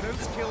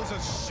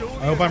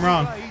 I hope I'm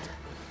wrong.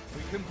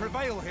 We can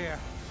prevail here,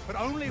 but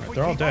only if we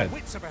they're all keep our dead.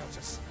 wits about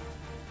us.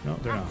 No,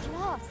 they're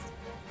not.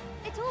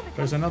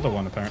 There's another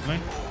one, apparently.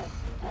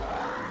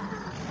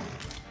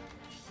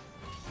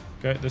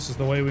 Okay, this is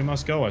the way we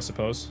must go, I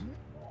suppose.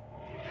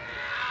 You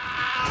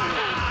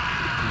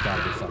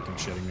gotta be fucking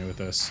shitting me with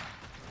this.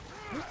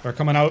 They're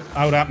coming out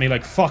at me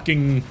like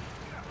fucking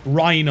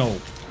rhino.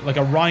 Like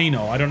a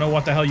rhino. I don't know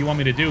what the hell you want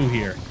me to do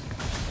here.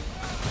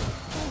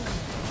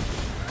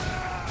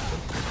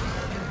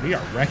 We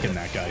are wrecking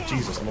that guy.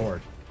 Jesus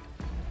Lord.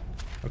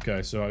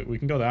 Okay, so we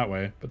can go that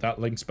way, but that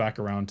links back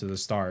around to the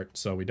start,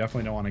 so we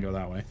definitely don't want to go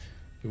that way.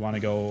 We want to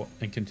go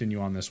and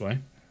continue on this way.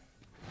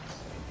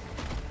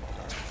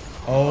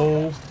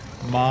 Oh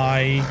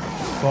my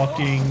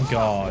fucking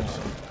god.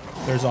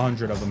 There's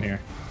 100 of them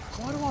here.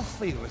 Why do I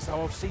feel as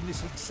though I've seen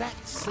this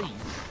exact scene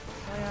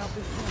play out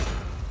before?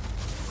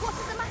 What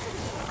is the matter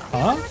with you?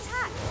 Huh? Under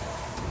attack.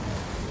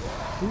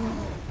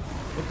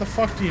 What the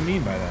fuck do you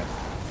mean by that?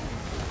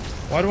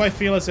 Why do I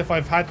feel as if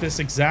I've had this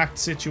exact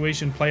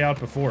situation play out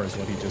before, is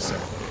what he just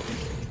said.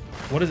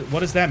 What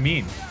does that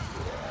mean?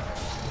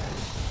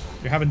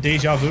 You're having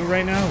deja vu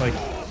right now? Like,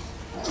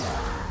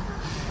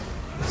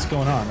 what's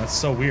going on? That's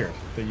so weird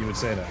that you would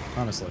say that,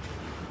 honestly.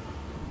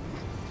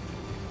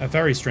 A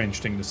very strange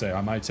thing to say,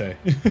 I might say.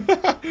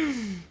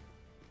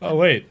 Oh,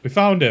 wait. We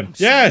found him.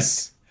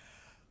 Yes!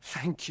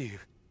 Thank you.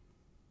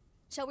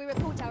 Shall we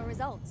report our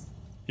results?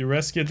 You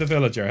rescued the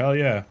villager. Hell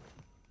yeah.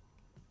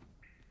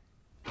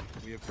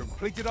 We have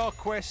completed our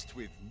quest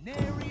with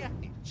nary a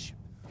hitch.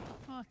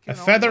 A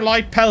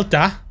featherlight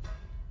pelta.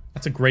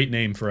 That's a great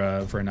name for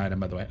an item,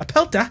 by the way. A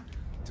pelta.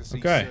 To see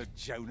Okay.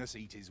 Sir Jonas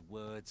eat his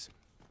words.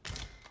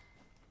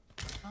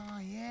 Ah,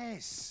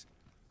 yes.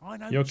 I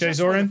know You okay, just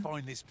where to Zoran?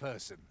 find this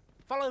person.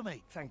 Follow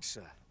me. Thanks,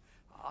 sir.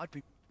 I'd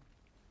be...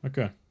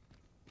 Okay.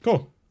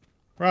 Cool.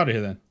 We're out of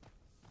here then.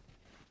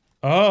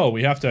 Oh,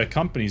 we have to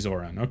accompany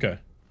Zoran. Okay.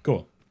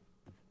 Cool.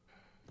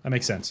 That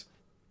makes sense.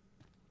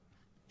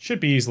 Should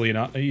be easy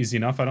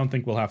enough. I don't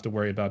think we'll have to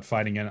worry about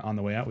fighting it on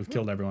the way out. We've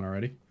killed everyone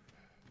already.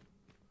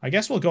 I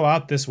guess we'll go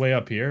out this way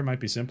up here. It might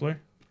be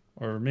simpler.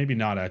 Or maybe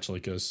not, actually,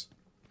 because...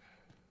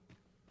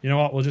 You know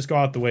what? We'll just go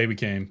out the way we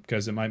came,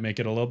 because it might make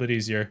it a little bit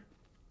easier.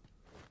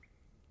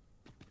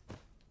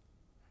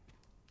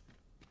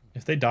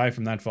 If they die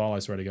from that fall, I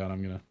swear to God,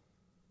 I'm gonna...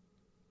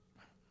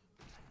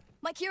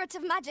 My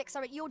curative magics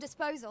are at your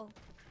disposal.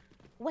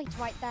 Wait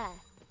right there.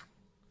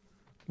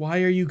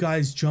 Why are you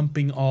guys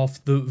jumping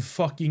off the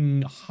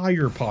fucking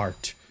higher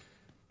part?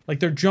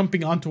 Like, they're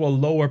jumping onto a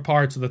lower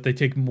part so that they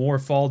take more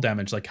fall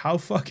damage. Like, how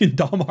fucking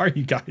dumb are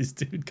you guys,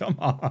 dude? Come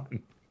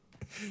on.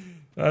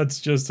 That's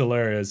just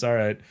hilarious.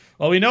 Alright.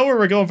 Well, we know where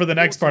we're going for the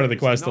next part of the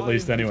quest, at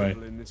least, anyway.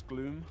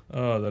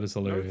 Oh, that is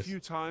hilarious.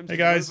 Hey,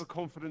 guys.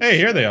 Hey,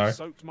 here they are.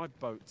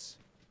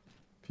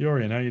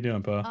 Fiorian, how you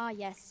doing, pa? Ah,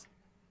 yes.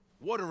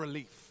 What a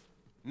relief.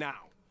 Now.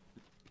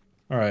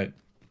 Alright.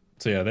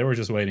 So, yeah, they were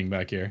just waiting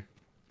back here.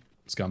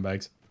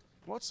 Scumbags.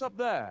 What's up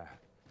there?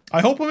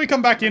 I hope when we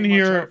come back in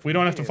here, we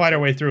don't have to fight our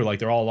way through, like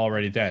they're all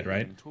already dead,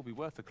 right?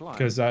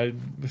 Because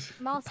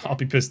I'll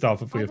be pissed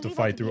off if we have to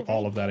fight through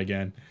all of that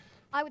again.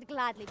 I would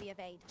gladly be of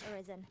aid,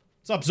 Arisen.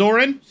 What's up,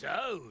 Zoran?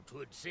 So,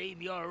 'twould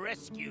seem your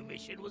rescue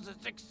mission was a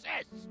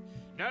success.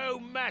 No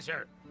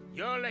matter.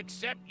 You'll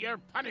accept your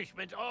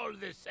punishment all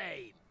the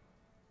same.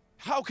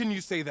 How can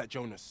you say that,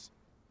 Jonas?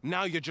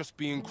 Now you're just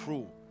being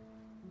cruel.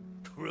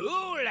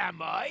 Cruel,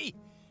 am I?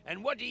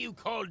 And what do you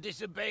call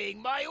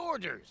disobeying my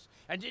orders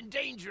and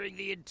endangering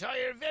the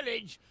entire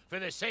village for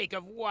the sake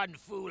of one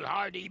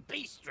foolhardy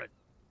beastren?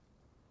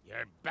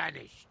 You're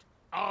banished,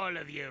 all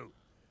of you.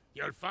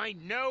 You'll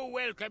find no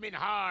welcome in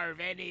Harve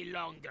any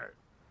longer.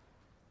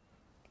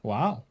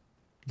 Wow.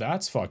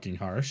 That's fucking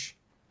harsh.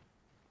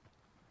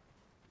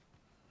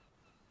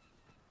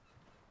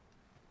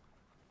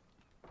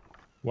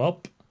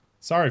 Welp.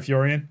 Sorry,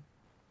 Fiorian.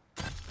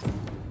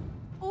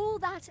 All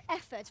that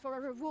effort for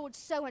a reward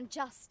so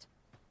unjust.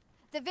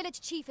 The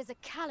village chief is a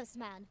callous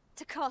man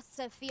to cast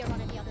so fear on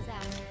any others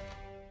out.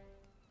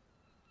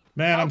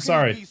 Man, I'm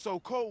sorry. How can it be so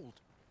cold?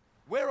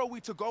 Where are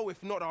we to go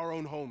if not our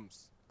own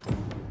homes?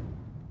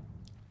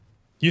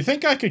 You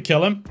think I could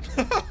kill him?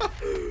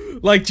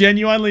 Like,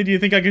 genuinely, do you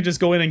think I could just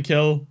go in and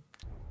kill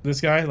this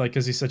guy? Like,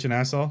 because he's such an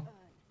asshole?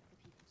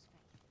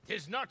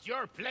 'Tis not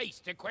your place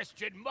to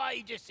question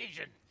my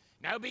decision.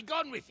 Now be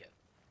gone with you.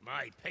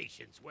 My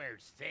patience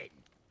wears thin.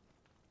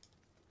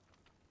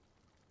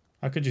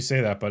 How could you say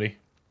that, buddy?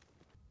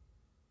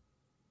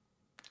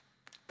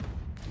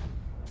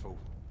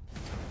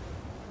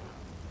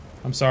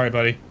 I'm sorry,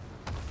 buddy.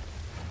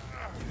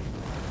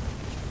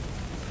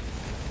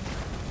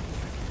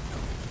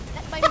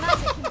 Let my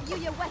magic imbue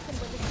your weapon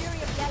with the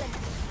fury of the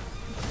elements.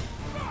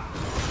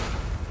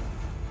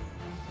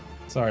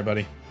 Sorry,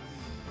 buddy.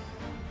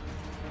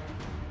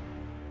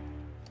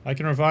 I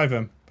can revive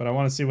him, but I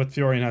want to see what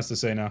Fiorian has to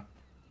say now.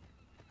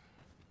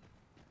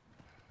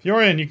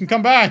 Fiorian, you can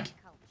come back!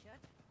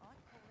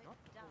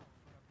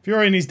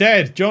 Fiorian, he's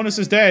dead. Jonas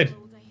is dead.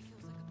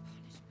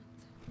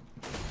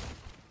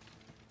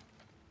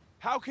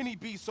 How can he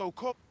be so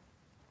cold?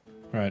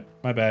 Right,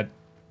 my bad.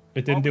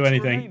 It didn't do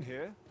anything.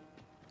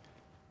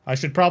 I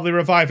should probably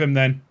revive him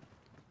then.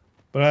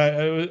 But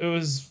it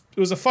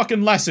was a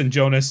fucking lesson,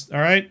 Jonas,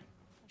 alright?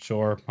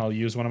 Sure, I'll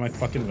use one of my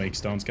fucking wake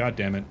stones, god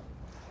damn it.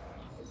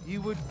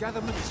 You would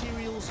gather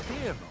materials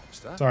here,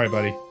 Master? Sorry,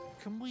 buddy.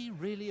 Can we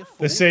really afford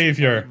The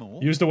savior.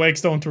 Use the wake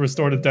stone to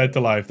restore the dead to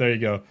life. There you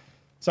go.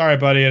 Sorry,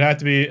 buddy, it had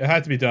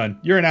to be done.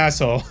 You're an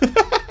asshole.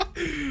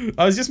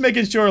 I was just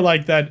making sure,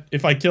 like, that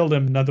if I killed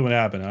him, nothing would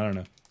happen. I don't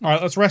know.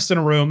 Alright, let's rest in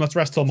a room. Let's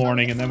rest till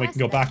morning, and then we can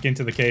go back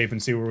into the cave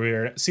and see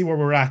where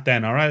we're at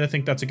then, alright? I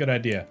think that's a good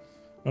idea. It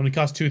only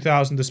costs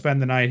 2,000 to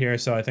spend the night here,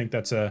 so I think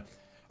that's a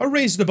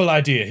reasonable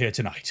idea here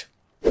tonight.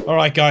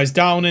 Alright, guys,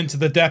 down into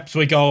the depths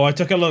we go. I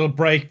took a little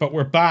break, but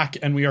we're back,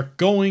 and we are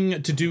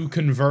going to do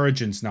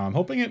convergence now. I'm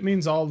hoping it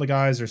means all the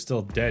guys are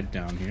still dead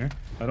down here.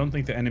 I don't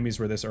think the enemies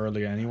were this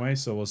early anyway,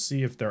 so we'll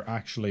see if they're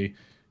actually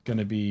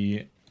gonna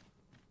be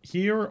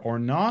here or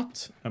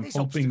not. I'm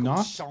hoping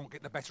not. Shan't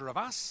get the better of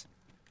us.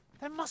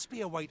 There must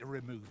be a way to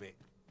remove it.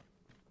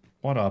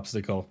 What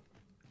obstacle?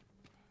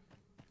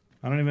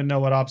 I don't even know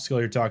what obstacle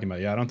you're talking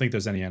about. Yeah, I don't think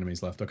there's any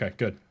enemies left. Okay,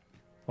 good.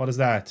 What is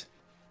that?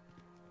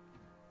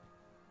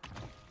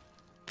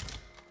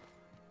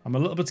 I'm a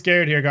little bit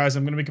scared here, guys.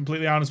 I'm going to be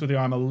completely honest with you.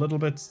 I'm a little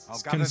bit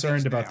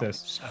concerned about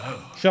this.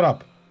 So, shut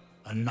up.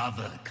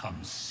 Another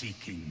comes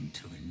seeking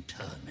to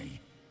inter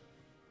me.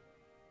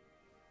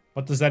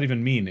 What does that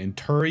even mean?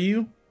 Inter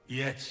you?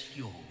 Yet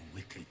your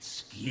wicked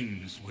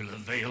schemes will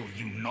avail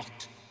you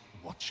not,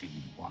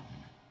 watching one.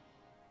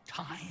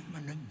 Time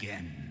and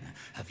again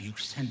have you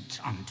sent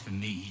unto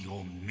me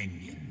your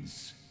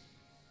minions.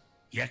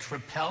 Yet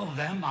repel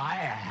them I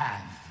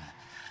have,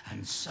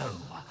 and so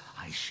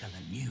I shall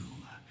anew,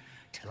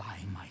 till I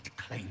might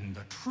claim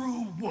the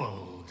true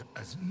world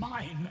as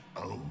mine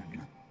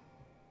own.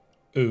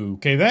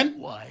 Okay then.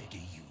 Why do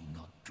you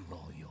not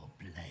draw your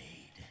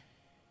blade?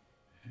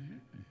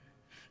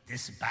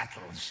 This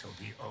battle shall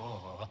be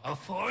o'er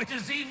afore it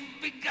has even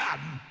begun.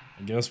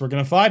 I guess we're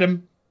gonna fight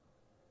him.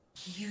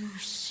 You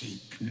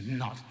seek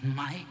not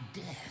my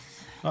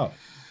death. Oh.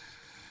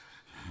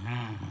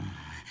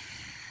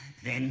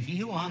 Then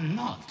you are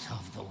not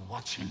of the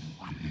Watching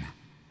One.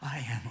 I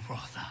am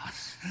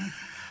Rothas,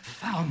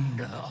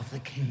 founder of the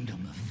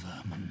Kingdom of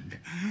Vermund.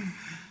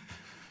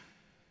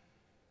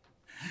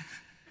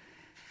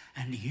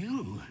 And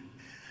you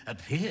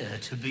appear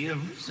to be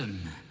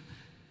arisen.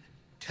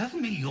 Tell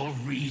me your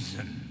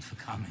reason for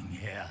coming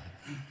here.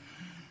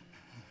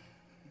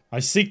 I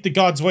seek the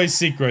God's Way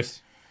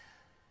secret.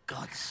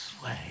 God's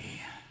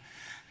Way.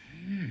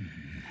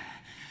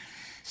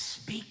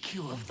 Speak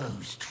you of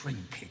those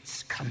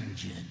trinkets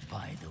conjured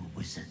by the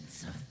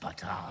wizards of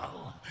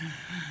Battahl.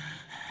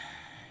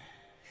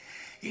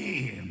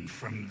 E'en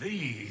from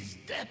these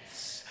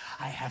depths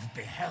I have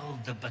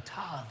beheld the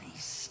Battahli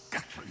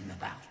scuttling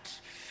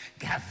about,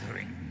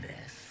 gathering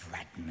their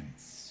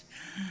fragments.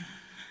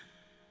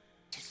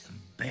 'Tis a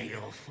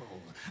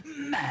baleful,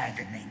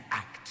 maddening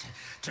act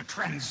to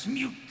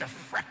transmute the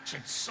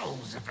fractured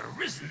souls of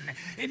Arisen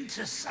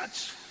into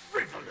such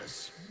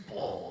frivolous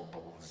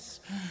baubles.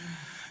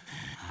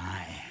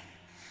 Aye,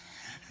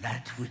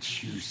 that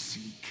which you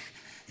seek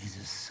is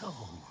a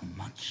soul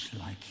much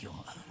like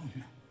your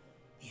own.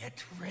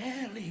 Yet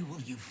rarely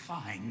will you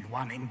find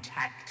one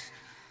intact,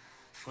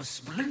 for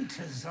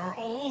splinters are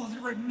all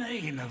that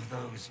remain of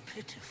those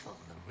pitiful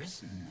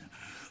Arisen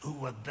who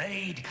were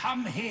bade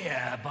come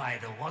here by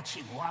the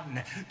Watching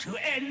One to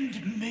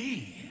end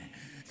me.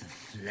 The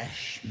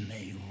flesh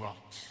may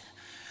rot,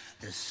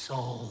 the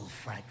soul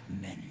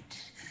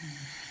fragment,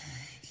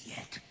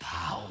 yet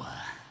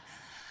power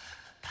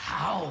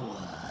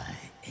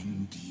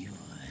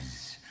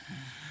endures.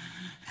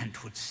 And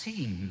 'twould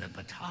seem the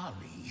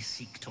Battahli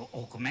seek to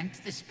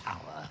augment this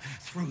power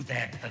through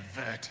their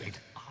perverted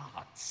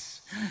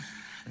arts.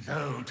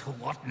 Though to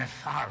what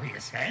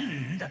nefarious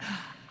end,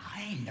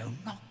 I know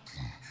not.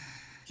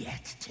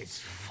 Yet 'tis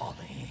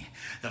folly,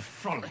 the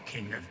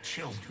frolicking of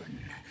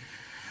children.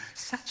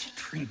 Such a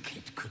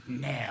trinket could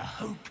ne'er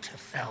hope to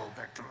fell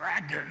the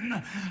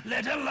dragon,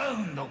 let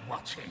alone the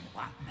Watching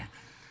One.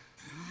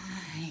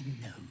 I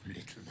know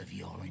little of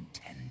your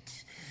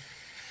intent,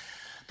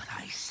 but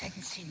I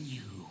sense in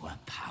you a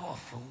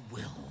powerful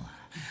will.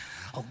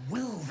 A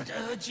will that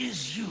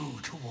urges you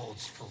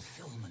towards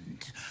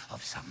fulfillment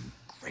of some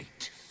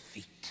great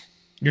feat.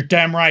 You're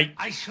damn right.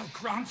 I shall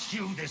grant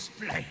you this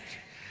blade.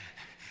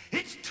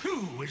 It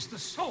too is the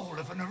soul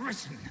of an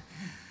Arisen.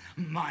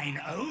 Mine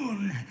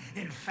own,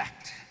 in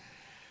fact.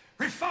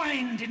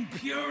 Refined in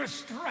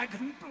purest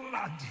dragon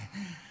blood.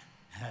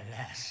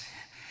 Alas,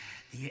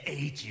 the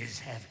ages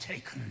have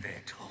taken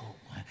their toll.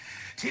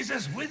 'Tis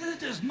as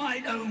withered as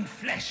mine own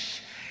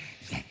flesh.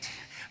 Yet,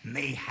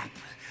 mayhap,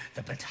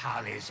 the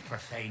Battahli's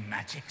profane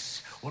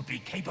magics would be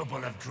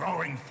capable of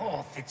drawing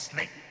forth its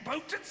latent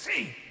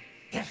potency.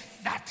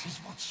 If that is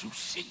what you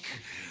seek,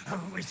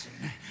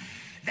 Arisen,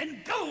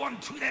 then go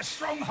unto their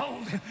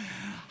stronghold.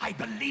 I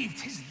believe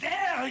 'tis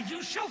there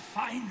you shall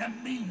find the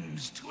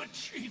means to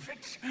achieve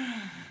it.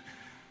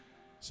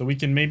 So we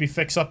can maybe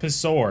fix up his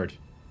sword.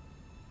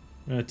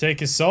 I'm gonna take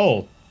his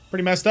soul.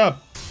 Pretty messed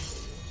up.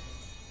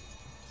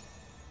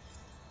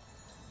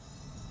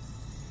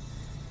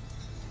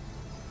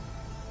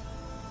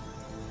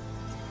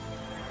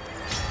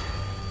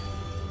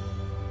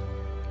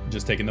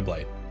 Just taking the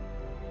blade.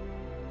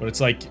 But it's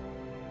like,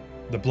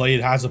 the blade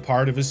has a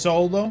part of his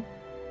soul, though?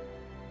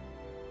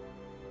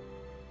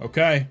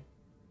 Okay.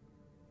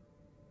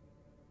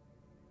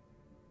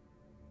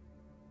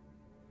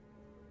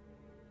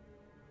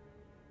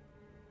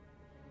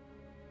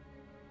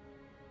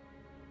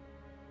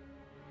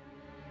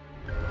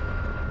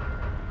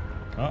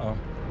 Uh-oh.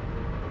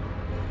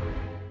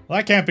 Well,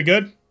 that can't be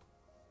good.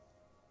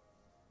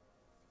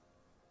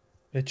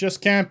 It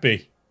just can't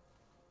be.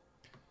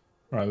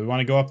 Alright, we want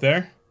to go up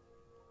there.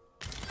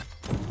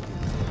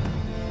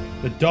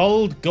 The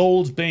dulled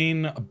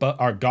Goldsbane,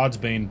 or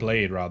Godsbane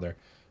blade, rather.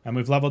 And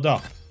we've leveled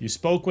up. You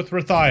spoke with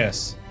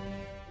Rathias.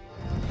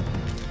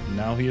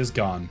 Now he is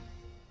gone.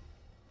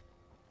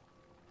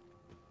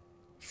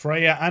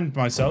 Freya and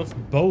myself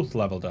both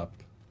leveled up.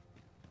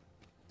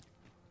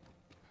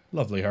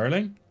 Lovely,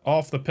 Hurling.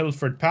 Off the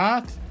pilfered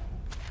path.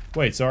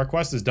 Wait, so our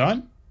quest is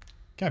done?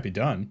 Can't be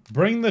done.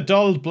 Bring the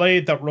dulled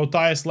blade that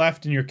Rathias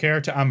left in your care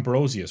to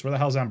Ambrosius. Where the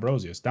hell's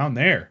Ambrosius? Down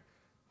there.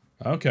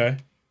 Okay.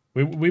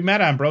 We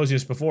met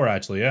Ambrosius before,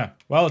 actually, yeah.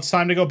 Well, it's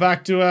time to go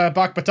back to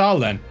Bakbattahl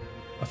then.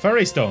 A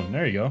fairy stone.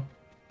 There you go.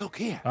 Look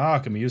here. Ah,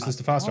 can we use this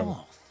to fast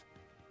travel?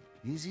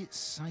 Is it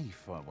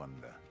safe, I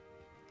wonder?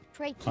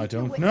 Pray keep I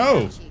don't your wits know.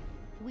 about you.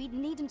 We'd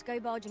need him to go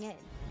barging in.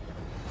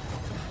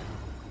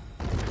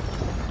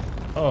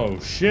 Oh,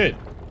 shit.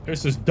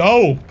 This is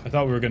dope. I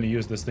thought we were going to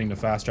use this thing to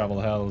fast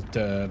travel hell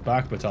to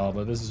Bakbattahl,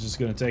 but this is just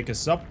going to take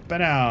us up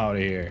and out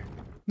of here.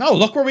 No,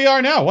 look where we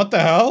are now. What the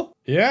hell?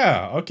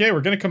 Yeah, okay,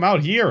 we're going to come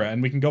out here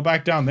and we can go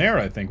back down there,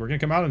 I think. We're going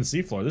to come out on the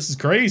seafloor. This is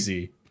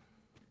crazy.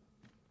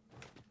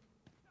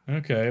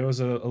 Okay, it was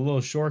a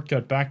little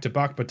shortcut back to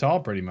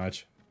Bakbattahl, pretty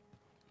much.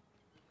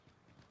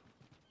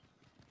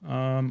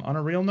 On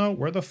a real note,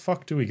 where the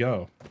fuck do we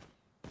go?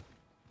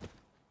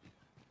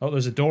 Oh,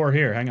 there's a door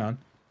here. Hang on.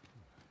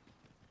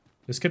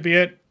 This could be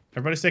it.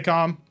 Everybody stay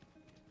calm.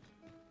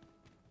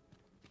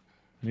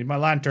 I need my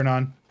lantern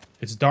on.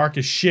 It's dark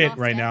as shit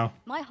Master, right now.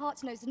 My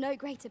heart knows no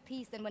greater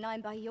peace than when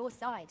I'm by your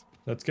side.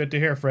 That's good to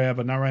hear, Freya,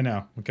 but not right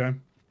now, okay?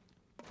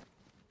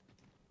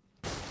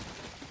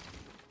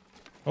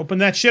 Open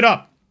that shit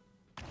up!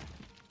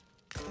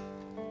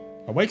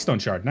 A Wakestone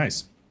shard,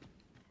 nice.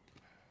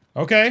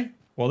 Okay,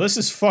 well this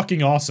is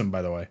fucking awesome,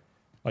 by the way.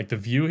 Like, the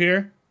view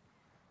here,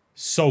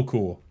 so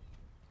cool.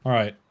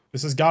 Alright,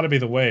 this has got to be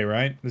the way,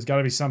 right? There's got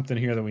to be something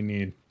here that we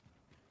need.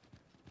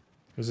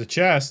 There's a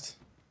chest.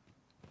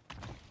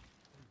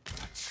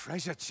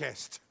 Treasure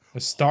chest. A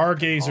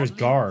Stargazer's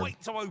Guard.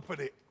 Wait to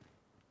open it.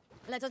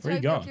 Let us Where you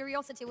hope your going?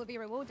 curiosity will be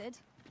rewarded.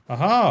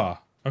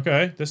 Aha!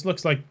 Okay, this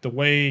looks like the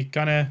way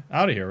kind of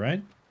out of here,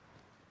 right?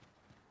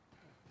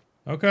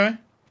 Okay.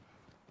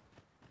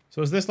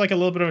 So is this like a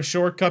little bit of a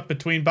shortcut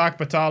between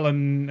Bakbattahl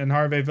and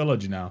Harve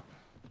village now?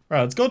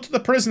 Alright, let's go to the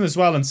prison as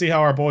well and see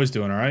how our boy's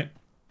doing, alright?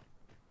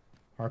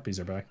 Harpies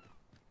are back.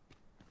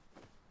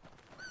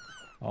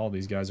 All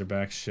these guys are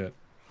back, shit.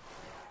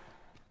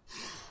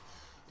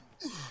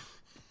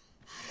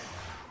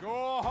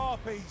 Your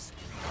harpies,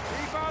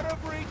 keep out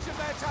of reach of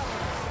their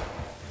talons.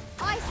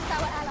 Ice is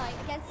our ally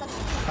against such.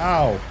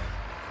 Ow.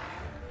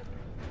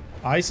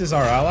 Ice is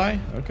our ally?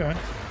 Okay.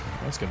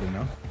 That's good to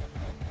know.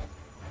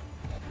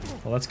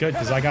 Well, that's good,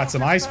 because I got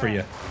some ice for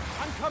you.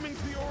 I'm coming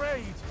to your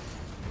aid.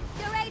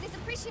 Your aid is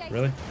appreciated.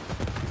 Really?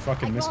 You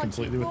fucking missed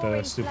completely with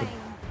the stupid...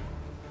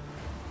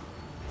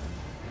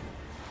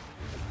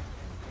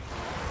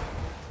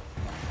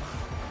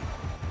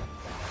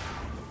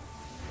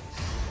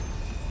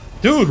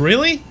 Dude,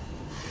 really?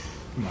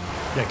 Come on.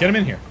 Yeah, get him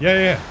in here.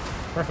 Yeah.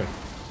 Perfect.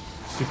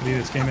 Stupid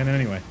idiots came in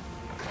anyway.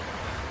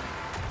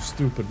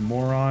 Stupid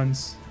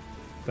morons.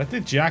 That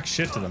did jack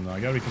shit to them, though. I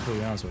gotta be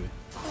completely honest with you.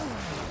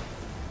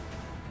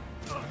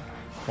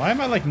 Why am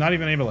I, like, not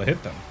even able to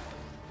hit them?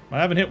 I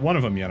haven't hit one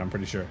of them yet, I'm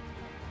pretty sure.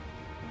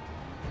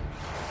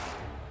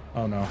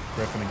 Oh, no.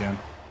 Griffin again.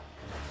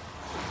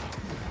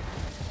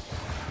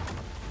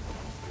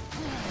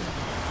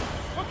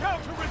 Look out,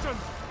 Arisen!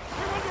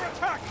 We're under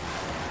attack!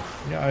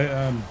 Yeah, I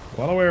am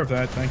well aware of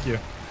that. Thank you.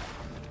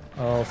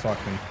 Oh, fuck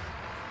me.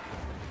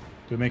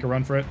 Do we make a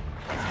run for it?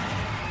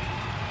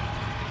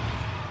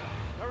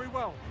 Very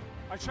well.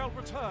 I shall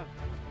return.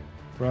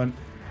 Run.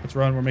 Let's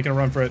run. We're making a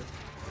run for it.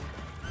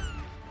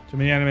 Too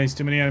many enemies.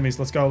 Too many enemies.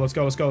 Let's go. Let's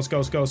go. Let's go. Let's go.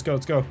 Let's go. Let's go.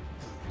 Let's go.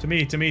 To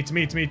me. To me. To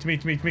me. To me. To me.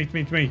 To me. To me. To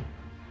me. To me.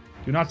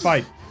 Do not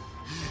fight.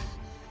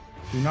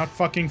 Do not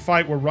fucking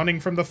fight. We're running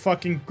from the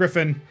fucking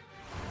Griffin.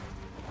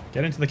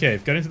 Get into the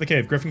cave. Get into the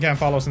cave. Griffin can't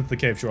follow us into the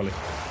cave, surely.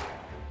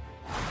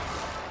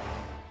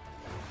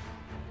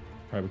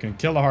 Alright, we can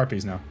kill the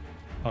harpies now.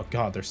 Oh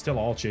god, they're still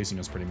all chasing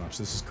us pretty much.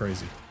 This is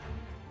crazy.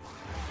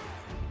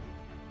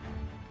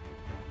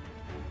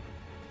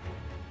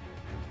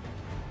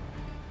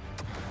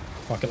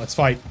 Fuck it, let's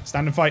fight.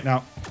 Stand and fight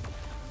now.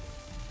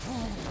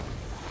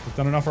 We've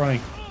done enough running.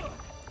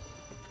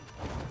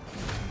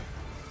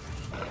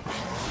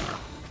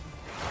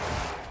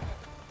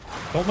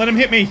 Don't let him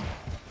hit me.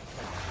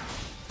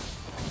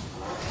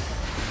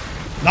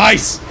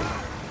 Nice!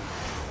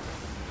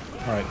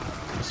 Alright.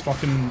 Just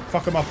fucking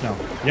fuck him up now.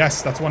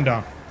 Yes, that's one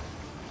down.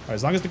 Alright,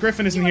 as long as the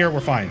Griffin isn't here,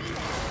 we're fine.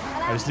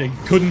 I just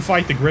couldn't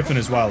fight the Griffin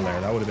as well there.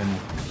 That would have been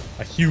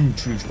a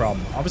huge, huge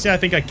problem. Obviously, I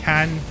think I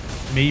can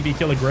maybe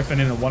kill a Griffin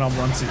in a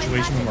one-on-one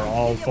situation when we're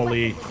all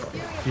fully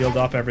healed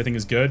up, everything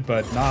is good,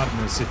 but not in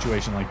a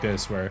situation like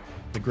this where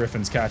the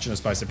Griffin's catching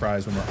us by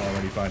surprise when we're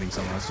already fighting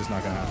someone. That's just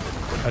not gonna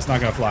happen. That's not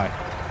gonna fly.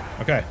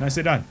 Okay,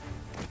 nicely done.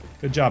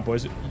 Good job,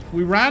 boys.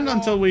 We ran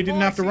until we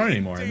didn't have to run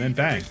anymore, and then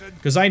bang.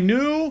 Because I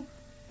knew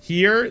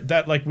here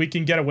that, like, we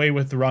can get away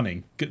with the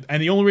running.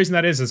 And the only reason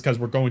that is because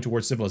we're going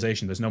towards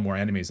civilization. There's no more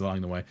enemies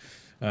along the way.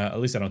 At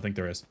least I don't think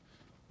there is.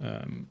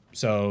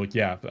 So,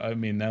 yeah, I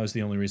mean, that was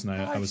the only reason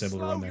I was able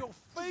to run there. Your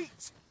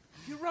feet.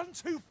 You run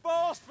too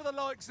fast for the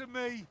likes of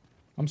me.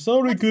 I'm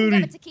sorry,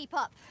 Goody. To keep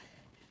up,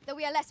 though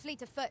we are less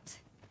fleet of foot.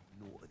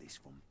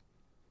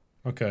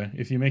 Okay,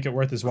 if you make it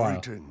worth his while.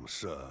 Greetings,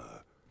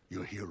 sir.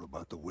 You hear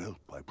about the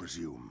whelp, I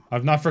presume.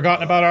 I've not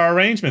forgotten about our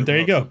arrangement. There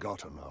you go. I've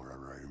forgotten our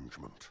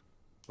arrangement.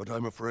 But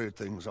I'm afraid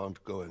things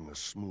aren't going as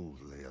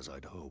smoothly as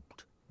I'd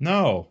hoped.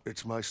 No.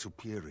 It's my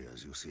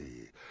superiors, you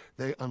see.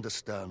 They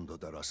understand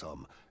that there are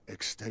some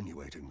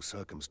extenuating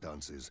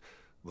circumstances,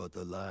 but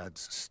the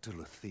lad's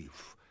still a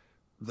thief.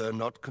 They're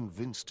not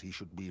convinced he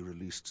should be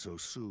released so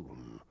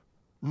soon.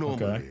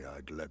 Normally,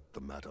 I'd let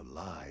the matter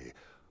lie,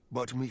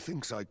 but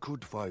methinks I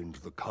could find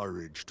the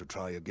courage to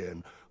try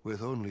again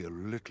with only a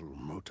little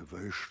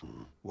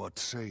motivation. What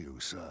say you,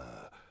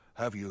 sir?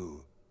 Have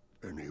you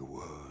any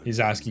word? He's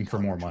asking for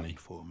more money.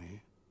 For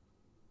me?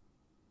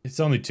 It's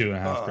only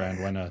 2.5 grand.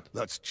 Why not?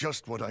 That's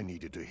just what I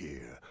needed to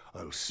hear.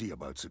 I'll see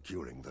about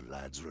securing the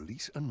lad's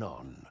release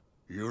anon.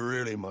 You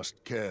really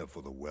must care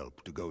for the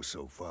whelp to go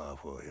so far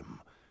for him.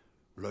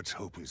 Let's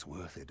hope he's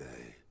worth it,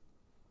 eh?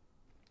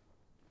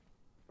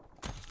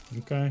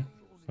 Okay.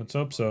 Let's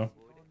hope so.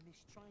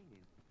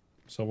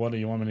 So what, do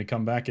you want me to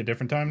come back a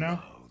different time now?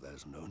 No,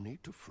 there's no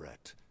need to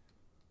fret.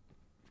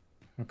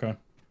 Okay.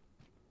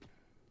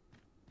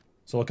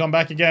 So we'll come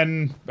back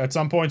again at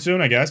some point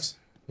soon, I guess.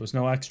 There's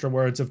no extra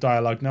words of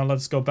dialogue. Now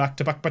let's go back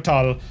to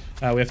Bakbattahl.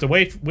 We have to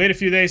wait a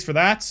few days for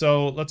that,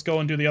 so let's go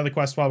and do the other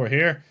quest while we're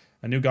here.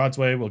 A New God's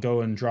Way, we'll go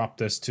and drop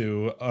this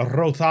to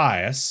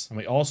Rothias. And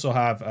we also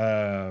have,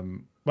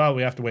 well,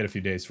 we have to wait a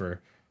few days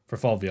for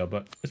Fulvio,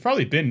 but it's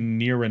probably been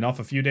near enough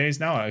a few days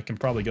now. I can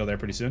probably go there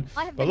pretty soon.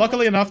 But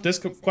luckily enough, this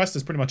quest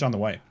is pretty much on the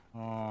way.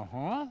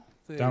 Uh-huh.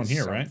 Down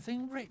here, right?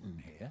 Something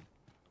written here.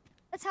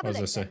 Let's have What a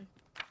does look this say?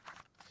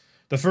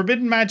 The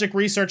Forbidden Magic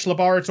Research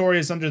Laboratory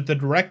is under the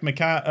direct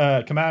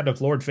command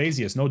of Lord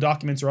Phasius. No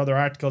documents or other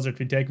articles are to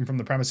be taken from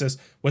the premises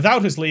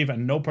without his leave,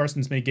 and no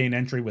persons may gain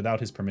entry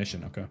without his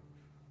permission. Okay.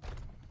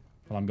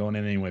 Well, I'm going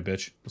in anyway,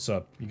 bitch. What's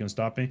up? You gonna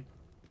stop me?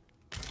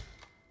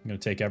 I'm gonna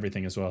take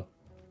everything as well.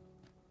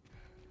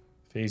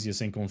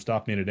 Phasius ain't gonna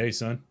stop me today,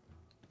 son.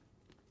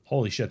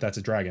 Holy shit, that's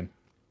a dragon.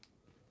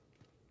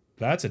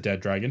 That's a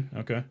dead dragon.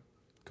 Okay.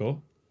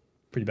 Cool.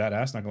 Pretty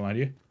badass, not gonna lie to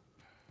you.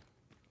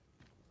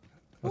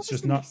 Let's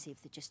just not...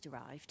 missive that just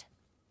arrived?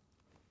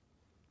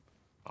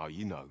 Oh,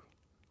 you know.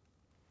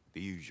 The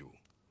usual.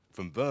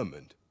 From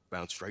Vermont,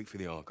 bound straight for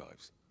the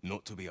archives.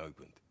 Not to be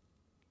opened.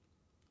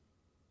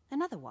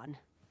 Another one?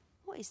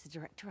 What is the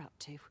director up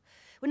to?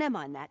 Well, never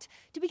mind that.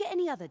 Did we get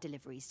any other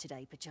deliveries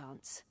today,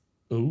 perchance?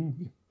 Ooh.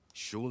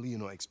 Surely you're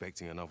not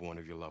expecting another one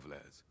of your love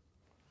letters.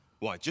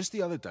 Why, just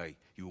the other day,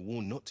 you were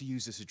warned not to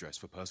use this address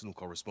for personal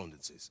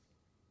correspondences.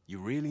 You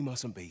really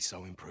mustn't be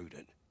so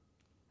imprudent.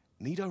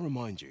 Need I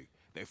remind you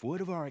that if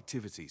word of our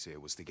activities here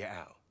was to get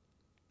out,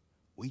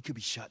 we could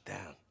be shut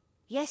down.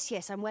 Yes,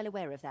 yes, I'm well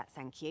aware of that,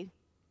 thank you.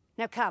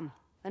 Now come,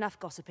 enough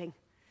gossiping.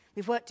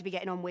 We've work to be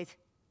getting on with.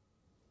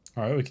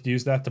 Alright, we could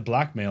use that to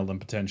blackmail them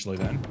potentially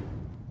then.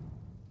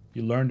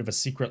 You learned of a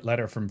secret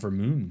letter from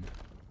Vermoon.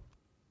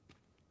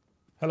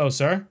 Hello,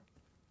 sir.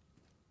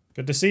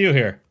 Good to see you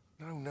here.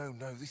 No, no,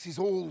 no, this is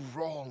all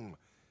wrong.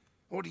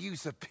 What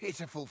use of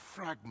pitiful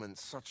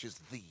fragments such as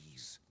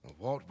these?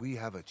 What we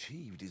have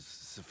achieved is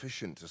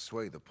sufficient to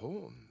sway the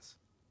pawns.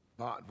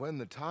 But when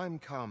the time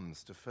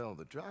comes to fell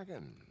the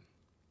dragon,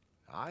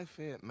 I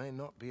fear it may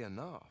not be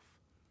enough.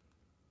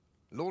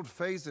 Lord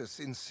Phasius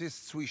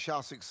insists we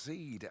shall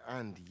succeed,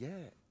 and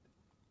yet...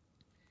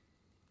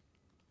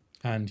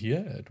 And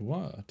yet,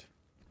 what?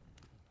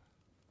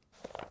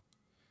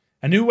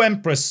 A new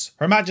empress,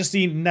 Her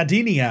Majesty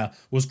Nadinia,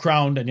 was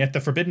crowned, and yet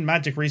the Forbidden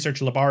Magic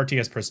Research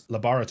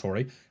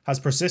Laboratory has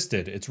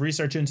persisted. Its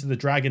research into the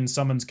dragon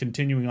summons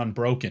continuing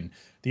unbroken.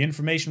 The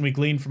information we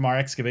gleaned from our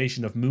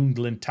excavation of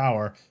Moonglint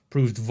Tower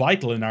proved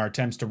vital in our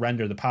attempts to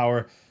render the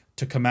power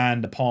to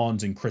command the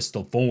pawns in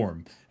crystal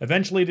form,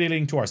 eventually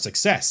leading to our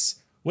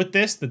success. With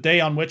this, the day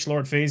on which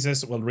Lord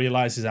Phasius will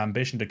realize his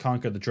ambition to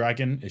conquer the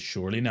dragon is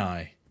surely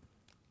nigh.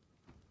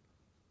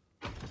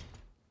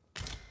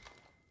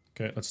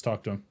 Okay, let's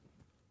talk to him.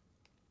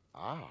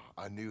 Ah,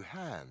 a new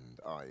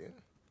hand, are you?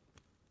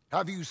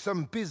 Have you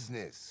some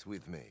business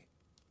with me?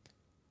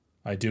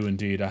 I do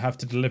indeed. I have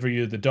to deliver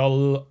you the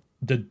dulled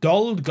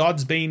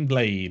Godsbane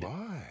blade.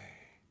 Why?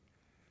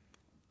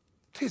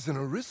 'Tis an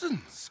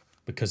arisen's.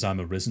 Because I'm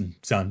arisen,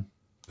 son.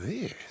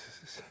 This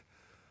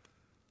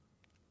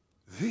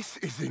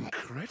is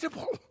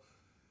incredible.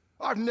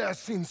 I've never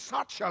seen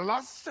such a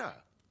luster.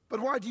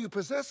 But why do you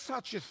possess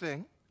such a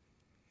thing?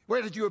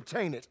 Where did you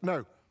obtain it?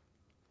 No,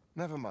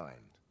 never mind.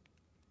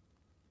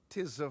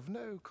 'Tis of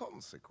no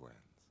consequence.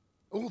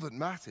 All that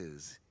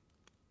matters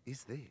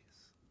is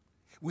this.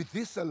 With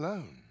this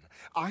alone,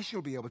 I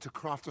shall be able to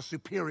craft a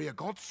superior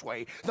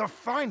godsway, the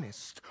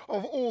finest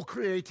of all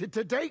created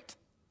to date.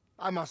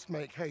 I must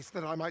make haste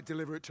that I might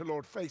deliver it to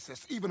Lord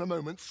Phasius even a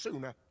moment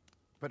sooner.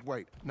 But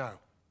wait, no.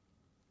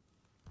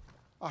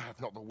 I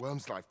have not the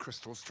worm's life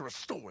crystals to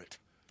restore it.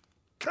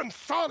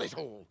 Confound it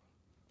all!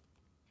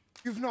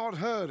 You've not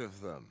heard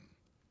of them.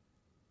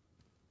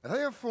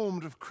 They are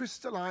formed of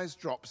crystallized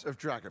drops of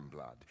dragon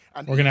blood,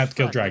 and we're gonna have to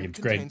kill each fragment dragons.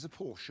 Great. Contains a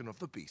portion of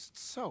the beast's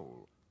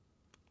soul.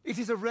 It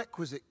is a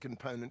requisite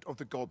component of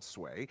the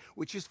godsway,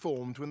 which is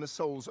formed when the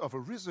souls of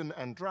arisen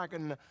and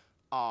dragon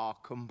are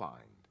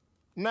combined.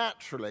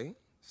 Naturally,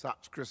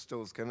 such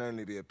crystals can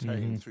only be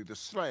obtained through the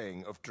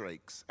slaying of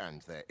drakes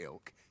and their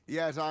ilk.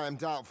 Yet I am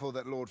doubtful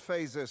that Lord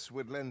Phasius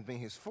would lend me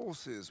his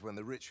forces when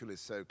the ritual is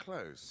so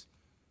close.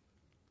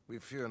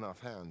 We've few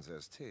enough hands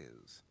as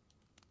 'tis.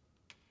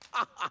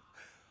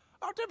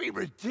 Oh, don't be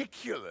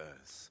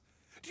ridiculous.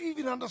 Do you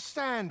even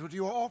understand what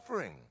you're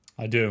offering?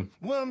 I do.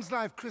 Worm's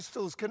life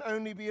crystals can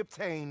only be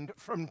obtained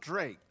from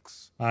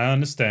drakes. I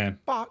understand.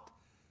 But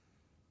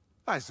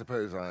I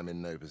suppose I am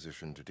in no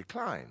position to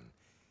decline,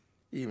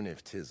 even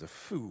if 'tis a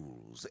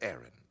fool's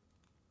errand.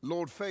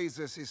 Lord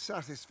Phasius is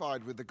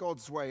satisfied with the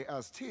god's way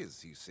as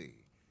 'tis, you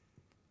see.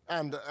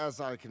 And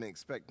as I can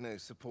expect no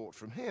support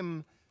from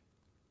him,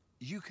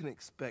 you can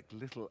expect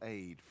little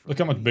aid from Look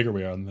how much bigger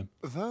we are than them.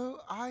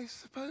 Though I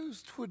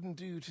suppose 'twouldn't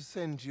do to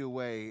send you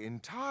away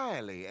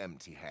entirely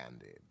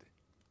empty-handed.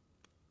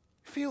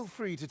 Feel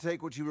free to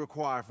take what you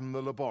require from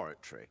the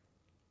laboratory.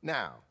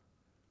 Now,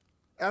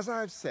 as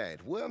I've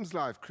said, worm's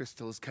life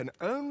crystals can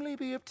only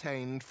be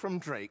obtained from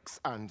drakes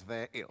and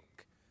their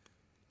ilk.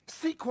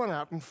 Seek one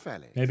out and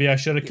fell it. Maybe I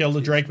should have killed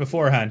the Drake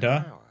beforehand,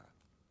 huh?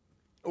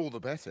 All the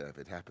better if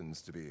it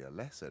happens to be a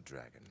lesser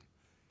dragon.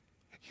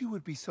 You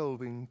would be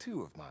solving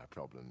 2 of my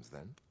problems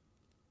then.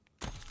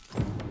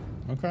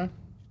 Okay.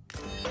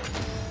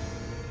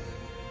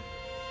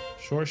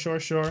 Sure.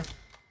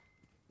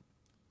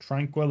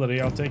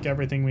 Tranquility. I'll take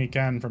everything we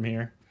can from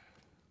here.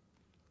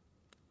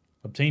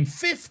 Obtain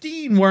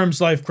 15 Worm's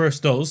Life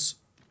crystals.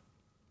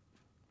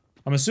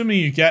 I'm assuming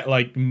you get,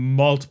 like,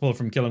 multiple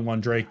from killing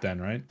one Drake then,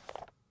 right?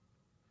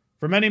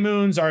 For many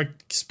moons, our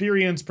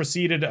experience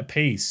proceeded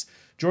apace.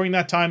 During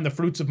that time, the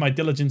fruits of my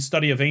diligent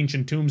study of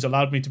ancient tombs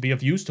allowed me to be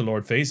of use to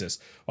Lord Phasis.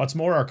 What's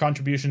more, our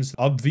contributions to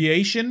the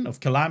obviation of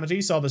calamity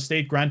saw the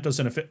state grant us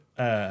an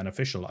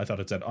official, I thought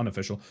it said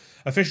unofficial,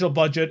 official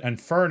budget and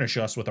furnish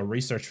us with a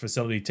research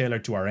facility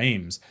tailored to our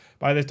aims.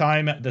 By the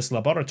time this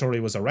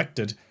laboratory was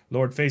erected,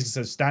 Lord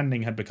Phasis'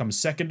 standing had become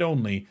second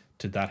only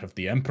to that of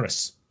the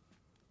Empress.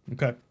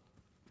 Okay.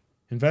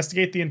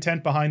 Investigate the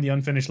intent behind the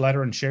unfinished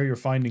letter and share your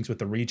findings with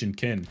the Regent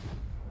kin.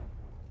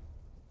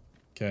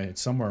 Okay,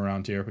 it's somewhere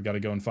around here. We gotta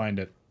go and find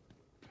it.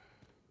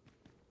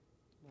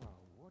 Now,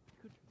 what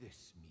could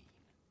this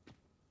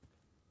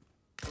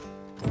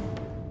mean?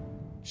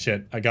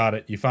 Shit, I got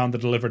it. You found the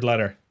delivered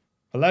letter.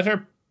 A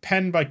letter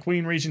penned by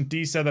Queen Regent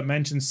Disa that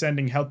mentions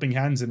sending helping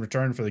hands in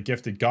return for the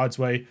gifted God's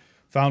Way,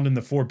 found in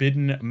the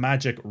Forbidden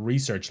Magic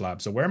Research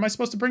Lab. So where am I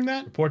supposed to bring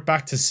that? Report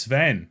back to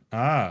Sven.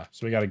 Ah,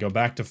 so we gotta go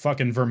back to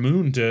fucking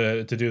Vermoon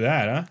to do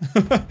that,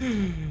 huh?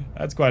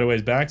 That's quite a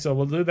ways back, so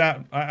we'll do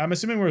that. I'm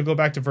assuming we'll go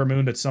back to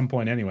Vermoon at some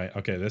point anyway.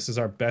 Okay, this is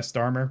our best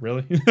armor,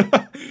 really?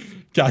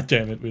 God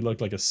damn it, we look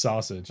like a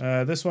sausage.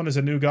 This one is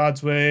a new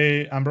God's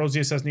Way.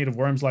 Ambrosius has need of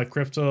Worm's Life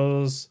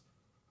crystals.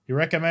 He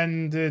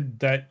recommended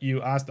that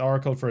you ask the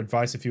Oracle for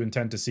advice if you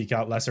intend to seek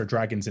out lesser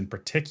dragons in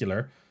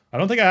particular. I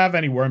don't think I have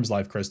any Worm's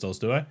Life crystals,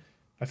 do I?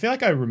 I feel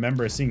like I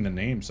remember seeing the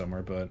name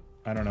somewhere, but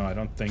I don't know. I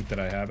don't think that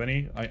I have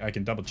any. I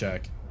can double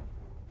check.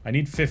 I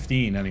need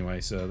 15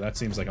 anyway, so that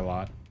seems like a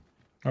lot.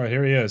 All right,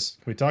 here he is.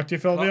 Can we talk to you,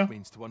 Fulvio? Clark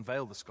means to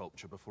unveil the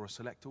sculpture before a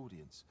select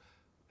audience.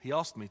 He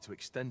asked me to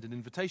extend an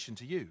invitation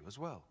to you as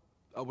well.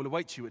 I will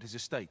await you at his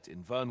estate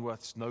in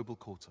Vernworth's noble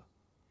quarter.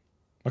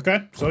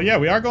 Okay, so yeah,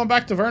 we are going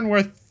back to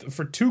Vernworth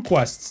for 2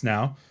 quests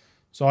now.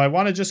 So I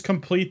want to just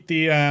complete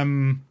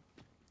the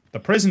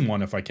prison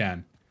one if I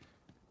can.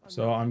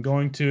 So I'm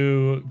going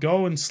to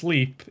go and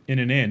sleep in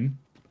an inn.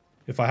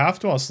 If I have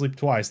to, I'll sleep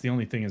twice. The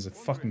only thing is it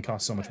fucking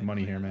costs so much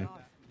money here, man.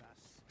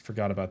 I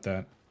forgot about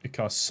that. It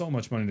costs so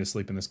much money to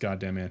sleep in this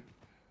goddamn inn.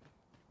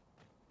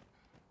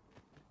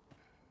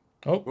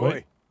 Oh, wait.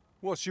 Oi,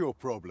 what's your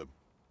problem?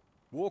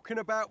 Walking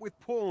about with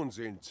pawns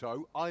in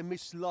tow? I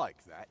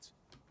mislike that.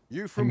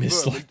 You from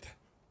Birmingham?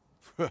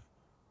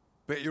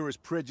 Bet you're as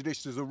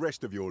prejudiced as the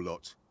rest of your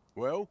lot.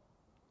 Well,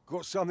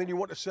 got something you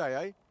want to say,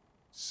 eh?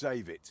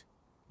 Save it.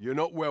 You're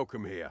not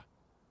welcome here.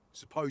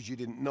 Suppose you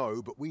didn't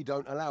know, but we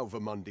don't allow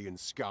Vermundian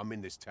scum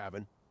in this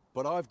tavern.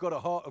 But I've got a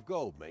heart of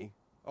gold, me.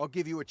 I'll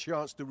give you a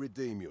chance to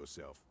redeem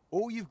yourself.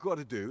 All you've got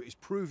to do is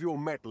prove your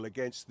mettle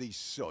against these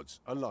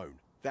sods, alone.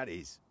 That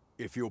is,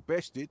 if you're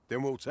bested,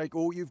 then we'll take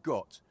all you've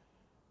got.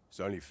 It's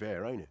only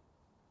fair, ain't it?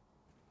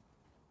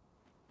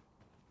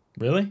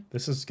 Really?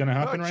 This is gonna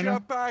happen right now?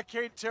 Put your back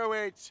into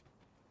it!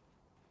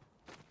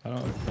 I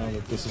don't know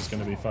that this is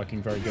gonna be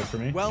fucking very good for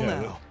me. Well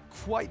yeah, now,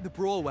 quite the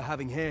brawl we're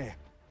having here.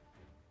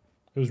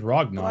 Who's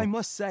Ragnar? But I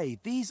must say,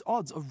 these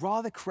odds are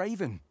rather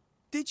craven.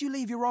 Did you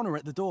leave your honor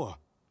at the door?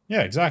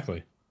 Yeah,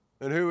 exactly.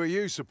 And who are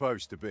you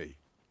supposed to be?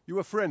 You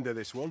a friend of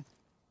this one?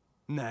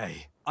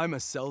 Nay, I'm a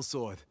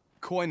sellsword.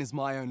 Coin is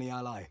my only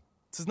ally.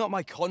 'Tis not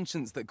my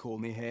conscience that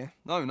called me here.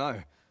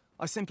 No.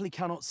 I simply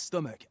cannot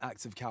stomach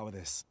acts of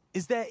cowardice.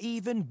 Is there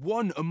even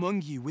one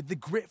among you with the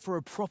grit for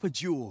a proper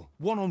duel,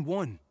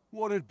 one-on-one?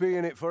 What'd be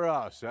in it for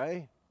us,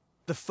 eh?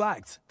 The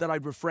fact that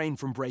I'd refrain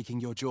from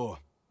breaking your jaw.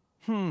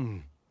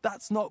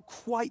 That's not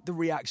quite the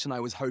reaction I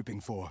was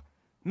hoping for.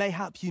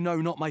 Mayhap you know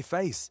not my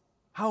face.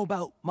 How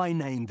about my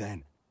name,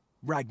 then?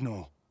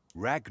 Ragnar.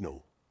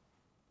 Ragnar?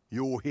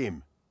 You're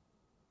him?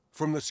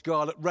 From the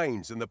Scarlet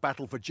Rains and the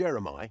battle for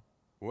Jeremiah?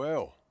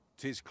 Well,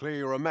 'tis clear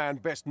you're a man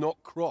best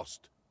not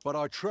crossed. But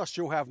I trust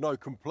you'll have no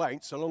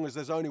complaints so long as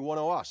there's only one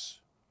of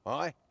us.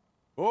 Aye?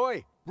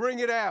 Oi, bring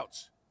it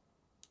out!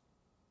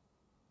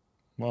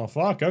 Well,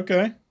 fuck,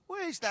 okay.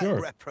 Where's that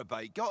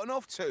reprobate gotten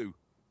off to?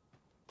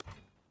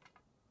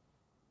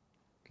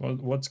 Well,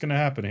 what's gonna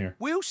happen here?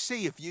 We'll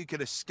see if you can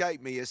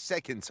escape me a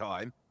second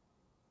time.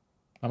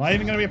 Am I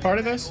even gonna be a part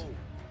of this?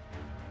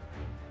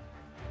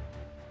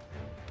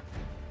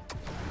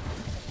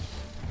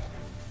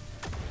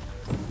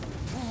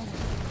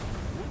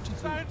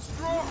 Stand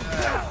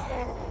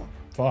strong!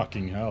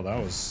 Fucking hell,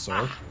 that was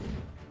sore.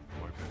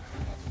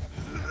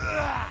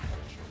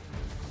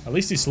 At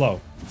least he's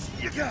slow.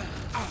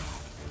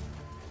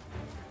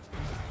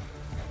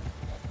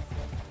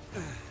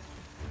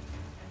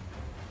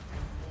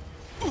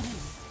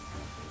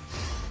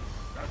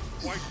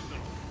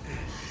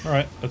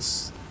 Alright,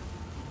 let's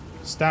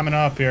stamina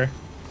up here.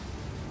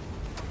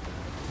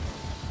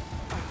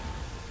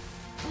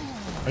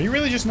 Are you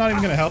really just not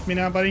even gonna help me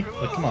now, buddy?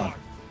 Like, come on.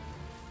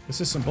 This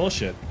is some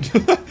bullshit.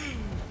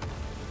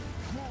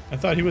 I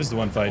thought he was the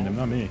one fighting him,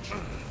 not me.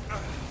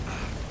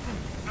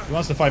 He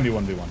wants to fight me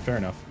 1v1, fair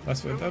enough.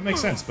 That makes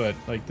sense, but,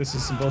 like, this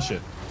is some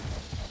bullshit.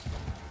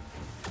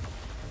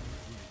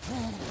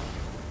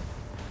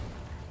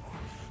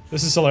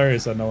 This is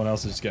hilarious that no one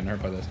else is just getting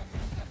hurt by this.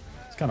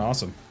 It's kind of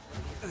awesome.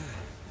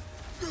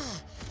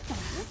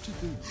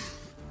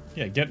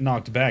 Yeah, get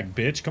knocked back,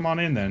 bitch. Come on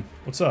in, then.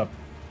 What's up?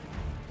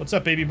 What's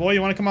up, baby boy?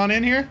 You want to come on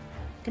in here?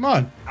 Come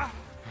on.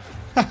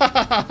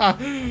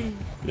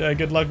 Yeah,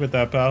 good luck with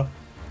that, pal.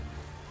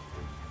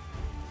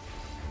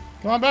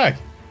 Come on back.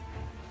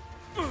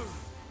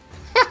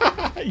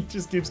 He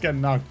just keeps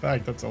getting knocked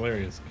back. That's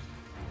hilarious.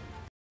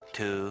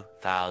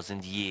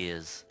 2,000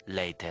 years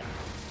later.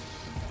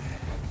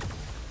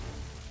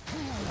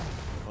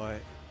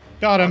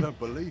 Got him. I don't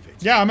believe it.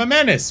 Yeah, I'm a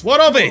menace.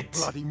 What of it?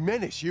 Bloody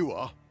menace you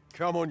are.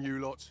 Come on, you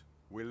lot.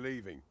 We're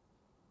leaving.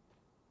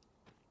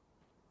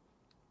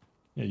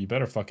 Yeah, you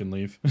better fucking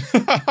leave.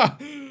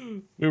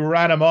 We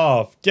ran him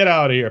off. Get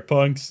out of here,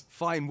 punks.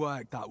 Fine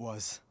work, that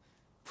was.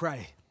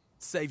 Pray,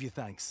 save your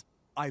thanks.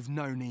 I've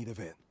no need of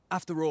it.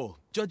 After all,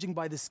 judging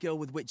by the skill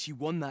with which you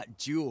won that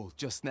duel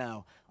just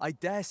now, I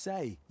dare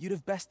say you'd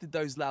have bested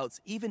those louts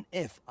even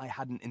if I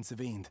hadn't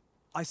intervened.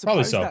 I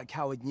suppose that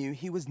coward knew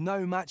he was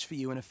no match for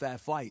you in a fair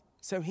fight,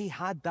 so he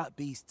had that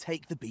beast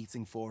take the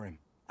beating for him.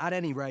 At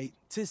any rate,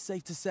 'tis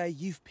safe to say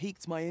you've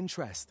piqued my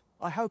interest.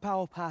 I hope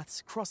our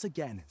paths cross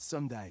again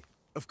someday.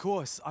 Of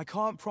course, I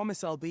can't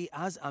promise I'll be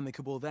as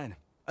amicable then.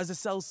 As a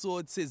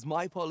sellsword, 'tis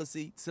my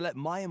policy to let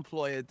my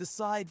employer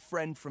decide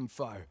friend from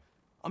foe.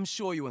 I'm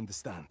sure you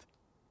understand.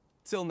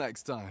 Till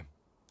next time.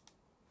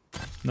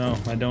 No,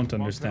 I don't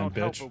understand, I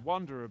cannot bitch. help but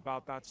wonder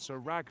about that Sir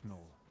Ragnar.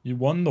 You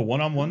won the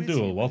one-on-one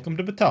duel. Welcome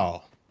to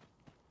Battahl.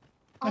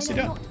 I know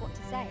not what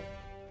to say.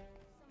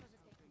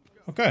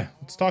 Okay,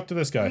 let's talk to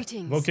this guy.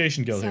 Greetings,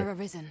 Vocation Guild Sir here.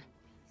 Arisen.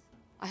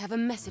 I have a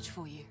message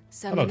for you.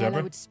 Sir Hello, Manella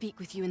Deborah. would speak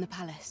with you in the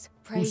palace.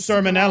 Who's seek Sir her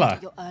out Manella?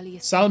 at your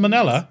earliest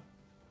Salmonella?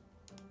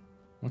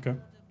 Okay.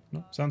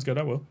 No, sounds good,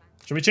 I will.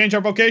 Should we change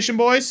our vocation,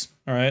 boys?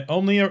 Alright,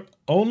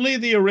 only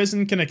the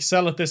Arisen can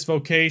excel at this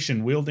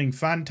vocation, wielding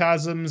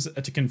phantasms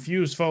to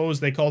confuse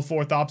foes. They call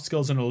forth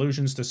obstacles and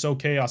illusions to sow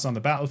chaos on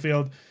the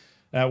battlefield.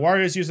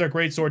 Warriors use their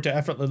greatsword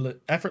to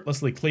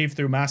effortlessly cleave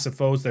through massive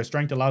foes. Their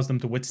strength allows them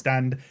to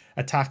withstand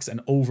attacks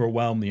and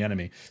overwhelm the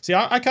enemy. See,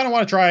 I kind of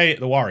want to try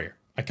the warrior.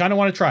 I kind of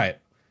want to try it.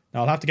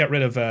 Now, I'll have to get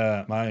rid of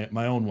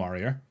my own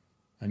warrior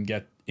and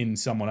get in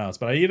someone else.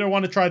 But I either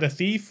want to try the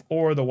thief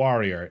or the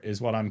warrior is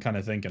what I'm kind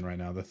of thinking right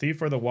now. The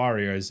thief or the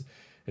warrior is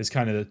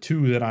kind of the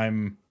two that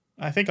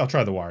I think I'll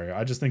try the warrior.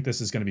 I just think this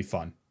is going to be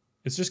fun.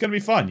 It's just going to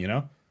be fun, you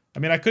know? I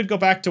mean, I could go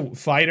back to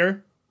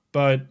fighter,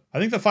 but I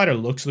think the fighter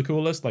looks the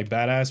coolest, like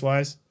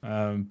badass-wise.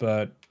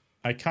 But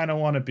I kind of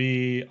want to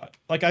be...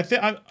 Like,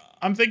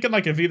 I'm thinking,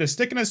 like, of either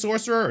sticking a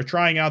sorcerer or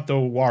trying out the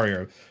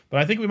warrior. But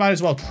I think we might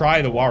as well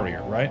try the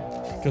warrior, right?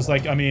 Because,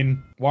 like, I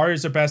mean,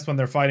 warriors are best when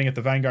they're fighting at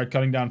the vanguard,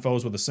 cutting down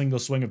foes with a single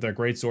swing of their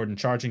greatsword and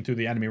charging through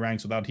the enemy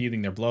ranks without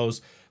heeding their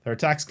blows. Their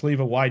attacks cleave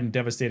a wide and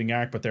devastating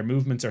arc, but their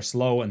movements are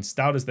slow, and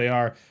stout as they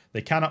are,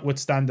 they cannot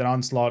withstand an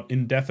onslaught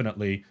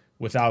indefinitely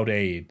without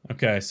aid.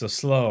 Okay, so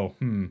slow.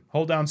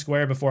 Hold down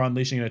square before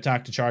unleashing an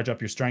attack to charge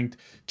up your strength,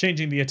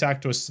 changing the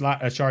attack to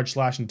a charge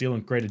slash and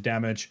dealing greater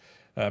damage.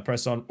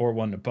 Press on or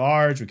one to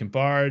barge. We can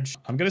barge.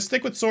 I'm gonna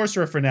stick with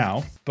sorcerer for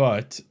now,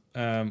 but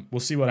we'll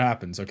see what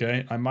happens.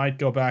 Okay, I might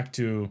go back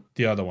to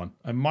the other one.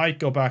 I might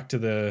go back to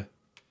the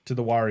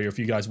warrior if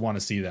you guys want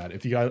to see that.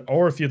 If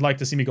you'd like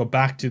to see me go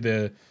back to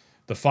the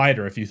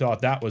fighter, if you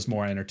thought that was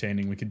more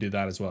entertaining, we could do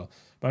that as well.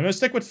 But I'm gonna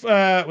stick with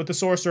the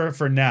sorcerer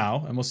for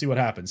now, and we'll see what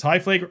happens. High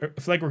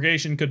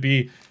flagration could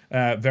be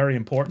very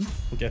important.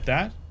 We'll get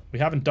that. We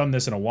haven't done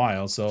this in a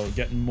while, so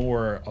getting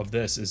more of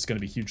this is going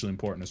to be hugely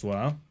important as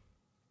well.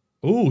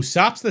 Ooh,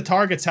 saps the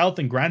target's health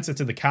and grants it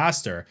to the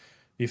caster.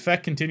 The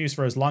effect continues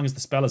for as long as the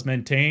spell is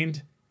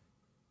maintained,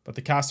 but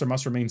the caster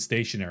must remain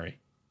stationary.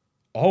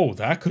 Oh,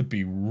 that could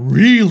be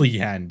really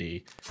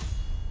handy.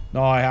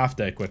 No, I have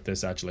to equip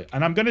this, actually.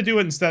 And I'm going to do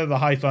it instead of the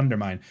High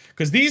Thundermine,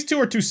 because these two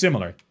are too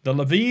similar. The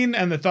Levine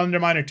and the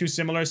Thundermine are too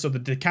similar, so the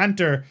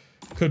Decanter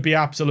could be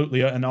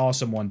absolutely an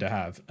awesome one to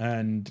have.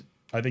 And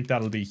I think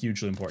that'll be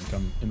hugely important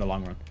in the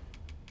long run.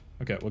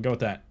 Okay, we'll go with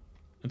that.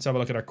 Let's have a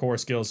look at our core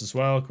skills as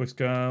well. Quick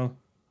skill.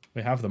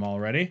 We have them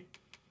already.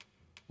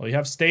 Well, you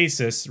have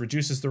Stasis.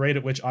 Reduces the rate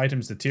at which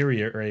items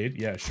deteriorate.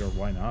 Yeah, sure,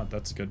 why not?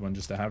 That's a good one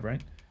just to have,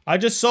 right? I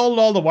just sold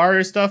all the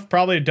warrior stuff.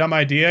 Probably a dumb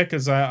idea,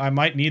 because I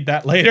might need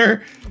that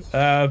later.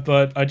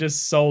 But I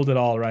just sold it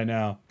all right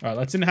now. Alright,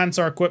 let's enhance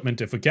our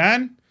equipment if we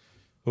can.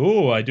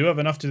 Ooh, I do have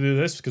enough to do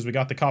this, because we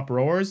got the copper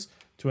ores.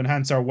 To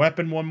enhance our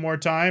weapon one more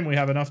time. We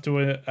have enough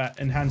to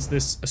enhance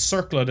this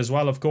circlet as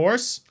well, of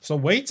course. So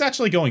weight's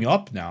actually going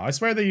up now. I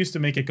swear they used to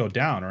make it go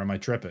down, or am I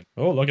tripping?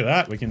 Oh, look at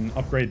that. We can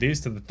upgrade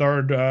these to the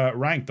third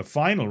rank, the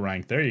final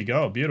rank. There you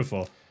go.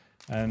 Beautiful.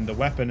 And the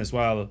weapon as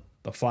well,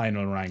 the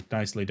final rank.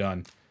 Nicely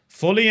done.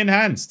 Fully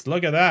enhanced.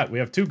 Look at that. We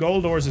have 2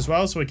 gold ores as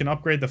well, so we can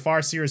upgrade the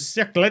Farseer's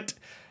circlet.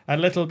 a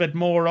little bit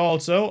more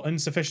also.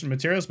 Insufficient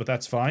materials, but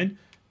that's fine.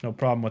 No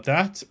problem with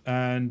that.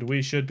 And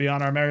we should be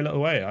on our merry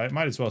little way. I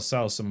might as well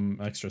sell some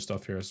extra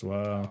stuff here as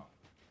well.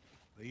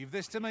 Leave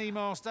this to me,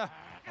 Master.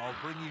 I'll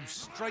bring you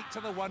straight to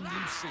the one you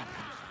seek.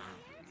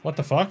 What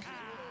the fuck?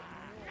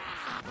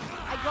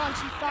 I grant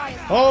you fire.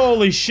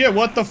 Holy shit,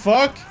 what the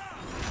fuck?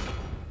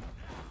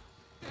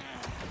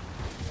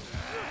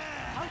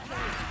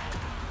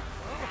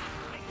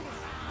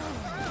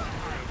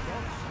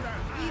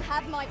 You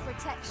have my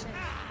protection.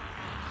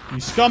 You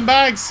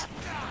scumbags!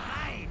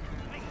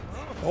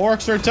 The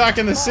orcs are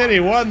attacking the city.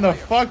 What in the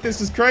fuck?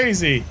 This is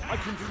crazy. I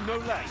can do no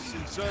less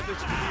in service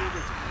to the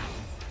original.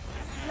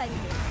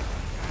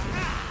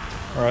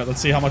 Alright,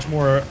 let's see how much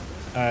more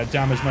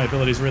damage my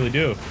abilities really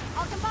do.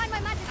 I'll combine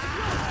my magic with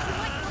yours. You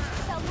might want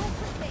to sell more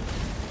quickly.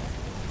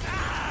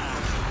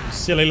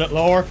 Silly little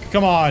orc.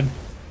 Come on.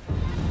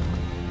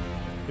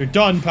 You're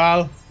done,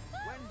 pal.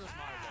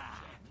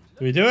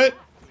 Do we do it?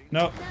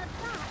 No.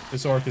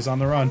 This orc is on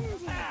the run.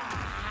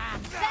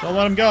 Don't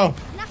let him go.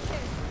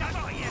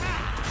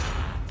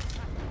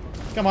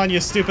 Come on, you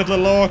stupid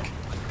little orc.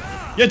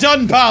 You're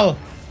done, pal.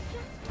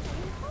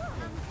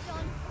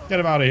 Get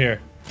him out of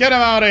here. Get him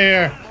out of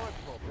here.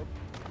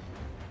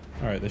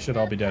 Alright, they should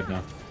all be dead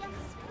now.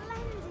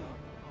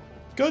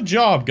 Good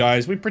job,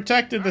 guys. We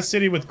protected the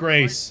city with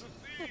grace.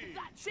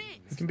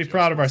 We can be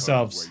proud of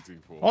ourselves.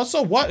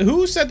 Also, what?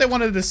 Who said they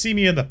wanted to see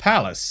me in the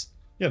palace?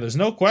 Yeah, there's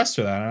no quest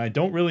for that, and I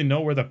don't really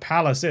know where the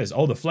palace is.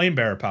 Oh, the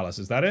Flamebearer Palace.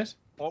 Is that it?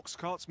 Ox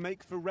carts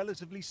make for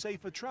relatively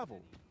safer travel.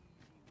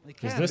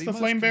 Is this the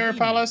Flamebearer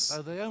Palace?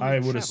 I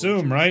would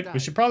assume, right? We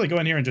should probably go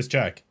in here and just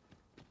check.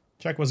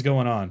 Check what's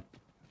going on.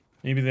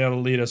 Maybe they'll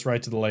lead us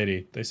right to the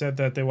lady. They said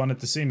that they wanted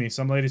to see me.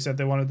 Some lady said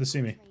they wanted to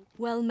see me.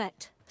 Well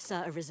met,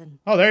 Sir Arisen.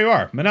 Oh, there you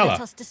are, Manella.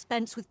 Let us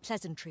dispense with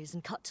pleasantries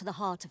and cut to the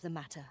heart of the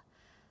matter.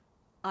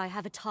 I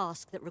have a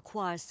task that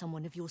requires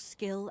someone of your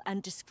skill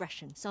and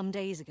discretion. Some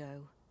days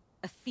ago,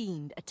 a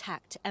fiend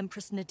attacked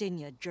Empress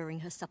Nadinia during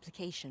her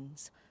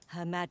supplications.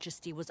 Her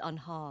Majesty was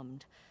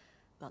unharmed,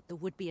 but the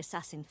would-be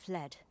assassin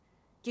fled,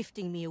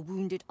 gifting me a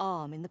wounded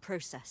arm in the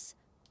process.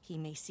 He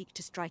may seek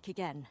to strike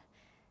again.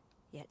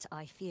 Yet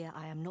I fear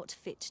I am not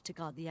fit to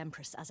guard the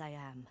Empress as I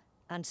am.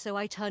 And so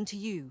I turn to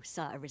you,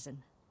 Sir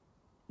Arisen.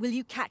 Will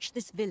you catch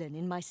this villain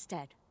in my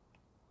stead?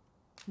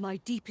 My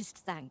deepest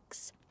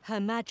thanks. Her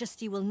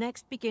Majesty will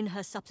next begin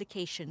her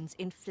supplications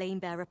in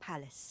Flamebearer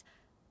Palace.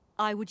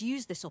 I would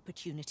use this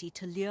opportunity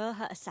to lure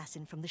her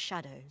assassin from the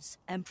shadows.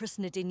 Empress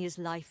Nadinia's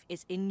life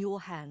is in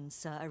your hands,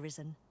 Sir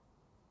Arisen.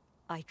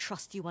 I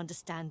trust you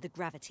understand the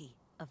gravity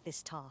of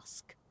this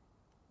task.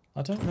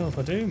 I don't know if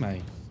I do,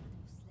 mate.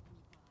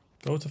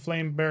 Go to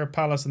Flamebearer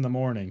Palace in the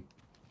morning.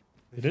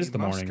 It is the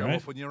morning, right? If you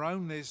must go off on your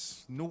own,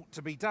 there's naught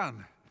to be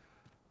done.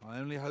 I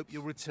only hope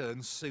you'll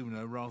return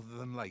sooner rather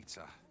than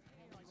later.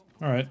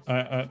 Alright,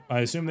 I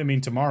assume they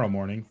mean tomorrow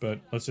morning, but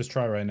let's just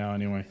try right now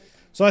anyway.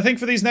 So I think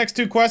for these next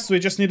two quests, we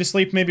just need to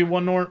sleep maybe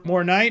one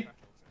more night.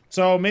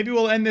 So maybe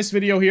we'll end this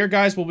video here,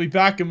 guys. We'll be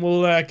back and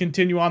we'll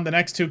continue on the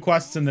next two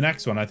quests in the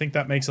next one. I think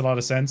that makes a lot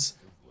of sense,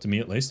 to me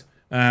at least.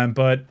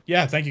 But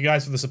yeah, thank you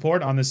guys for the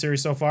support on this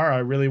series so far. I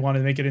really want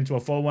to make it into a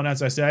full one,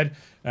 as I said.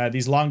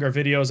 These longer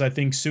videos, I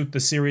think, suit the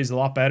series a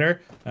lot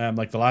better.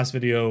 Like the last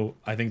video,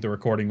 I think the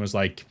recording was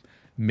like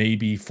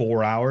maybe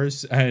 4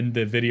 hours, and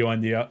the video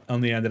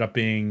only ended up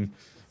being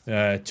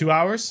 2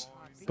 hours.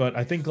 But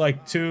I think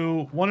like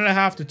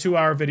 1.5 to 2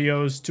 hour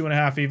videos,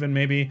 2.5 even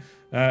maybe,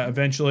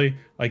 eventually.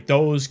 Like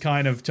those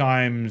kind of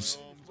times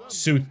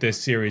suit this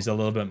series a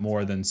little bit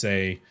more than,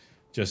 say,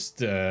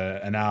 just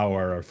an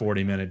hour or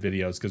 40-minute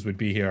videos, because we'd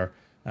be here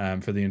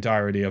for the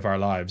entirety of our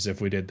lives if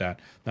we did that.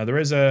 Now there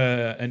is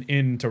an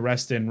inn to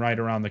rest in right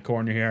around the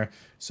corner here,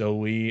 so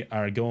we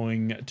are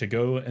going to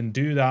go and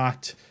do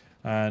that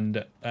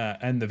and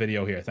end the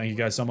video here. Thank you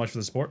guys so much for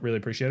the support, really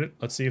appreciate it.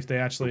 Let's see if they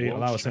actually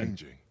allow us in.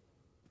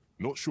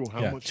 Not sure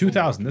how much.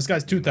 2,000. This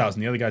guy's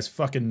 2,000. The other guy's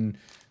fucking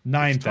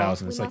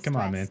 9,000. It's like, come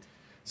on, man.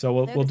 So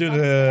we'll do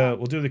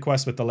the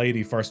quest with the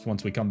lady first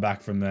once we come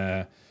back from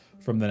the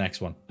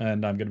next one,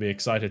 and I'm gonna be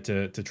excited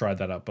to try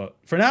that out. But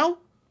for now,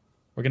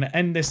 we're gonna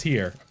end this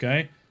here.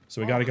 Okay,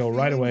 so we gotta go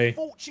right away.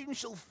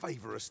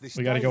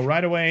 We gotta go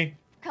right away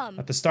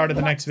at the start of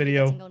the next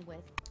video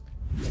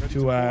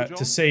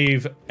to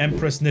save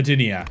Empress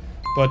Nadinia.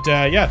 But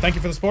yeah, thank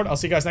you for the support. I'll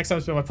see you guys next time.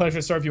 It's been my pleasure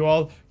to serve you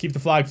all. Keep the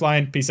flag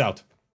flying. Peace out.